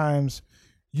lot of times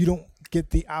you don't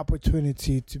get the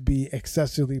opportunity to be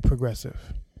excessively progressive.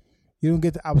 You don't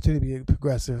get the opportunity to be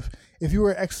progressive. If you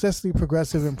were excessively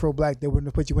progressive and pro-black, they wouldn't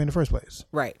have put you in the first place.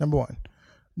 Right. Number one.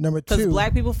 Number two. Because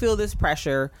black people feel this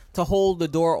pressure to hold the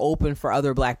door open for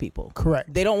other black people.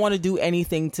 Correct. They don't want to do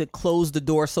anything to close the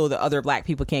door so that other black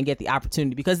people can't get the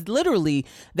opportunity. Because literally,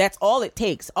 that's all it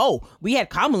takes. Oh, we had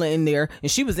Kamala in there,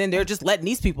 and she was in there just letting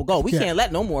these people go. We can't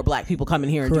let no more black people come in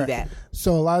here and do that.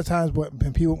 So a lot of times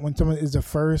when someone is the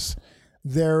first,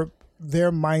 their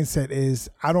mindset is,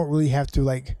 I don't really have to,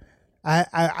 like,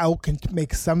 I can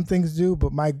make some things do,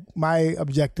 but my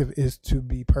objective is to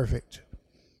be perfect.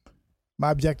 My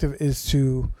objective is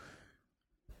to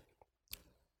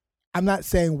I'm not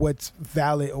saying what's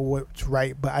valid or what's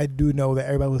right, but I do know that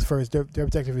everybody was first. Their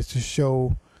objective is to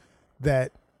show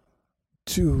that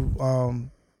to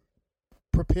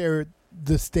prepare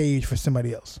the stage for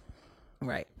somebody else.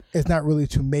 Right. It's not really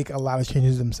to make a lot of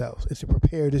changes themselves. It's to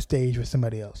prepare the stage for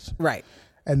somebody else. Right.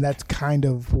 And that's kind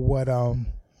of what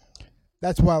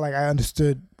that's why like I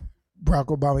understood Barack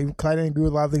Obama. Even I didn't agree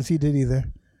with a lot of things he did either.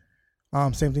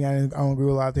 Same thing, I don't agree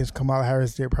with a lot of things Kamala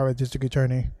Harris did, private district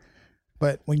attorney.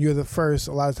 But when you're the first,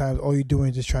 a lot of times all you're doing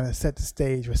is just trying to set the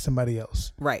stage for somebody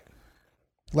else. Right.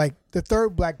 Like the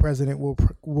third black president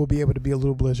will be able to be a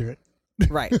little belligerent.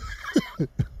 Right.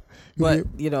 But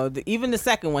even the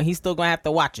second one, he's still gonna have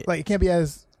to watch it. Like it can't be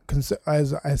as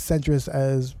centrist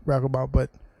as Barack Obama, but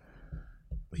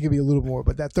he can be a little more.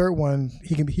 But that third one,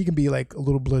 he can be like a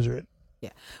little belligerent.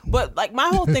 Yeah. But like my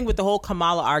whole thing with the whole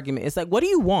Kamala argument is like, what do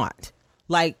you want?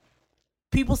 Like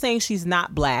people saying she's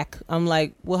not black. I'm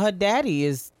like, well, her daddy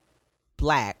is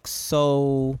black,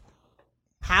 so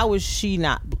how is she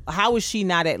not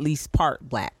at least part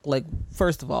black? Like,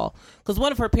 first of all, because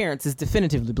one of her parents is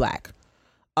definitively black.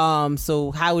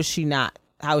 So how is she not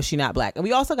black? And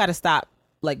we also got to stop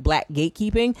like black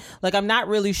gatekeeping. Like, I'm not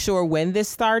really sure when this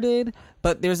started,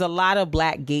 but there's a lot of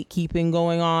black gatekeeping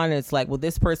going on. It's like, well,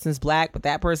 this person's black, but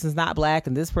that person's not black,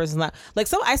 and this person's not. Like,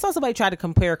 so I saw somebody try to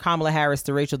compare Kamala Harris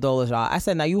to Rachel Dolezal. I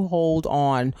said, now you hold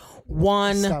on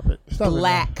one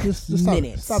black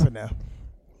minute. Stop it now.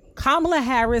 Kamala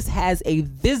Harris has a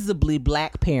visibly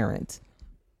black parent.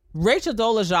 Rachel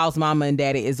Dolezal's mama and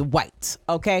daddy is white,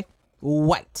 okay?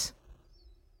 White.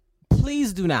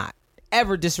 Please do not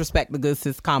ever disrespect the good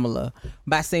sis Kamala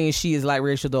by saying she is like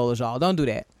Rachel Dolezal. Don't do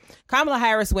that. Kamala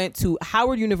Harris went to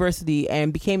Howard University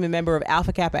and became a member of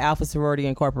Alpha Kappa Alpha Sorority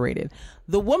Incorporated.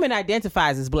 The woman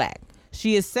identifies as black.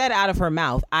 She has said out of her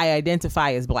mouth, I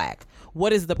identify as black.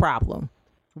 What is the problem?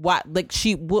 What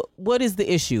is the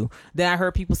issue? Then I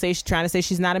heard people say she's trying to say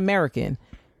she's not American.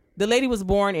 The lady was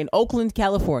born in Oakland,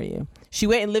 California. She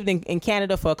went and lived in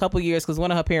Canada for a couple years because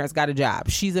one of her parents got a job.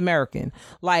 She's American.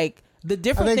 Like, the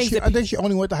different things. I think she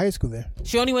only went to high school there.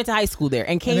 She only went to high school there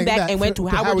and came back and went to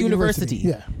Howard University.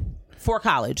 Yeah. For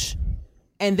college,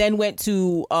 and then went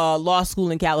to law school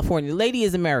in California. The lady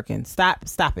is American.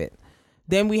 Stop it.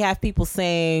 Then we have people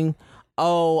saying,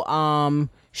 oh,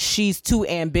 she's too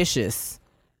ambitious.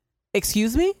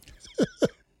 Excuse me?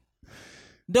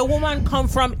 The woman come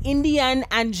from Indian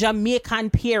and Jamaican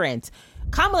parents.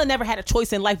 Kamala never had a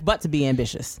choice in life but to be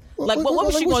ambitious. Like, what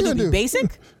was she going to do? Be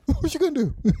basic? What was she going to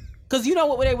do? Because you know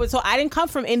what they were. So I didn't come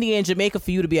from India and Jamaica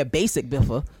for you to be a basic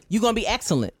biffa. You're going to be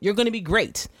excellent. You're going to be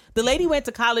great. The lady went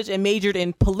to college and majored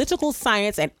in political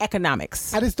science and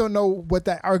economics. I just don't know what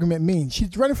that argument means.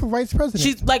 She's running for vice president.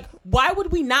 She's like, why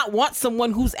would we not want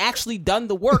someone who's actually done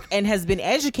the work and has been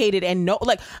educated and know?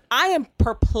 Like, I am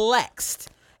perplexed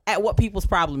at what people's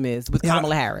problem is with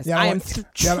Kamala Harris. I am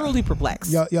truly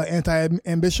perplexed. Y'all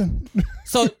anti-ambition?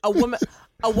 So a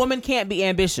woman can't be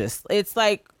ambitious. It's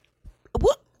like,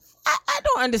 what? I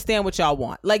don't understand what y'all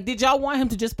want. Like, did y'all want him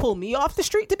to just pull me off the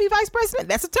street to be vice president?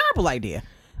 That's a terrible idea.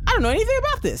 I don't know anything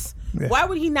about this. Yeah. Why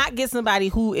would he not get somebody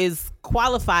who is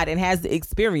qualified and has the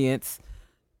experience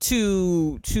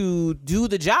to do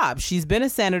the job? She's been a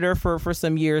senator for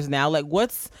some years now. Like,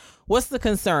 what's the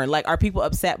concern? Like, are people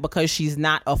upset because she's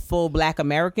not a full black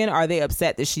American? Are they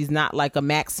upset that she's not like a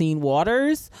Maxine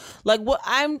Waters? Like, what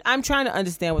I'm trying to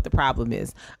understand what the problem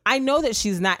is. I know that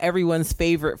she's not everyone's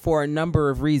favorite for a number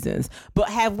of reasons, but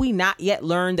have we not yet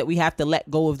learned that we have to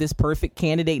let go of this perfect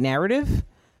candidate narrative?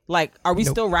 Like, are we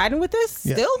still riding with this?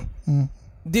 Yeah. Still? Mm.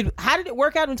 How did it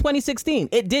work out in 2016?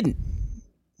 It didn't.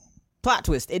 Plot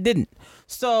twist. It didn't.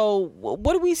 So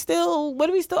what are we still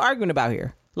arguing about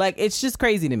here? Like, it's just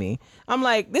crazy to me. I'm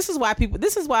like, this is why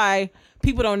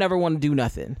people don't never want to do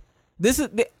nothing.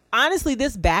 Honestly,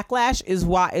 this backlash is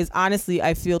honestly,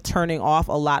 I feel, turning off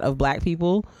a lot of black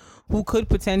people who could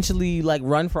potentially like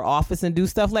run for office and do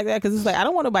stuff like that. Cause it's like, I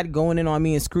don't want nobody going in on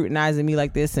me and scrutinizing me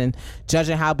like this and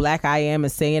judging how black I am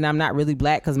and saying I'm not really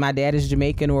black cause my dad is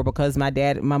Jamaican or because my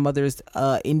mother's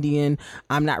Indian.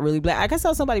 I'm not really black. I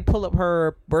saw somebody pull up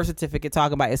her birth certificate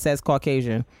talking about it says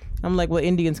Caucasian. I'm like, well,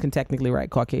 Indians can technically write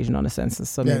Caucasian on the census,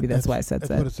 so maybe that's why it said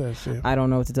that. What it says, yeah. I don't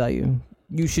know what to tell you.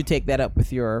 You should take that up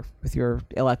with your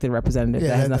elected representative.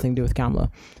 That has nothing to do with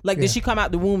Kamala. Like, did she come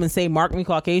out the womb and say, mark me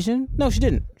Caucasian? No, she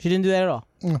didn't. She didn't do that at all.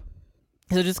 Mm.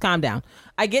 So just calm down.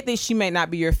 I get that she might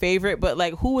not be your favorite, but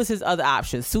like, who was his other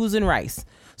option? Susan Rice.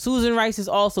 Susan Rice is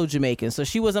also Jamaican, so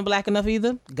she wasn't black enough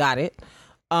either. Got it.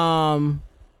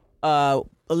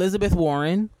 Elizabeth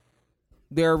Warren.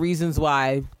 There are reasons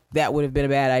why that would have been a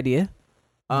bad idea.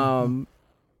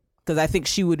 Because I think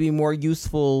she would be more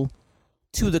useful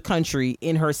to the country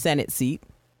in her Senate seat,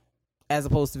 as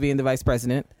opposed to being the vice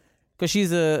president, because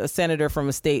she's a senator from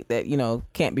a state that, you know,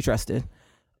 can't be trusted.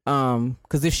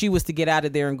 Because if she was to get out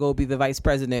of there and go be the vice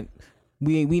president,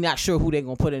 we not sure who they're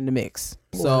gonna put in the mix.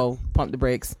 So pump the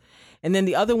brakes. And then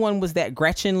the other one was that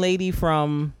Gretchen lady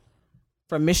from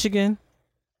Michigan.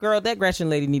 Girl, that Gretchen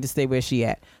lady need to stay where she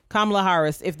at. Kamala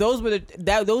Harris. If those were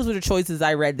the choices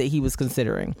I read that he was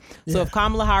considering. Yeah. So if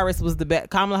Kamala Harris was the best,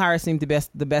 Kamala Harris seemed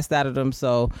the best out of them.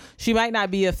 So she might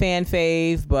not be a fan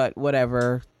fave, but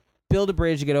whatever. Build a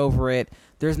bridge, get over it.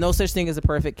 There's no such thing as a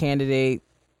perfect candidate.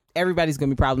 Everybody's going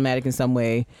to be problematic in some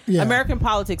way. Yeah. American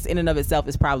politics in and of itself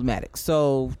is problematic.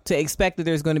 So to expect that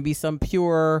there's going to be some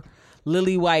pure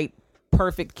lily white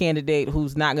perfect candidate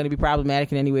who's not going to be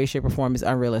problematic in any way, shape, or form is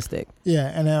unrealistic. Yeah,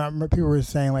 and people were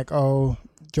saying like, "Oh,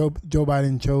 Joe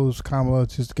Biden chose Kamala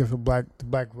just to give the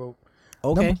black vote."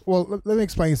 Okay. Let me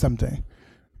explain something.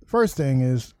 First thing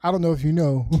is, I don't know if you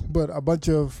know, but a bunch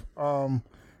of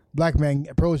black men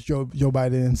approached Joe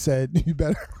Biden and said, "You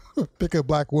better pick a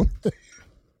black woman."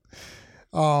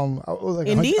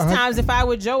 In these times, if I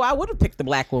were Joe, I would have picked the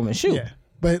black woman. Shoot. Yeah,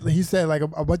 but he said like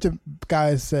a bunch of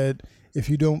guys said, if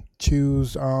you don't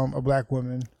choose a black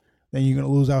woman, then you're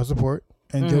gonna lose our support.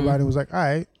 And Joe Biden was like, "All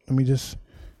right, let me just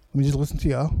listen to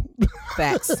y'all."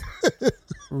 Facts.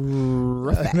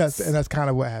 And that's kind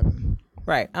of what happened.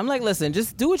 Right. I'm like, listen,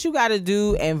 just do what you got to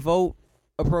do and vote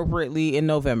appropriately in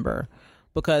November,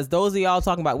 because those of y'all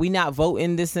talking about we not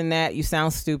voting this and that, you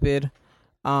sound stupid.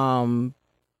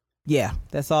 Yeah,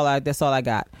 that's all I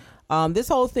got. This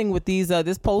whole thing with these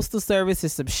this postal service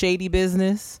is some shady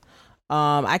business.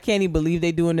 I can't even believe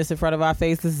they doing this in front of our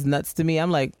face. This is nuts to me.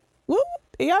 I'm like, what?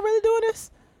 Are y'all really doing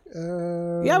this?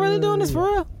 Y'all really doing this for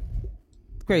real?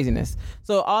 Craziness.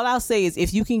 So all I'll say is,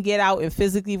 if you can get out and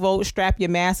physically vote, strap your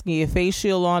mask and your face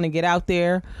shield on and get out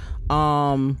there.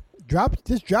 Drop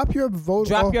your vote.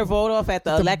 Drop your vote off at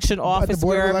the election office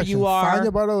wherever you are. Find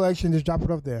your voter election. Just drop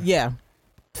it off there. Yeah.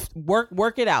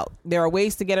 Work it out. There are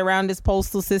ways to get around this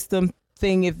postal system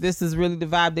thing if this is really the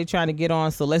vibe they're trying to get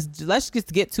on. So let's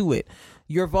just get to it.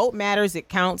 Your vote matters. It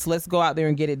counts. Let's go out there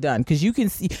and get it done, because you can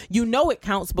see, it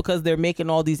counts because they're making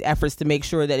all these efforts to make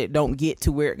sure that it don't get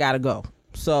to where it gotta go.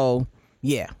 So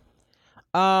yeah.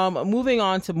 Moving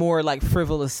on to more like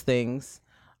frivolous things.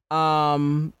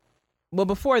 Well,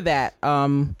 before that,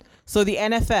 so the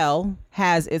NFL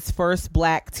has its first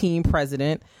black team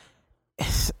president,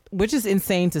 which is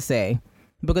insane to say,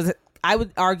 because I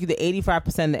would argue that 85%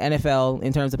 of the NFL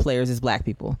in terms of players is black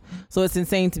people. So it's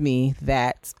insane to me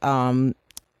that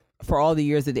for all the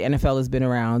years that the NFL has been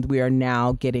around, we are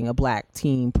now getting a black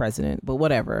team president, but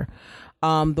whatever.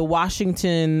 The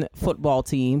Washington football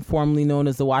team, formerly known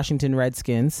as the Washington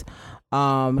Redskins,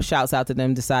 shouts out to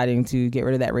them deciding to get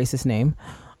rid of that racist name.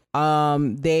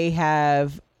 They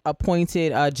have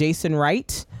appointed Jason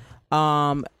Wright,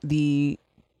 the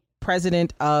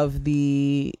president of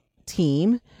the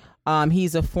team.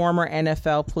 He's a former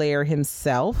NFL player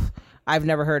himself. I've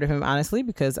never heard of him, honestly,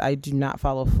 because I do not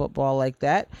follow football like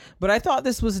that. But I thought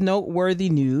this was noteworthy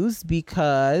news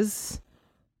because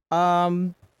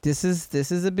this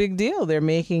is a big deal. They're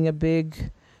making a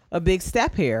big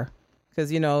step here,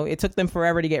 because it took them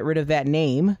forever to get rid of that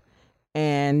name,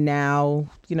 and now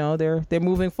they're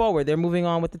moving forward. They're moving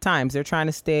on with the times. They're trying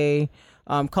to stay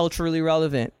culturally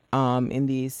relevant in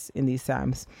these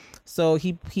times. So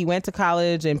he went to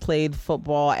college and played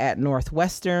football at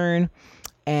Northwestern,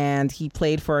 and he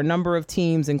played for a number of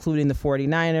teams, including the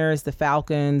 49ers, the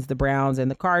Falcons, the Browns, and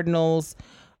the Cardinals.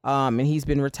 And he's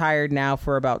been retired now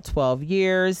for about 12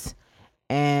 years.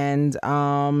 And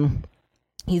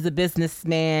he's a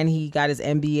businessman. He got his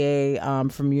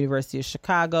MBA from University of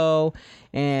Chicago,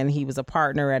 and he was a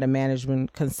partner at a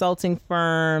management consulting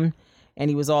firm. And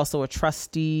he was also a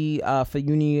trustee for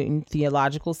Union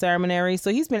Theological Seminary. So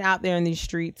he's been out there in these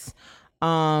streets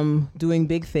doing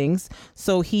big things.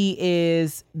 So he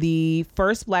is the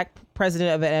first black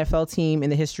president of an NFL team in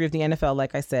the history of the NFL,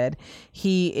 like I said.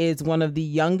 He is one of the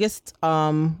youngest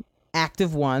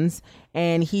active ones,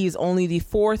 and he's only the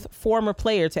fourth former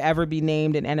player to ever be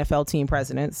named an NFL team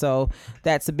president. So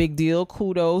that's a big deal.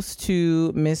 Kudos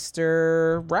to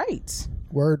Mr. Wright.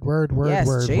 Word.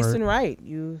 Yes, Jason Wright.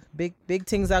 You big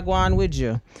things are going with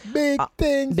you. Big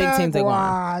things are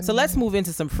going. So let's move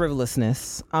into some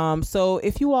frivolousness. So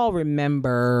if you all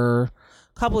remember,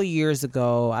 a couple of years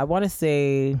ago, I want to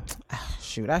say,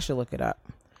 I should look it up.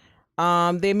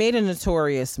 They made a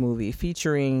Notorious movie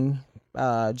featuring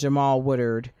Jamal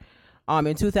Woodard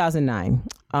in 2009,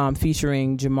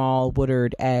 featuring Jamal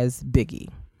Woodard as Biggie.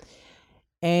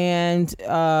 And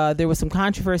there was some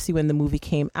controversy when the movie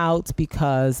came out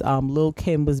because Lil'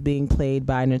 Kim was being played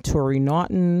by Naturi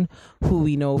Naughton, who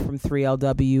we know from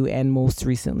 3LW and most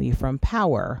recently from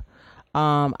Power.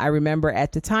 I remember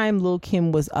at the time Lil'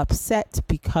 Kim was upset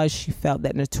because she felt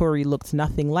that Naturi looked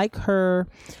nothing like her,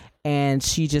 and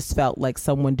she just felt like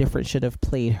someone different should have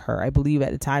played her. I believe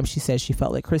at the time she said she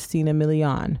felt like Christina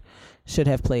Milian should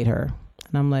have played her.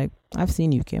 And I'm like, I've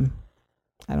seen you, Kim.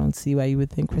 I don't see why you would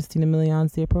think Christina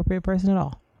Milian's the appropriate person at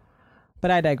all.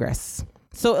 But I digress.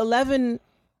 So 11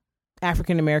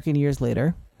 African-American years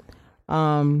later,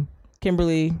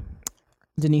 Kimberly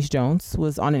Denise Jones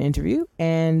was on an interview,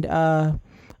 and I'm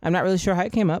not really sure how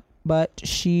it came up, but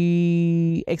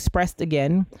she expressed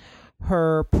again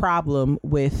her problem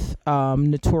with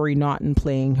Naturi Naughton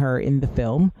playing her in the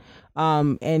film.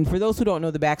 And for those who don't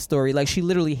know the backstory, like, she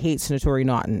literally hates Naturi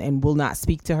Naughton and will not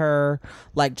speak to her,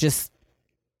 like, just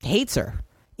hates her.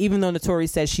 Even though Naturi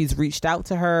says she's reached out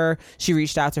to her, she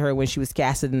reached out to her when she was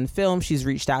casted in the film, she's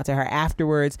reached out to her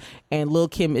afterwards, and Lil'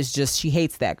 Kim is just, she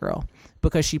hates that girl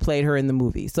because she played her in the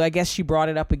movie. So I guess she brought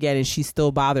it up again and she's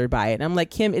still bothered by it. And I'm like,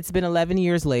 Kim, it's been 11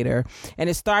 years later and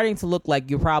it's starting to look like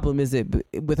your problem is it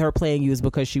with her playing you is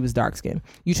because she was dark skinned.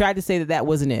 You tried to say that that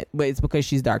wasn't it, but it's because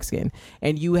she's dark skinned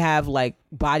and you have like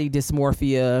body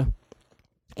dysmorphia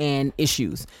and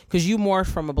issues because you morphed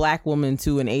from a black woman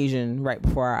to an Asian right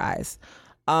before our eyes.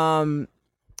 I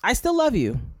still love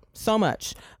you so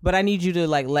much, but I need you to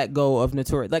like let go of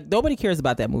Naturi. Like, nobody cares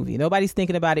about that movie. Nobody's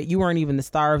thinking about it. You weren't even the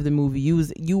star of the movie.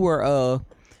 You were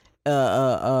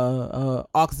a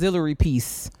auxiliary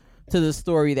piece to the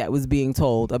story that was being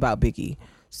told about Biggie.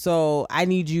 So I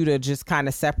need you to just kind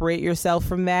of separate yourself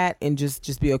from that and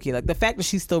just be okay. Like, the fact that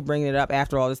she's still bringing it up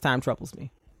after all this time troubles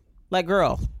me. Like,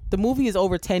 girl, the movie is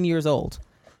over 10 years old.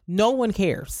 No one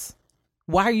cares.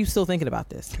 Why are you still thinking about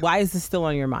this? Why is this still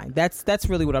on your mind? That's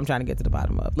really what I'm trying to get to the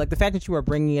bottom of. Like, the fact that you are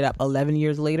bringing it up 11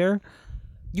 years later,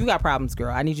 you got problems,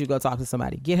 girl. I need you to go talk to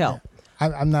somebody. Get help.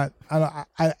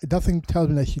 Nothing tells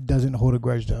me that she doesn't hold a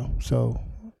grudge though. So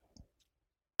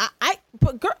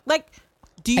but girl, like,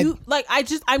 do you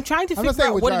I'm trying to figure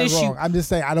out what it is wrong. I'm just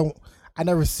saying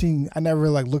I never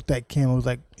like looked at Kim and was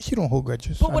like, she don't hold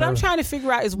grudges. But what I'm trying to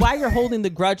figure out is why you're holding the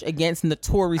grudge against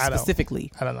Naturi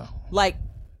specifically. I don't know. Like,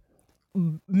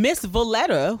 Miss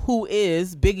Valletta, who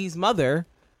is Biggie's mother,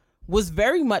 was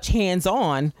very much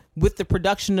hands-on with the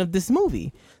production of this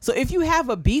movie. So if you have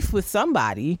a beef with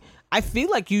somebody, I feel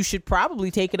like you should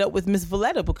probably take it up with Miss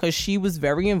Valletta because she was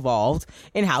very involved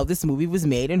in how this movie was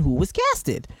made and who was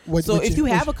casted. If you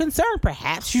have a concern,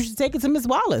 perhaps you should take it to Miss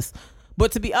Wallace.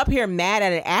 But to be up here mad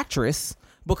at an actress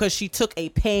because she took a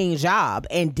paying job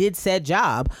and did said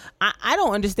job, I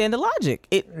don't understand the logic.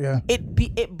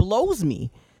 It blows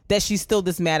me that she's still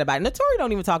this mad about it. Naturi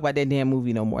don't even talk about that damn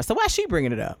movie no more. So why is she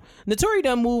bringing it up? Naturi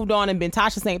done moved on and been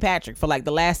Tasha St. Patrick for like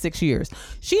the last 6 years.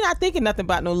 She not thinking nothing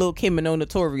about no Lil' Kim and no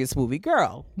Notorious movie.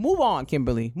 Girl, move on,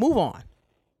 Kimberly. Move on.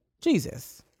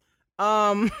 Jesus.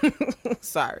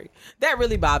 Sorry. That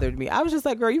really bothered me. I was just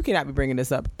like, girl, you cannot be bringing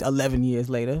this up 11 years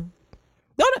later.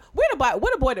 Where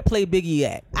the boy that played Biggie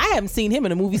at? I haven't seen him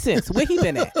in a movie since. Where he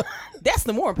been at? That's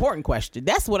the more important question.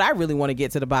 That's what I really want to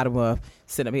get to the bottom of.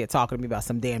 Sitting up here talking to me about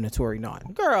some damn Naturi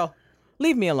Naughton. Girl,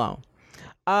 leave me alone.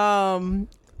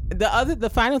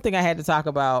 The final thing I had to talk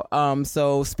about.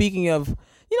 So speaking of,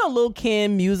 Lil'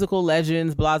 Kim, musical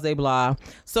legends, blah, blah, blah.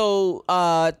 So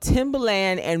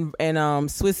Timbaland and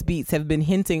Swizz Beatz have been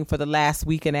hinting for the last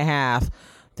week and a half,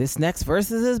 this next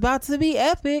versus is about to be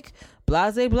epic.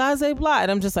 Blase, blase, blah. And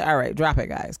I'm just like, all right, drop it,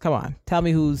 guys. Come on. Tell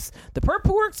me who's the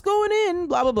purple work's going in,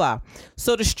 blah, blah, blah.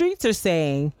 So the streets are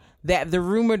saying that the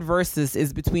rumored versus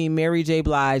is between Mary J.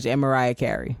 Blige and Mariah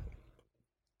Carey.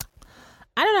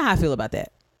 I don't know how I feel about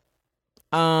that.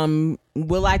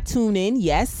 Will I tune in?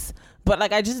 Yes. But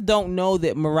like, I just don't know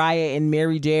that Mariah and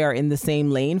Mary J. are in the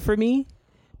same lane for me.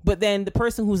 But then the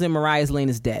person who's in Mariah's lane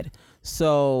is dead.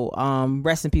 So,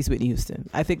 rest in peace, Whitney Houston.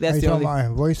 I think that's the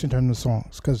only voice in terms of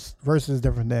songs, because verse is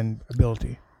different than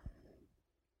ability.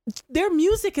 Their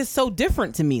music is so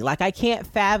different to me. Like, I can't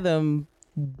fathom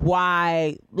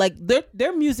why. Like,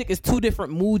 their music is two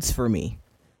different moods for me,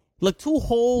 like two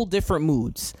whole different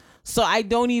moods. So I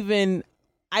don't even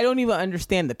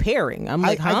understand the pairing. I'm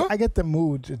like, I get the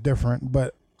moods are different,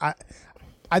 but I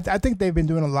think they've been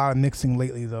doing a lot of mixing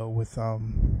lately though with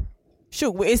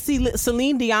Sure, is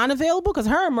Celine Dion available? Because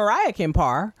her and Mariah can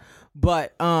par,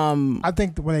 but I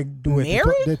think when they do it,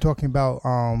 they're talking about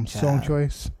song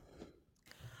choice.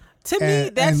 To me,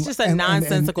 that's just a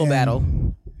nonsensical battle.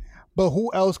 But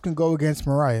who else can go against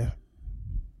Mariah?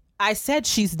 I said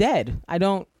she's dead. I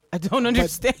don't. I don't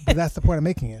understand. But that's the point I'm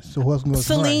making it. So who else can go against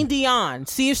Celine Mariah? Dion.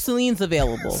 See if Celine's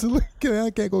available.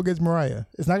 I can't go against Mariah.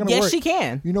 It's not going to work. Yes, she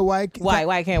can. You know why?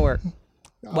 Why it can't work?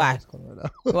 Why?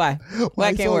 Why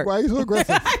it can't work? Why are you so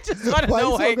aggressive? I just want to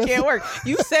know why it can't work.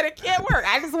 You said it can't work.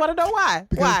 I just want to know why.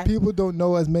 Because why? people don't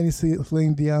know as many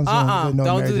Celine Dion songs. As they know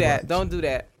Don't Mary do J. that. Blige. Don't do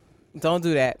that. Don't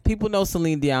do that. People know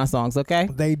Celine Dion songs, okay?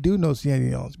 They do know Celine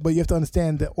Dion, but you have to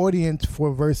understand the audience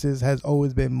for Versus has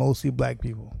always been mostly black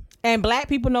people. And black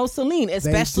people know Celine,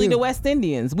 especially do. the West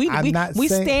Indians. We saying-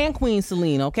 stand Queen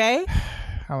Celine, okay? I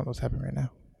don't know what's happening right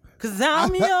now. Cause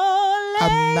I'm your lady.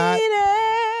 I'm not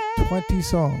 20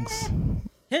 songs.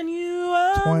 And you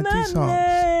are 20 my songs.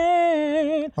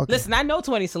 man. Okay. Listen, I know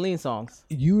 20 Celine songs.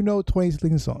 You know 20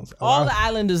 Celine songs. All the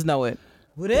Islanders know it.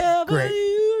 Whatever Great.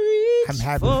 you reach I'm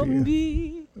happy for for you.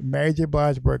 me. Mary J.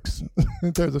 Blige works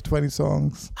in terms of 20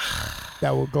 songs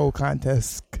that will go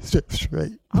contest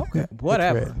straight. Okay,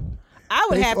 whatever. Straight. I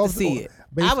would Based have to off see the- it.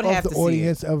 Based I would off have the to see it.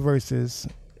 audience of Versus,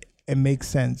 it makes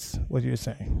sense what you're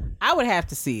saying. I would have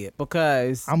to see it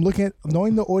because I'm looking at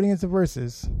knowing the audience of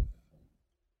Versus.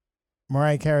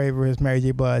 Mariah Carey versus Mary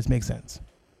J. Blige makes sense.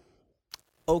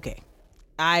 okay,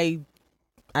 I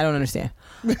don't understand.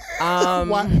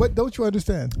 Why? What don't you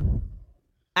understand?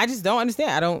 I just don't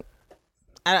understand.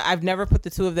 I've never put the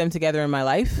two of them together in my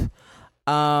life.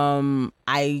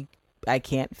 I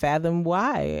can't fathom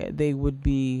why they would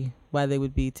be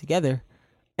together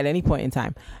at any point in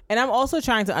time. And I'm also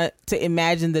trying to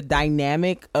imagine the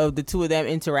dynamic of the two of them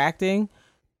interacting.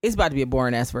 It's about to be a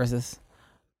boring ass versus.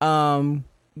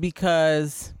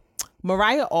 Because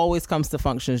Mariah always comes to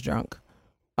functions drunk.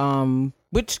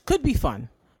 Which could be fun.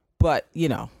 But,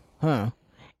 And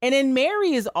then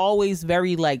Mary is always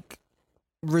very like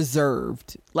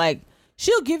reserved. Like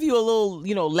she'll give you a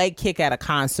little, leg kick at a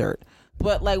concert.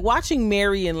 But like watching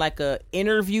Mary in like a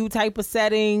interview type of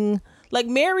setting, like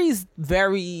Mary's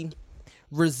very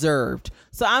reserved.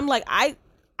 So I'm like, I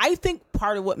think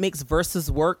part of what makes Versus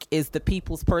work is the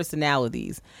people's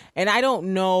personalities. And I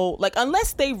don't know, like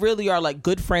unless they really are like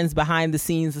good friends behind the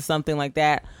scenes or something like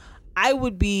that, I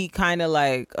would be kind of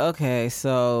like, okay,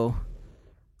 so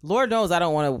Lord knows I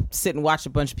don't want to sit and watch a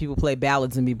bunch of people play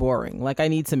ballads and be boring. Like I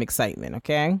need some excitement,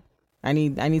 okay? I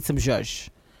need some zhuzh.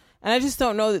 And I just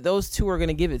don't know that those two are going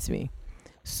to give it to me.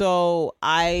 So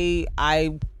I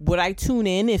would tune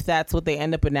in if that's what they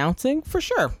end up announcing? For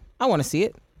sure. I want to see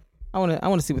it. I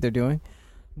want to see what they're doing.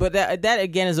 But that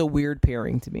again is a weird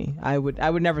pairing to me. I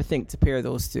would never think to pair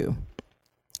those two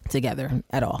together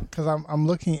at all. Because I'm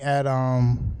looking at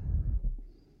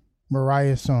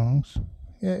Mariah's songs.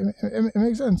 Yeah, it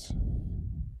makes sense.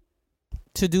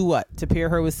 To do what? To pair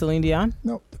her with Celine Dion?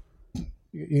 No,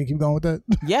 you keep going with that.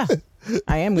 Yeah,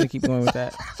 I am going to keep going with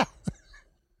that.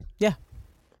 Yeah,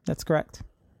 that's correct.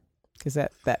 Because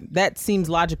that seems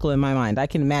logical in my mind. I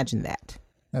can imagine that.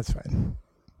 That's fine.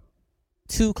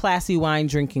 Two classy wine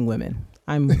drinking women.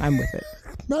 I'm with it.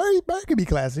 Mary can be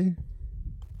classy.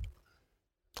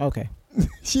 Okay.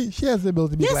 She has the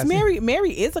ability to be Yes, classy.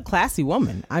 Mary is a classy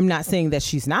woman. I'm not saying that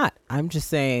she's not. I'm just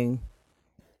saying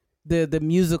the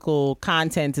musical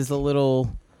content is a little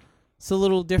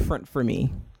different for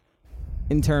me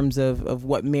in terms of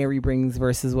what Mary brings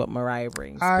versus what Mariah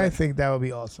brings. I think that would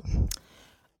be awesome.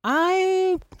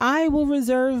 I will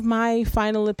reserve my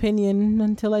final opinion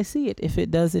until I see it, if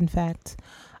it does in fact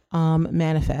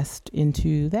manifest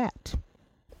into that.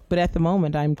 But at the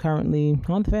moment, I'm currently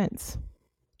on the fence,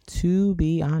 to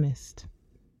be honest.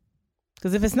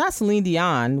 Because if it's not Celine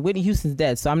Dion, Whitney Houston's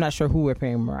dead, so I'm not sure who we're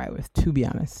pairing Mariah with, to be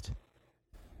honest.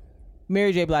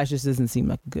 Mary J. Blige just doesn't seem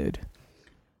like a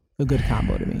good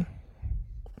combo to me.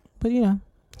 But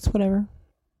it's whatever.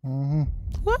 Mm-hmm.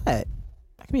 What? I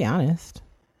can be honest.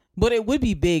 But it would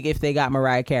be big if they got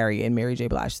Mariah Carey and Mary J.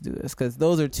 Blige to do this, because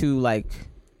those are two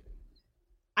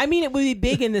it would be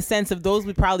big in the sense of those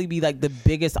would probably be like the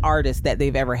biggest artists that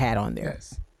they've ever had on there.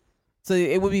 Yes. So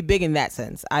it would be big in that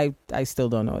sense. I still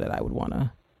don't know that I would want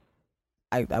to.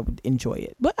 I would enjoy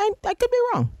it, but I could be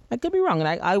wrong. I could be wrong,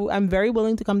 and I'm very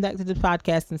willing to come back to the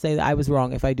podcast and say that I was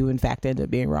wrong if I do in fact end up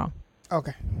being wrong.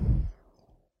 Okay.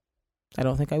 I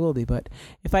don't think I will be, but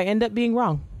if I end up being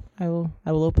wrong, I will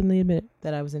openly admit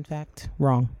that I was in fact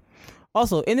wrong.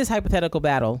 Also, in this hypothetical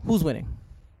battle, who's winning?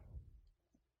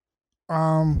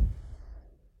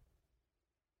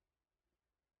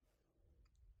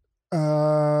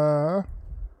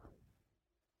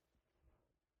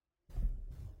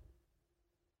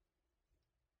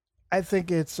 I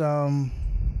think it's Mary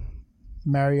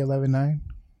 11-9.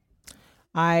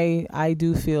 I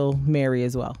do feel Mary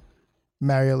as well.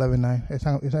 Mary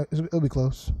 11-9. It'll be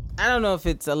close. I don't know if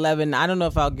it's 11. I don't know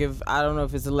if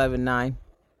it's 11-9.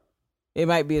 It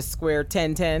might be a square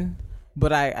 10-10,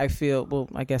 but I feel, well,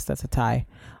 I guess that's a tie.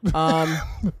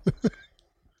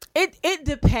 It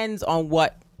depends on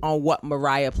what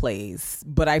Mariah plays,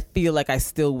 but I feel like I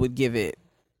still would give it.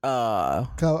 'Cause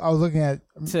I was looking at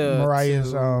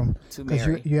Mariah's. to Because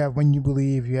Mary. you have When You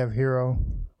Believe, you have Hero,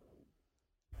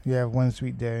 you have One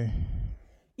Sweet Day,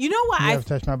 You know what you have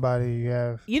Touch My Body, you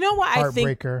have. You know why I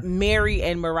think Heartbreaker. Mary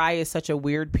and Mariah is such a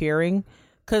weird pairing?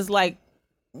 Because, like,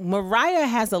 Mariah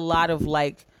has a lot of,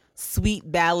 like, sweet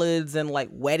ballads and, like,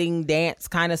 wedding dance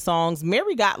kind of songs.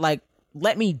 Mary got, like,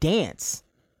 Let Me Dance.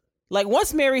 Like,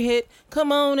 once Mary hit,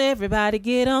 come on, everybody,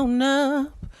 get on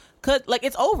up. Cause, like,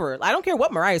 it's over. I don't care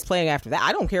what Mariah's playing after that.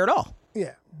 I don't care at all.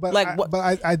 Yeah, but Like,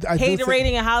 I do think-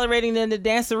 Caterating and hollerating, then the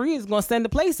dancery is going to send the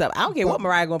place up. I don't care what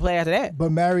Mariah going to play after that.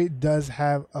 But Mary does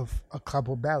have a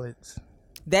couple ballads.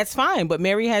 That's fine, but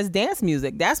Mary has dance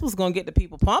music. That's what's going to get the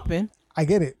people pumping. I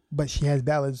get it, but she has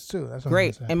ballads too. That's what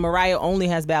Great. I'm saying. And Mariah only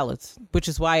has ballads, which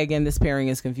is why, again, this pairing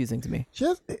is confusing to me.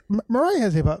 Mariah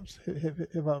has hip hop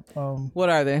What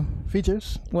are they?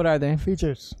 features. What are they?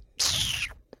 Features.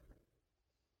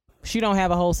 She don't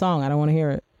have a whole song. I don't want to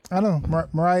hear it. I know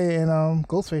Mariah and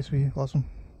Ghostface be awesome.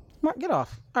 Mark, get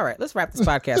off. All right, let's wrap this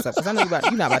podcast up because I know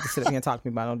you're not about to sit up here and talk to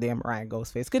me about no damn Mariah and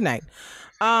Ghostface. Good night.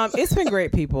 It's been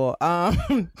great, people.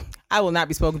 I will not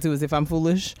be spoken to as if I'm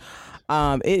foolish.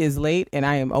 It is late and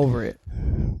I am over it.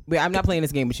 But I'm not playing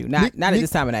this game with you. Not at this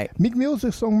time of night. Meek Mill's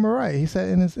a song Mariah. He said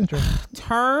in his intro.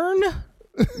 Turn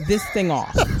this thing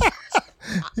off.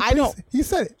 I don't. He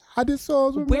said it. I did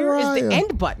songs with Where Mariah. is the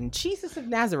end button? Jesus of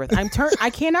Nazareth. I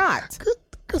cannot.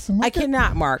 Listen, I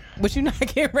cannot, Mark. What you're not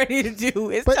getting ready to do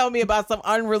is tell me about some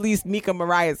unreleased Mika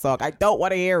Mariah song. I don't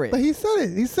want to hear it. But he said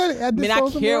it. He said it. I did I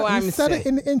songs with hear Mariah. what I'm He said saying. it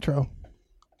in the intro.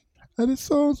 I did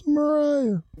songs with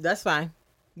Mariah. That's fine.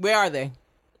 Where are they?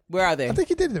 Where are they? I think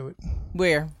he did do it.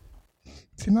 Where?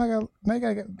 See, now I got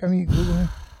me Googling.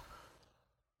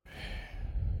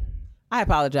 I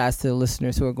apologize to the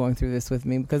listeners who are going through this with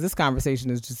me because this conversation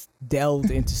is just delved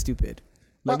into stupid.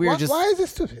 Like why is it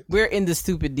stupid? We're in the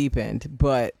stupid deep end,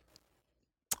 but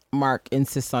Mark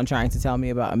insists on trying to tell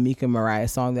me about a Mika Mariah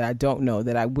song that I don't know,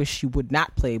 that I wish you would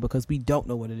not play because we don't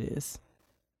know what it is.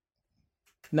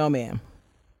 No, ma'am.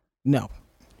 No.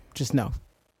 Just no.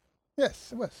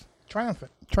 Yes, it was.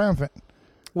 Triumphant.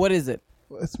 What is it?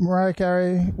 It's Mariah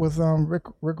Carey with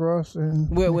Rick Ross and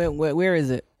Where is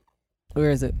it?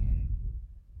 Where is it?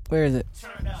 Where is it?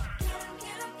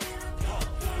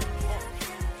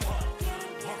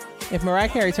 If Mariah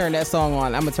Carey turned that song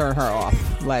on, I'm gonna turn her off.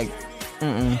 Like,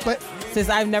 But since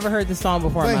I've never heard this song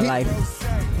before in my life.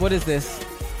 What is this?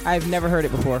 I've never heard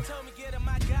it before.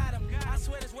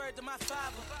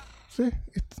 see,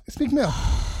 it's Meek Mill.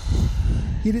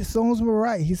 He did songs with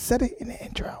Mariah. He said it in the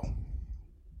intro.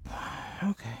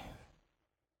 Okay.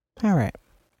 All right.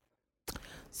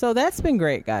 So that's been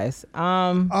great, guys.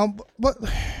 But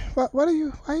why are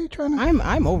you trying to?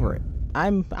 I'm over it.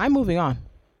 I'm moving on.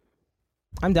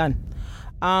 I'm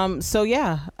done. So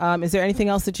yeah. Is there anything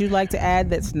else that you'd like to add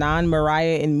that's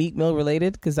non-Mariah and Meek Mill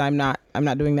related? Because I'm not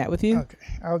doing that with you. Okay,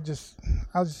 I'll just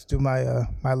do my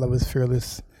my Love Is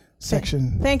Fearless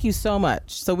section. Thank you so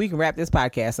much. So we can wrap this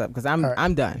podcast up because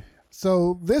I'm done.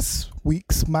 So this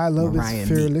week's My Love Mariah Is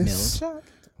Meek Fearless Mill.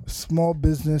 small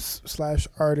business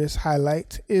 / artist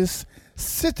highlight is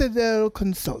Citadel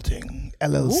Consulting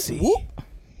LLC. Whoop, whoop.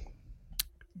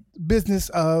 Business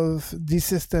of the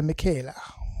sister Michaela.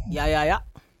 Yeah.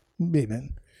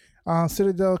 Bateman.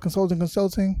 Citadel Consulting.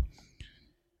 Citadel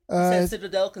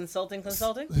Consulting.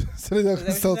 Citadel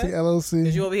Consulting said? LLC.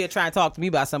 Because you over here trying to talk to me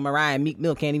about some Mariah and Meek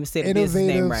Mill can't even say the business name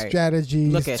Innovative right.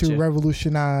 strategies Look at to you.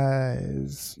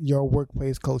 revolutionize your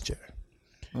workplace culture.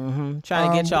 Trying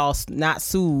to get y'all not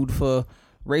sued for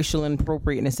racial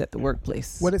inappropriateness at the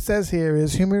workplace. What it says here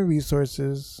is human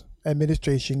resources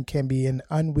administration can be an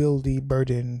unwieldy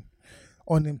burden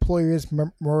on employers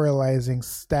moralizing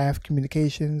staff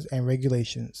communications and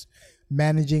regulations,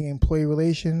 managing employee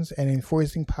relations, and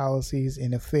enforcing policies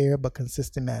in a fair but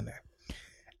consistent manner.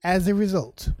 As a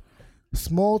result,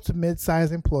 small to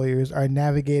mid-sized employers are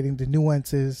navigating the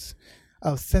nuances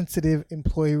of sensitive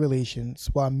employee relations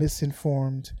while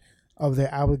misinformed of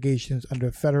their obligations under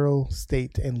federal,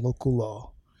 state, and local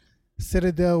law.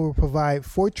 Citadel will provide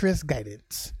fortress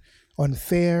guidance on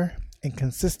fair and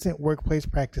consistent workplace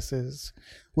practices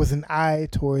with an eye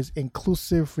towards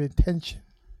inclusive retention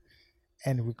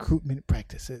and recruitment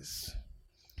practices.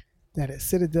 That is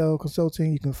Citadel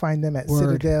Consulting. You can find them at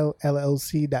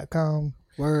citadelllc.com.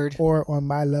 Word. Or on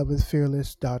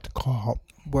myloveisfearless.com.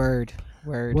 Word.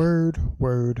 Word.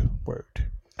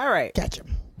 All right. Catch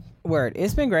 'em. Word.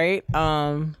 It's been great.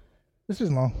 This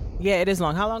is long. Yeah, it is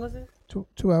long. How long was it?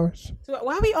 2 hours. So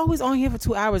why are we always on here for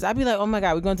 2 hours? I'd be like, oh my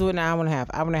God, we're going to do it in an hour and a half.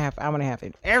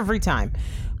 And every time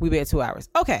we be at 2 hours.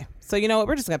 Okay. So you know what?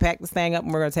 We're just going to pack this thing up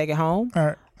and we're going to take it home. All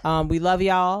right. We love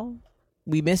y'all.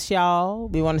 We miss y'all.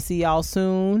 We want to see y'all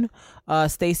soon.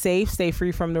 Stay safe. Stay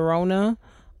free from the Rona.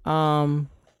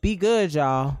 Be good,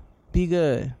 y'all. Be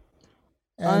good.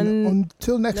 And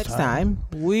until next time,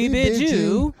 we bid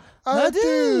you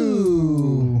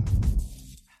adieu.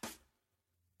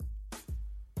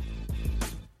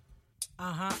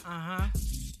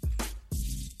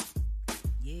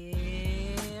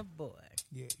 Yeah, boy.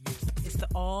 Yeah. It's the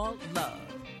All Love,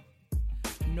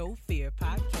 No Fear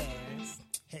podcast.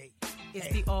 Hey. It's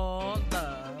the All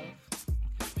Love,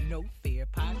 No Fear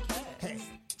podcast. Hey.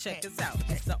 Check us out.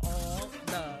 It's the All